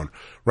town,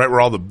 right where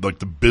all the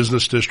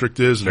business district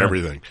is and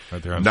everything.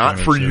 Right there on Not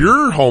for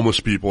your homeless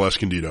people,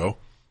 Escondido,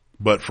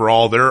 but for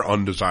all their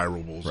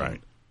undesirables.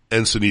 Right.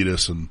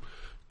 Encinitas and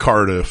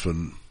Cardiff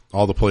and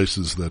all the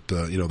places that,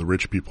 you know, the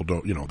rich people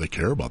don't, you know, they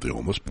care about the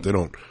homeless, but they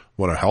don't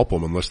want to help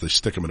them unless they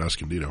stick them in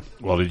Escondido.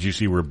 Well, did you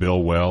see where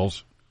Bill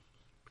Wells,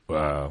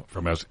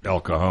 from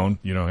El Cajon,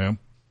 you know him?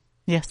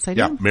 Yes, I do.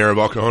 Yeah, mayor of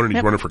El Cajon, and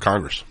he's running for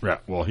Congress. Yeah.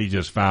 Well, he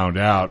just found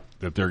out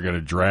that they're going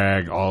to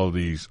drag all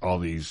these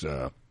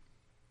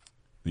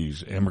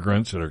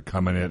immigrants that are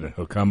coming in at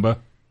Jocumba.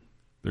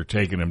 They're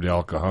taking them to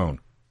El Cajon,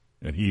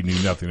 and he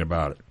knew nothing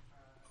about it.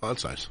 Oh,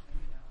 that's nice.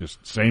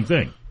 Just same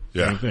thing.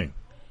 Yeah. Same thing.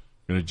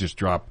 Going to just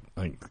drop,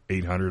 I think,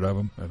 800 of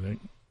them, I think,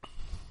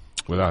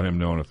 without him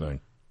knowing a thing.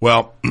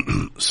 Well,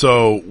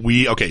 so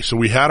we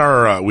had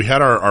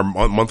our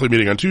monthly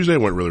meeting on Tuesday.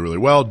 It went really, really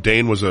well.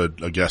 Dane was a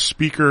guest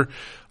speaker.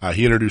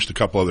 He introduced a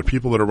couple other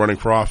people that are running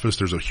for office.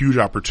 There's a huge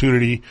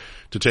opportunity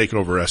to take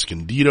over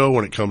Escondido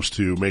when it comes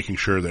to making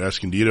sure that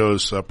Escondido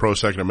is pro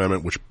Second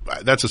Amendment, which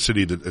that's a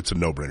city that it's a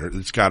no-brainer.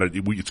 It's got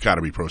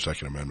to be pro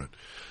Second Amendment.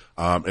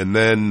 And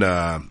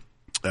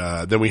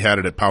then we had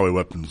it at Poway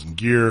Weapons and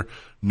Gear.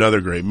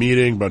 Another great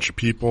meeting. Bunch of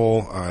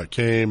people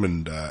came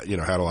and you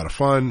know, had a lot of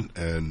fun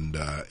and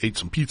ate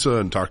some pizza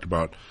and talked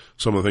about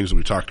some of the things that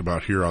we talked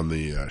about here on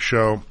the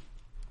show.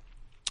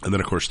 And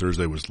then, of course,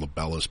 Thursday was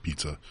LaBella's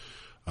Pizza.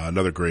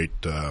 Another great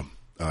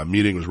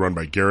meeting was run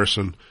by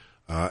Garrison.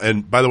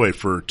 And by the way,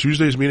 for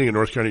Tuesday's meeting at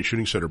North County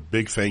Shooting Center,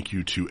 big thank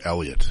you to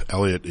Elliot.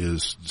 Elliot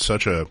is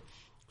such a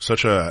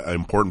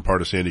important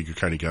part of San Diego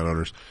County gun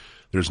owners.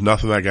 There's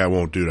nothing that guy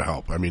won't do to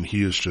help. I mean,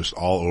 he is just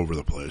all over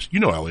the place. You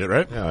know Elliot,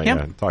 right? Yeah,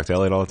 yeah. Talk to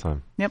Elliot all the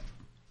time. Yep.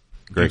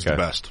 Great guy. The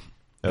best.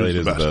 Elliot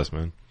is the best,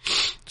 man.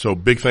 So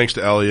big thanks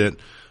to Elliot.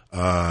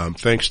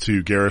 Thanks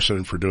to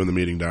Garrison for doing the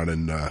meeting down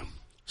in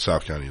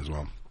South County as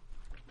well.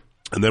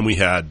 And then we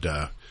had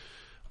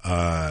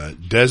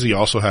Desi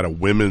also had a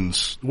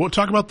women's.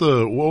 Talk about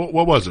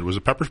what was it? Was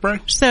it pepper spray?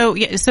 So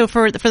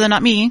for the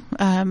Not Me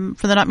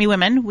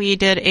women, we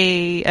did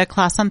a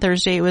class on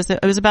Thursday. It was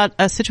about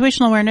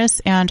situational awareness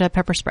and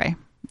pepper spray,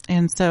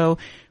 and so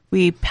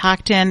we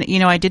packed in.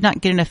 I did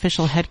not get an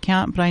official head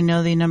count, but I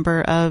know the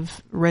number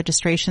of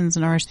registrations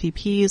and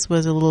RSVPs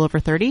was a little over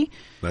 30.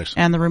 Nice,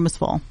 and the room was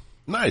full.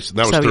 Nice. And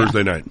that was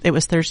Thursday night. It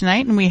was Thursday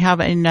night, and we have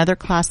another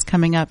class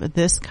coming up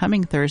this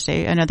coming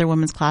Thursday, another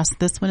women's class.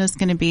 This one is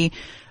going to be,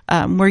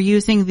 we're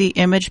using the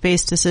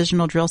image-based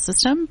decisional drill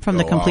system from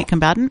the Complete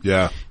Combatant.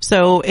 Yeah.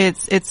 So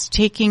it's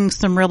taking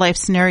some real life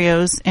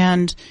scenarios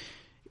and,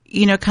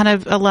 kind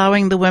of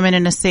allowing the women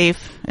in a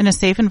safe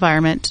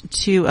environment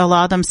to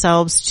allow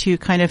themselves to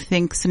kind of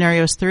think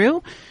scenarios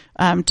through.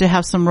 To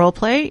have some role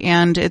play.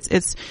 And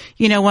it's,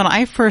 when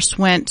I first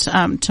went,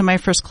 to my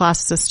first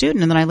class as a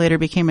student, and then I later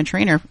became a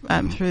trainer,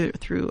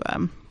 through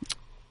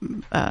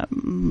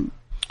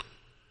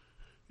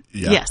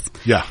yes.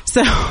 Yeah.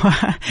 So,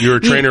 you're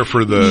a trainer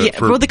for Brian.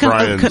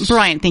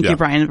 Thank you,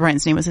 Brian.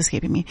 Brian's name was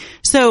escaping me.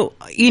 So,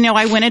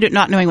 I went into it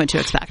not knowing what to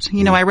expect.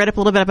 I read up a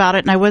little bit about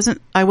it, and I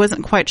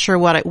wasn't quite sure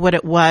what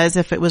it was,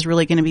 if it was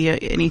really going to be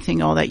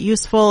anything all that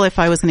useful, if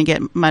I was going to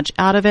get much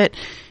out of it.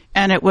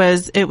 And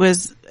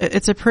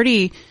it's a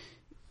pretty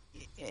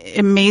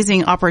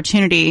amazing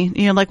opportunity.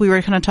 Like we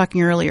were kind of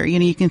talking earlier,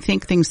 you can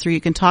think things through,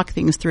 you can talk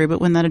things through, but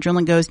when that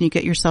adrenaline goes and you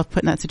get yourself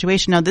put in that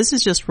situation, now this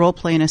is just role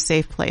play in a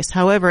safe place.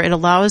 However, it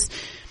allows,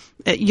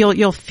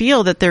 you'll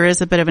feel that there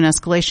is a bit of an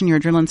escalation, your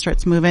adrenaline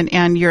starts moving,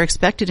 and you're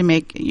expected to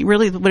make,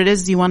 really what it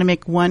is you want to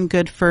make one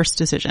good first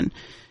decision.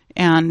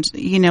 And,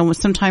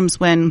 sometimes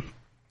when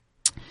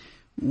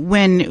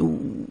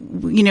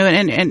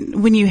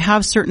you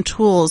have certain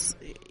tools,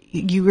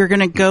 you are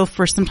going to go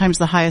for sometimes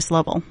the highest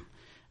level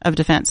of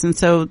defense. And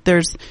so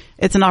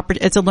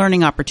it's a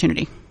learning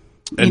opportunity.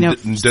 And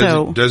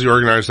Desi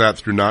organize that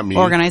through Not Me?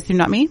 Organized through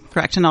Not Me,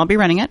 correct. And I'll be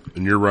running it.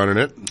 And you're running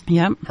it?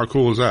 Yep. How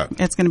cool is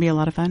that? It's going to be a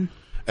lot of fun.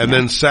 And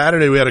then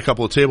Saturday we had a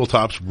couple of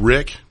tabletops.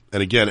 Rick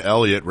and again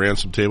Elliot ran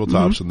some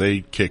tabletops, and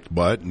they kicked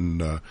butt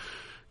and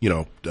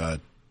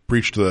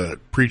preached to the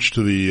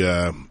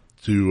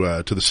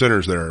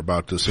sinners there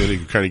about the San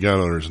Diego County gun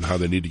owners and how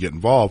they need to get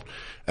involved.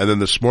 And then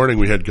this morning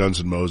we had Guns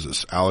N'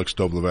 Moses, Alex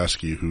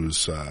Dobleveski,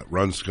 who's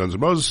runs Guns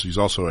N' Moses. He's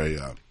also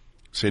a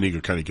San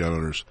Diego County gun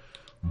owners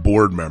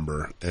board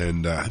member,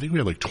 and I think we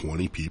had like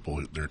 20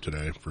 people there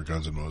today for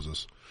Guns N'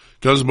 Moses.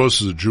 Guns N'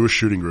 Moses is a Jewish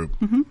shooting group,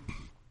 and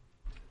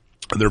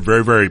they're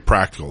very, very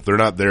practical. They're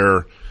not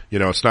there.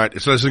 It's not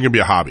going to be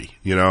a hobby,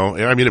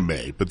 I mean, it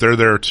may, but they're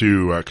there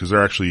to, cause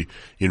they're actually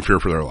in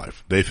fear for their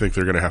life. They think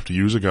they're going to have to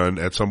use a gun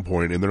at some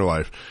point in their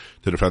life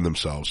to defend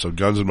themselves. So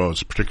Guns N' Moses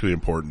is particularly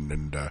important,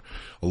 and,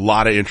 a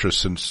lot of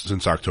interest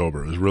since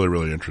October. It was really,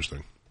 really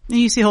interesting. And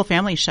you see whole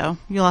families show.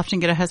 You'll often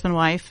get a husband,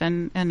 wife,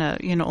 and a,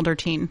 older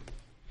teen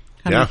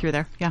coming through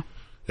there. Yeah.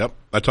 Yep.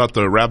 I taught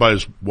the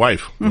rabbi's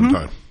wife one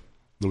time.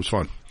 It was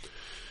fun.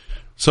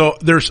 So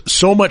there's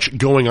so much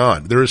going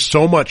on. There is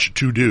so much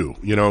to do.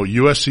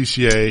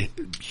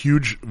 USCCA,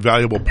 huge,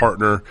 valuable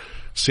partner,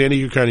 San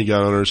Diego County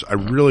gun owners.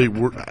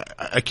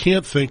 I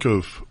can't think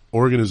of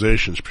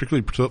organizations,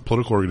 particularly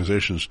political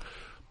organizations,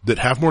 that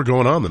have more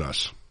going on than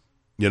us.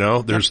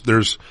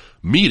 There's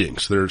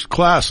meetings, there's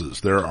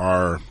classes, there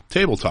are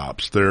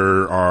tabletops,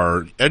 there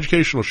are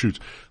educational shoots.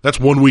 That's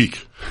 1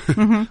 week.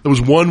 It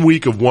was 1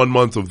 week of 1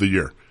 month of the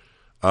year.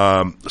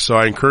 So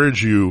I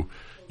encourage you,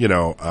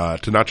 to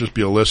not just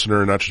be a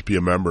listener, not just be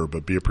a member,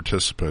 but be a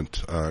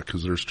participant,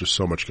 cause there's just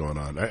so much going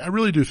on. I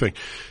really do think,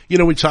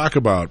 we talk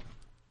about,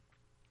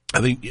 I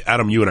think,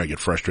 Adam, you and I get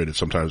frustrated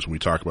sometimes when we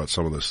talk about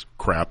some of this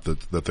crap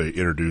that they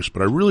introduce,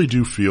 but I really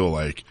do feel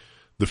like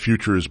the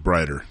future is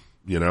brighter,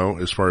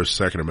 as far as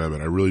Second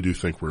Amendment. I really do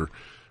think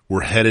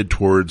we're headed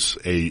towards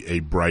a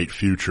bright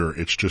future.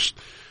 It's just,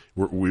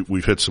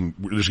 we've hit there's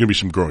going to be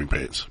some growing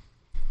pains.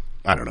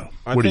 I don't know.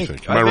 What do you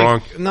think? Am I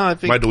wrong? No, I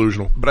think. Am I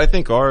delusional? But I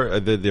think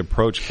the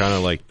approach, kind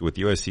of like with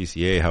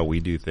USCCA, how we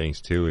do things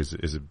too,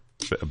 is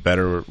a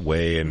better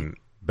way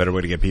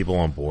to get people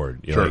on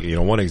board.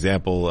 One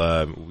example,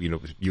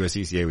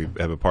 USCCA, we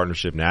have a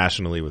partnership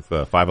nationally with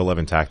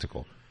 511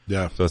 Tactical.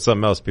 Yeah. So it's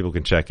something else people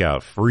can check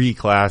out. Free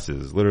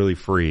classes, literally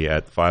free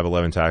at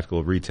 511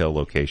 Tactical retail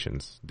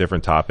locations.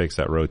 Different topics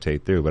that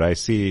rotate through. But I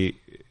see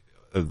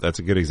that's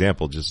a good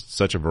example. Just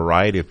such a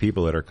variety of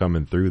people that are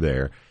coming through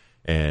there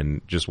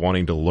and just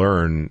wanting to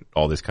learn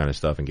all this kind of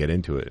stuff and get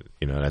into it.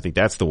 And I think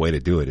that's the way to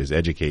do it, is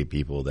educate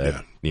people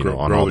that,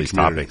 on all these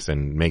topics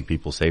and make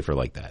people safer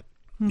like that.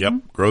 Yep.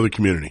 Grow the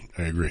community.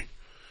 I agree.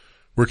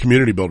 We're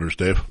community builders,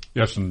 Dave.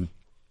 Yes. And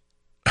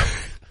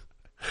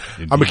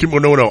I'm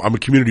a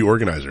community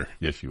organizer.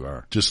 Yes, you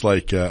are. Just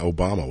like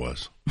Obama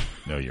was.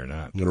 No, you're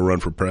not. I'm going to run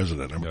for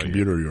president. I'm a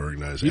community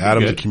organizer.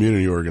 Adam's a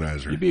community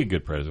organizer. You'd be a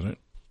good president.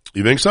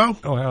 You think so?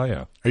 Oh, hell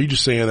yeah. Are you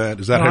just saying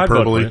that? Is that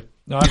hyperbole?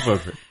 No, I'd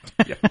vote for it.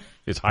 Yeah.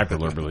 It's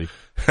hyperbole.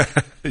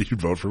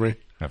 You'd vote for me?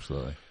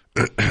 Absolutely.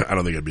 I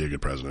don't think I'd be a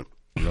good president.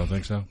 You don't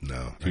think so?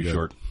 No. Too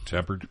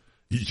short-tempered?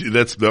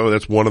 That's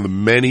one of the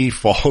many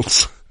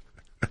faults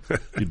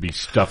You'd be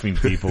stuffing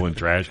people in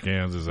trash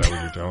cans. Is that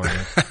what you're telling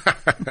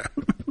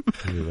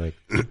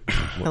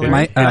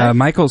me?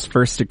 Michael's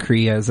first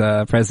decree as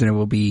president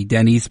will be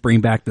Denny's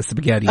bring back the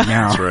spaghetti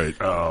now. That's right.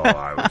 Oh,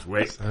 I was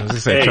waiting. I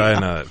was just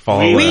trying to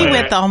follow. We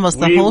went almost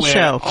the whole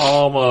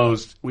show.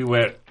 We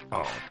went.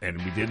 Oh, and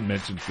we didn't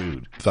mention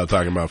food. Without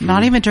talking about food.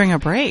 Not even during a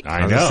break. I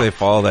I was know. going to say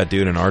follow that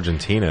dude in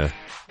Argentina,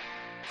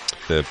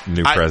 the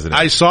new president.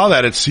 I saw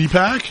that at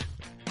CPAC.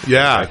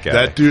 Yeah,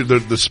 that dude,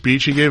 the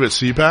speech he gave at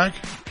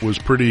CPAC was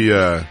pretty,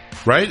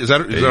 right? Is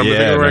that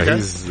the right guy?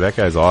 That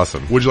guy's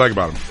awesome. What'd you like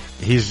about him?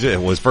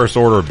 His first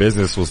order of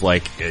business was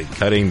like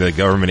cutting the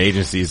government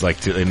agencies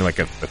in like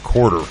a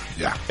quarter.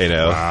 Yeah. You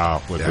know?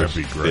 Wow, would that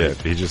be great?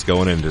 Yeah, he's just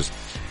going in and just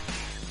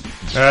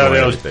destroying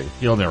everything.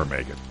 You'll never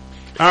make it.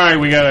 All right,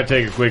 we got to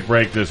take a quick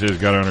break. This is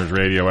Gun Owners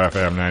Radio,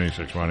 FM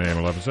 96.1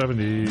 AM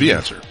 1170. The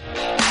Answer.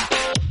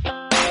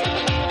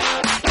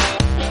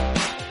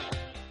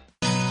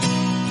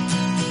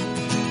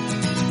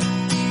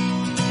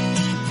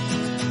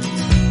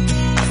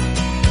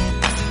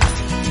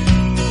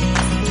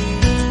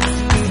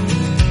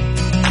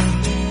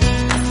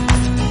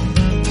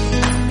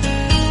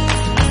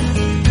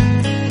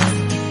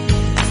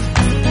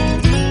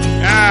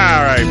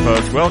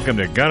 Welcome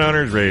to Gun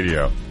Owners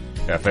Radio,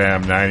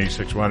 FM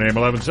 96.1 AM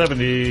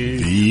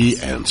 1170. The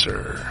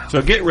Answer.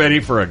 So get ready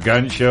for a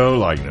gun show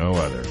like no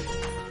other.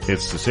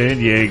 It's the San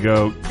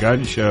Diego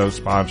Gun Show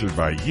sponsored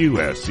by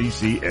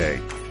USCCA.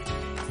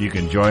 You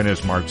can join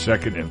us March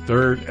 2nd and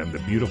 3rd at the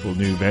beautiful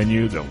new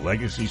venue, the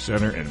Legacy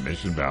Center in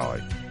Mission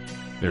Valley.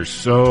 There's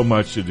so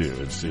much to do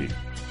and see.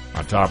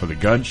 On top of the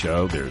gun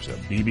show, there's a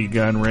BB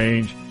gun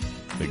range,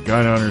 the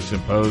Gun Owners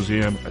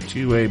Symposium, a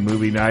 2A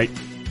movie night,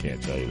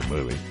 can't tell you the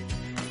movie,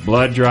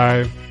 blood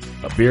drive,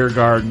 a beer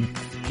garden,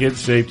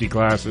 kids safety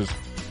classes,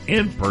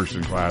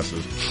 in-person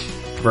classes,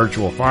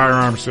 virtual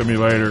firearm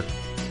simulator,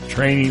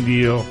 training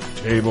deal,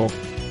 table,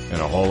 and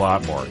a whole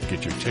lot more.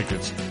 Get your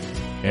tickets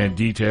and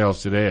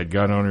details today at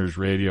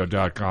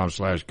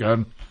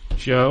gunownersradio.com/gun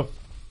show.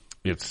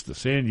 It's the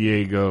San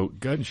Diego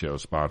Gun Show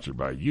sponsored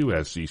by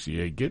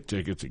USCCA. Get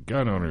tickets at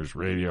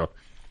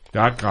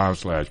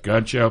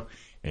gunownersradio.com/gun show,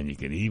 and you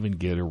can even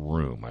get a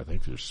room. I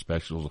think there's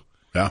special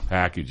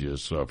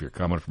packages. So if you're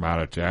coming from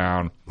out of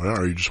town,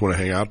 or you just want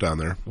to hang out down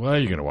there, well,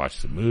 you're going to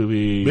watch the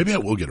movie. Maybe I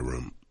will get a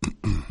room.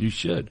 You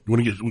should. You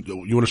want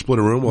to split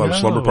a room? We'll have a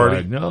slumber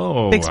party.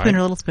 No, big spoon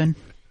or little spoon.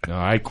 No,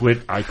 I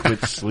quit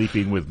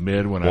sleeping with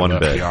mid when I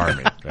left the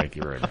Army. Thank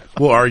you very much.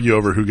 We'll argue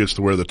over who gets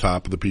to wear the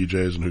top of the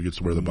PJs and who gets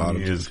to wear the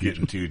bottoms. It's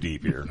getting too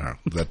deep here. No,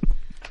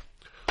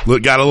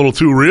 that got a little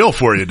too real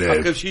for you, Dave.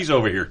 Because she's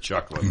over here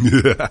chuckling.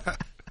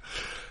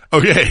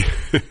 Okay.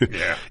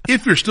 Yeah.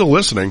 If you're still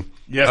listening,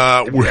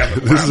 yes,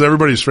 this is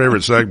everybody's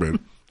favorite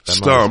segment.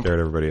 Stump. Scared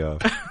everybody off.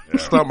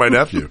 Stump my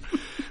nephew.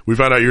 We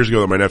found out years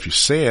ago that my nephew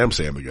Sam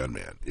the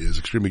Gunman, is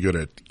extremely good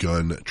at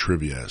gun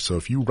trivia. So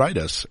if you write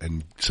us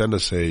and send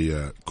us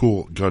a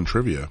cool gun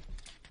trivia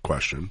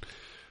question,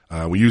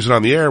 we use it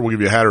on the air. We'll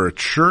give you a hat or a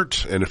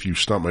shirt. And if you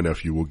stump my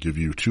nephew, we'll give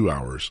you 2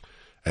 hours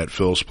at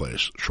Phil's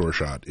Place, Shore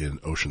Shot in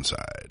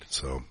Oceanside.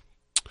 So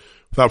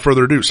without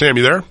further ado, Sam,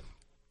 you there?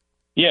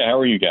 Yeah, how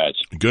are you guys?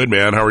 Good,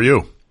 man. How are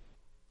you?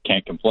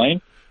 Can't complain.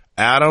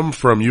 Adam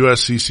from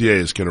USCCA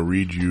is going to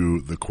read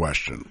you the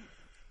question.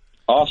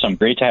 Awesome.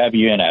 Great to have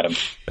you in, Adam.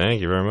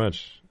 Thank you very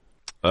much.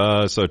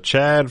 So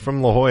Chad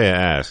from La Jolla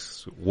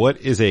asks,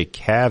 what is a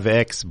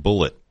CavX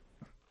bullet?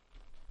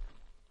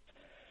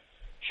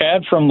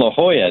 Chad from La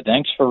Jolla,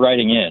 thanks for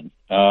writing in.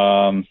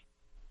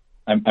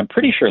 I'm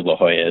pretty sure La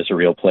Jolla is a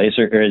real place,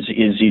 or is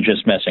he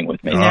just messing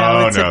with me?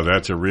 No,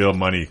 that's a real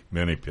money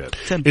pit.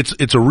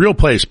 It's a real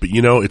place, but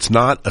it's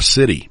not a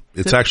city.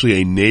 It's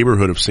actually a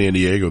neighborhood of San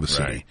Diego, the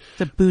city. Right.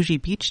 It's a bougie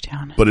beach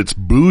town. But it's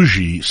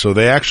bougie, so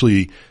they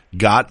actually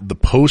got the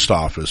post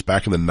office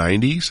back in the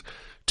 90s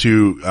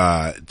to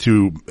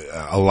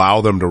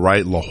allow them to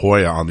write La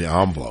Jolla on the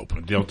envelope.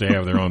 Don't they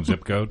have their own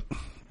zip code?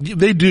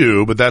 They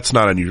do, but that's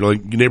not unusual.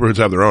 Like, neighborhoods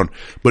have their own.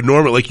 But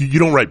normally, like, you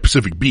don't write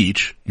Pacific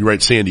Beach, you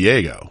write San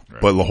Diego.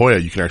 Right. But La Jolla,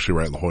 you can actually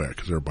write La Jolla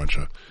because they're a bunch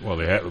of... Well,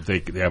 they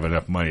have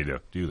enough money to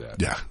do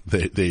that. Yeah,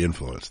 they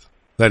influenced.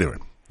 Anyway,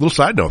 little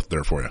side note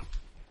there for you.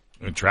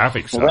 And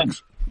traffic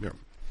sucks. Yeah.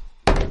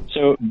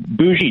 So,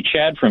 Bougie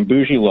Chad from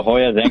Bougie La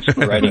Jolla, thanks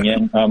for writing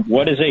in.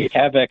 What is a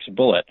CavX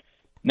bullet?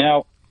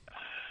 Now,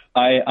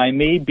 I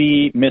may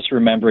be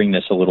misremembering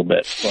this a little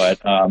bit,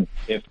 but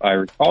if I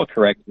recall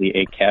correctly,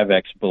 a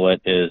CavX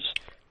bullet is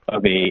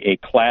of a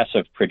class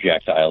of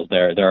projectiles.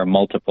 There are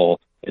multiple,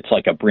 it's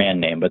like a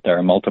brand name, but there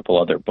are multiple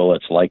other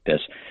bullets like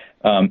this,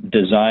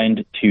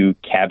 designed to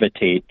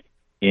cavitate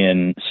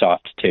in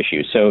soft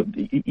tissue. So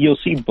you'll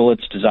see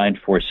bullets designed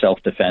for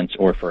self-defense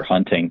or for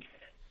hunting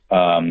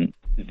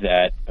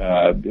that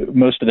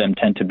most of them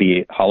tend to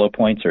be hollow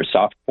points or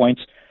soft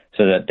points,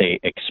 so that they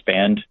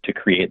expand to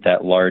create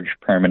that large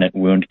permanent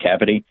wound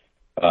cavity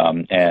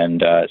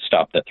and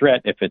stop the threat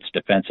if it's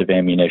defensive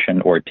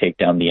ammunition, or take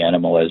down the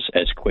animal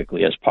as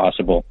quickly as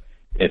possible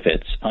if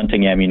it's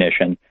hunting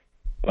ammunition.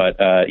 But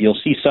you'll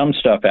see some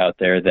stuff out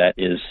there that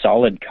is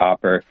solid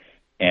copper,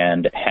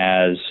 and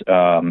has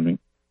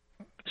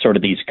sort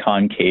of these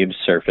concave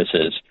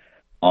surfaces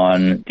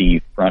on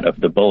the front of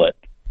the bullet,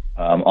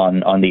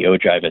 on the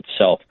ogive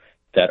itself,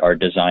 that are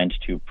designed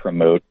to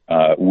promote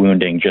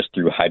wounding just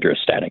through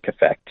hydrostatic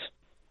effects.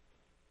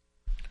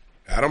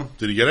 Adam,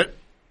 did you get it?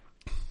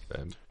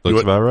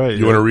 Looks about right.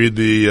 You want to read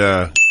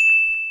the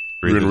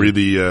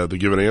the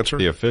given answer?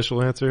 The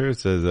official answer. It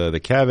says the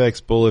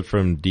Cavex bullet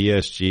from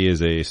DSG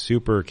is a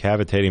super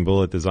cavitating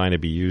bullet designed to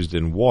be used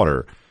in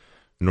water.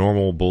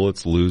 Normal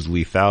bullets lose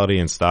lethality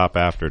and stop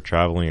after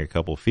traveling a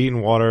couple feet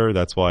in water.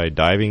 That's why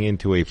diving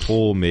into a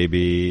pool may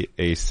be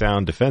a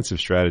sound defensive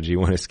strategy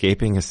when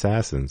escaping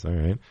assassins. All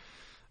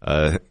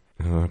right.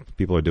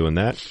 People are doing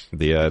that.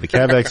 The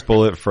Cavex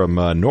bullet from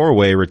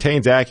Norway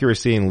retains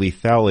accuracy and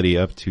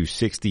lethality up to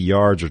 60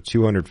 yards or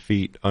 200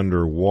 feet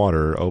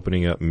underwater,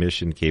 opening up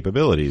mission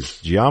capabilities.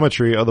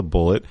 Geometry of the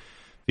bullet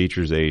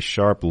features a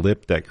sharp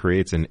lip that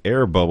creates an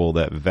air bubble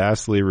that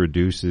vastly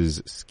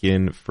reduces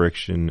skin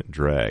friction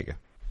drag.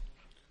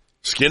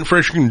 Skin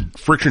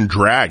friction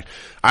drag.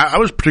 I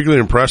was particularly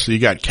impressed that you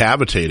got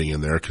cavitating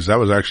in there, because that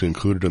was actually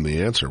included in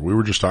the answer. We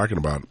were just talking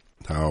about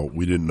how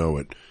we didn't know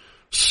what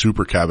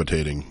super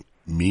cavitating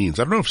means.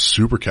 I don't know if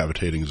super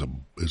cavitating is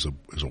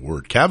a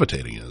word.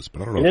 Cavitating is,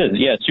 but I don't know. It is,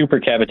 yeah.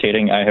 Super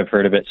cavitating. I have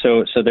heard of it.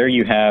 So there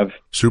you have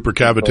super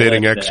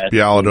cavitating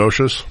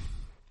expialidocious.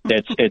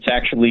 It's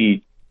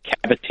actually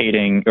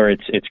cavitating, or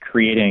it's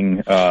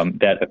creating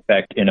that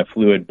effect in a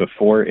fluid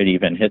before it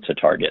even hits a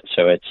target.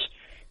 So it's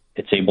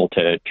able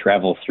to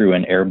travel through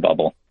an air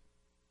bubble.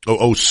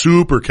 Oh,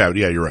 super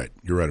cavitating. Yeah, you're right.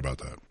 You're right about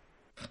that.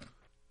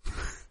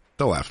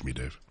 Don't laugh at me,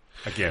 Dave.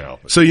 I can't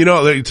help it. So,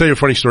 let me tell you a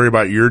funny story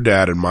about your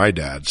dad and my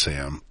dad,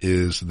 Sam,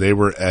 is they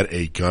were at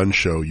a gun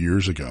show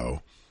years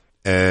ago,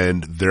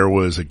 and there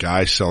was a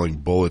guy selling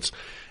bullets.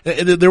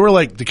 And they were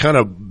like the kind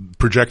of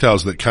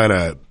projectiles that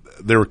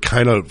they were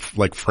kind of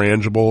like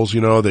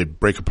frangibles, they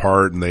break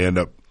apart and they end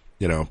up,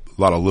 a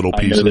lot of little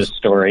pieces. I know this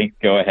story.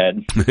 Go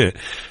ahead.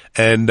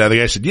 And the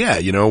guy said, yeah,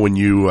 when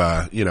you,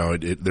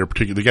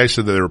 the guy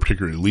said that they were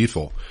particularly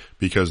lethal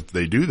because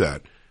they do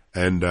that.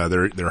 And,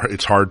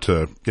 it's hard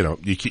to,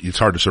 it's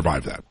hard to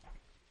survive that.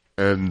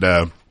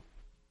 And,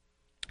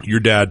 your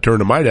dad turned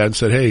to my dad and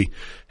said, hey,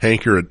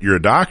 Hank, you're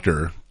a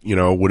doctor.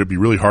 Would it be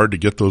really hard to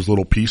get those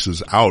little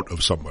pieces out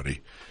of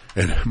somebody?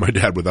 And my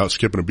dad, without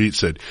skipping a beat,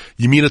 said,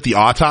 you mean at the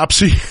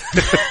autopsy?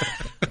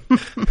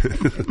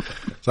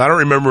 So I don't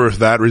remember if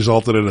that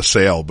resulted in a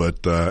sale,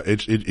 but,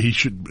 he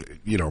should,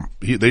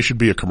 they should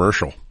be a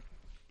commercial.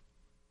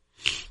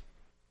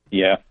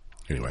 Yeah.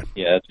 Anyway.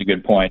 Yeah, that's a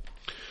good point.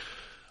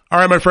 All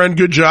right, my friend.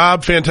 Good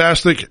job.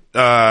 Fantastic.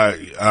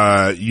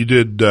 You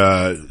did,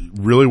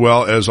 really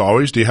well as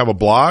always. Do you have a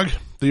blog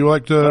that you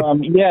like to?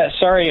 Yeah,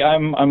 sorry.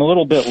 I'm a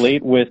little bit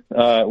late with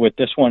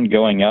this one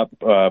going up,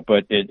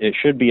 but it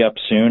should be up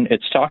soon.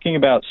 It's talking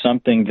about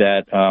something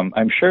that,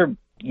 I'm sure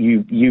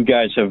you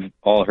guys have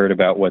all heard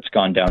about what's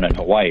gone down in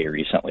Hawaii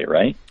recently,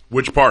 right?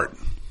 Which part?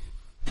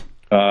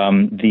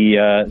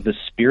 The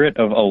spirit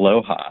of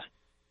aloha.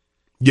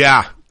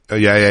 Yeah.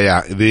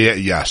 Yeah. In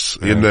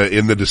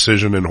the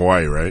decision in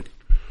Hawaii, right?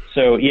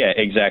 So yeah,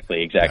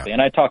 exactly. Yeah.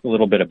 And I talk a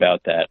little bit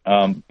about that.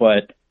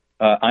 But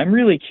I'm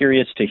really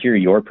curious to hear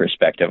your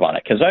perspective on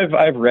it, because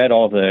I've read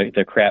all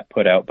the crap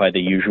put out by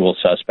the usual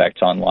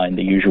suspects online,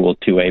 the usual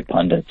 2A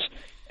pundits,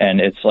 and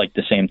it's like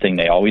the same thing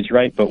they always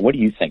write. But what do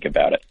you think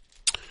about it?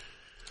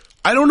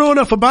 I don't know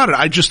enough about it.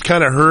 I just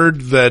kind of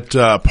heard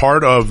that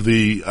part of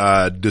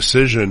the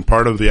decision,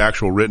 part of the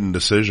actual written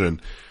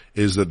decision,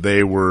 is that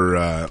they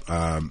were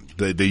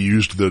they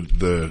used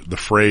the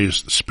phrase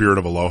 "spirit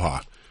of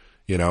aloha,"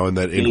 and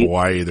that in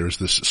Hawaii there's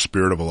this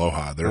spirit of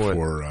aloha.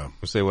 Therefore,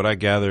 what I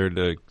gathered,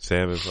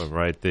 Sam, if I'm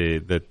right,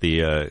 that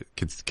the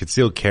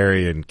concealed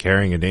carry and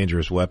carrying a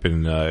dangerous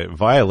weapon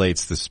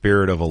violates the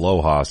spirit of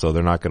aloha, so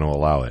they're not going to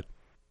allow it.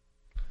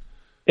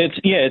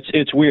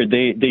 It's weird.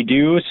 They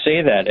do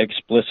say that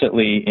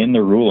explicitly in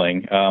the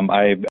ruling.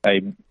 I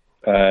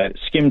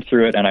skimmed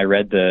through it and I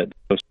read the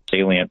most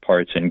salient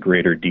parts in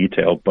greater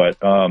detail, but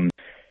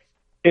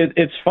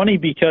it's funny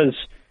because,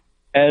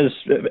 as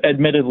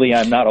admittedly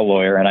I'm not a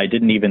lawyer and I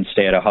didn't even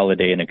stay at a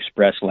Holiday Inn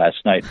Express last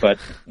night, but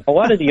a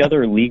lot of the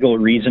other legal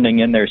reasoning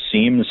in there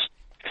seems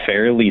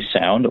fairly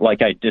sound.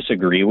 Like, I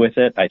disagree with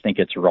it. I think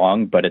it's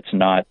wrong, but it's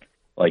not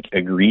like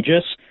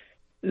egregious.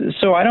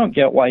 So I don't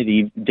get why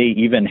they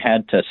even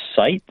had to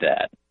cite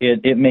that.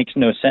 It makes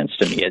no sense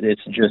to me.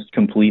 It's just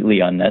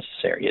completely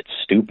unnecessary. It's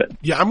stupid.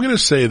 Yeah, I'm going to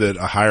say that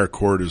a higher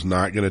court is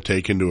not going to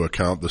take into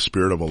account the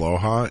spirit of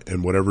aloha,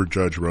 and whatever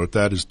judge wrote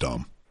that is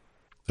dumb.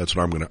 That's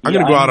what I'm going to. I'm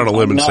going to go out on a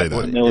limb and say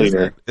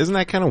that. Isn't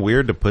that kind of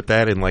weird to put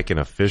that in like an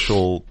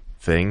official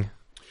thing?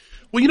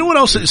 Well, you know what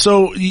else?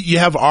 So you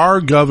have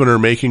our governor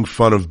making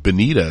fun of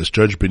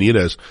Judge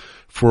Benitez,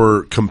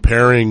 for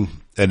comparing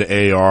an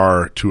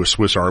AR to a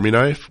Swiss Army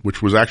knife,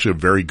 which was actually a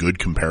very good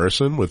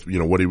comparison with,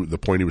 the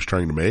point he was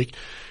trying to make.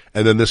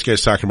 And then this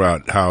guy's talking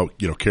about how,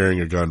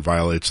 carrying a gun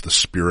violates the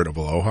spirit of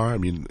aloha. I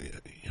mean,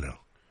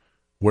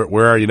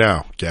 where are you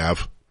now,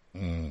 Gav?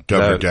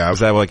 Governor Gav. Is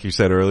that like you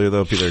said earlier,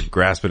 though? People are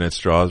grasping at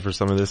straws for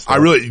some of this stuff? I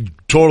really,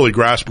 totally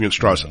grasping at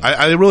straws.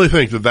 I really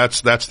think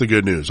that's the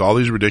good news. All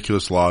these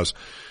ridiculous laws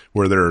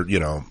where they're,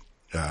 with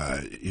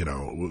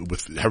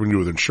having to do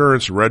with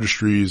insurance,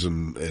 registries,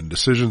 and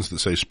decisions that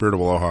say Spirit of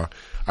Aloha,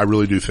 I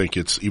really do think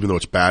even though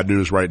it's bad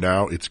news right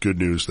now, it's good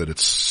news that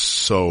it's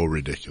so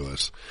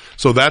ridiculous.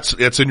 So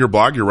it's in your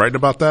blog. You're writing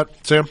about that,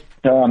 Sam?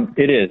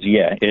 It is,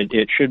 yeah.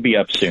 It should be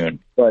up soon.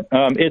 But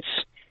it's,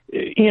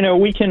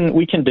 we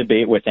can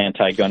debate with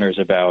anti-gunners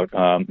about,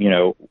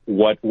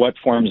 what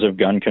forms of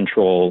gun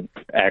control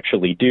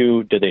actually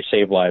do. Do they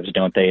save lives?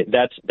 Don't they?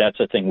 That's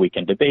a thing we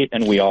can debate,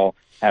 and we all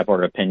have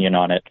our opinion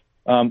on it.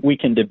 We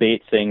can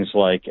debate things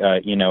like,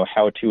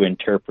 how to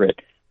interpret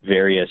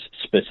various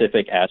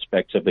specific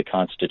aspects of the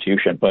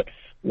Constitution. But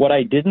what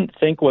I didn't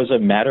think was a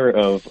matter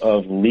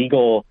of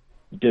legal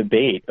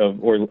debate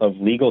or of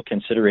legal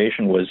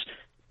consideration was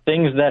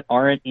things that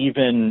aren't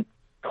even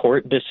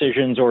court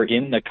decisions or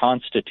in the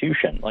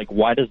Constitution. Like,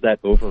 why does that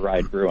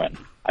override Bruin?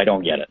 I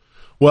don't get it.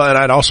 Well, and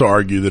I'd also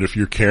argue that if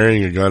you're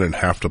carrying a gun and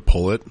have to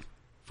pull it,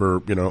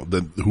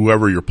 then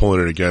whoever you're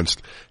pulling it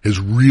against has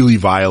really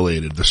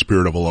violated the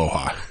Spirit of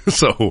Aloha.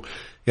 So,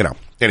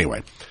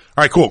 anyway.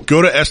 All right, cool.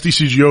 Go to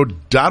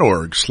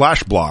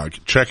sdcgo.org/blog.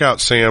 Check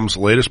out Sam's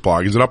latest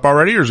blog. Is it up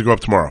already or does it go up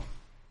tomorrow?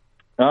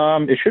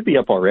 It should be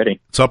up already.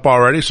 It's up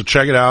already, so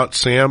check it out.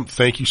 Sam,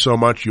 thank you so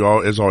much. You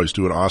all, as always,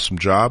 do an awesome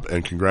job,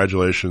 and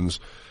congratulations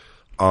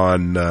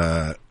on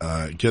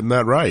getting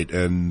that right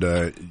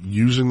and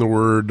using the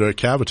word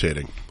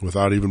cavitating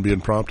without even being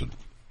prompted.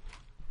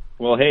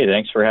 Well, hey,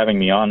 thanks for having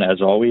me on,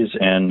 as always,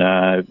 and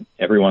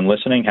everyone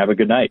listening, have a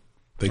good night.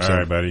 Thanks, all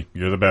right, buddy.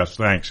 You're the best.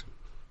 Thanks.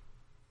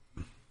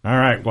 All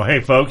right. Well,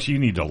 hey, folks, you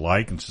need to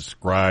like and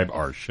subscribe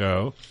our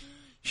show,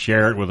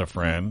 share it with a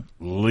friend,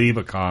 leave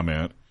a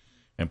comment,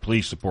 and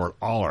please support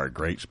all our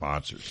great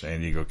sponsors: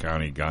 San Diego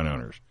County Gun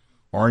Owners,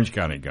 Orange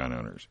County Gun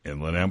Owners,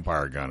 Inland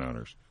Empire Gun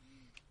Owners,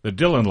 the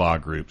Dillon Law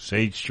Group,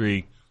 Sage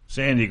Tree,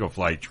 San Diego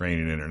Flight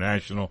Training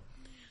International,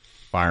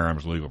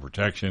 Firearms Legal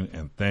Protection,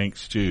 and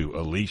thanks to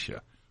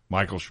Alicia,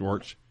 Michael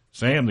Schwartz,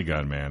 Sam the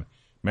Gunman,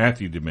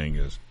 Matthew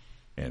Dominguez,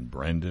 and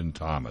Brendan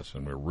Thomas.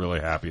 And we're really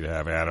happy to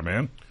have Adam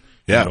in.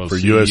 Yeah, for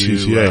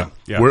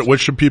USCCA. What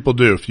should people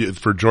do if they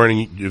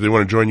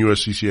want to join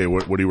USCCA?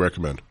 What do you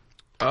recommend?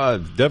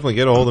 Definitely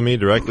get a hold of me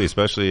directly,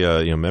 especially,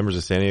 members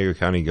of San Diego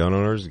County Gun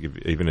Owners. Give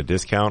even a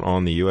discount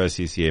on the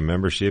USCCA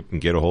membership,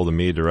 and get a hold of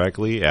me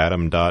directly.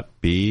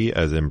 Adam.B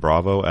as in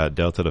Bravo at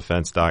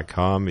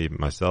deltadefense.com. Even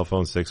my cell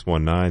phone,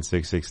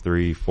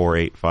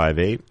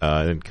 619-663-4858.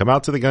 And come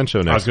out to the gun show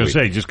next week. I was going to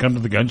say, just come to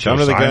the gun show.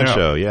 Come to the gun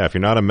show. Yeah. If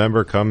you're not a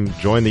member, come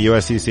join the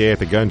USCCA at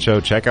the gun show.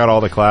 Check out all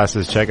the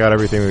classes. Check out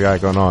everything we got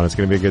going on. It's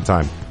going to be a good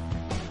time.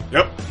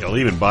 Yep. He'll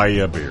even buy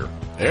you a beer.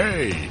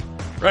 Hey.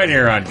 Right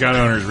here on Gun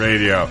Owners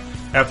Radio.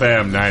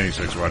 FM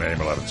 96.1 AM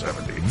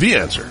 1170. The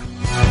Answer.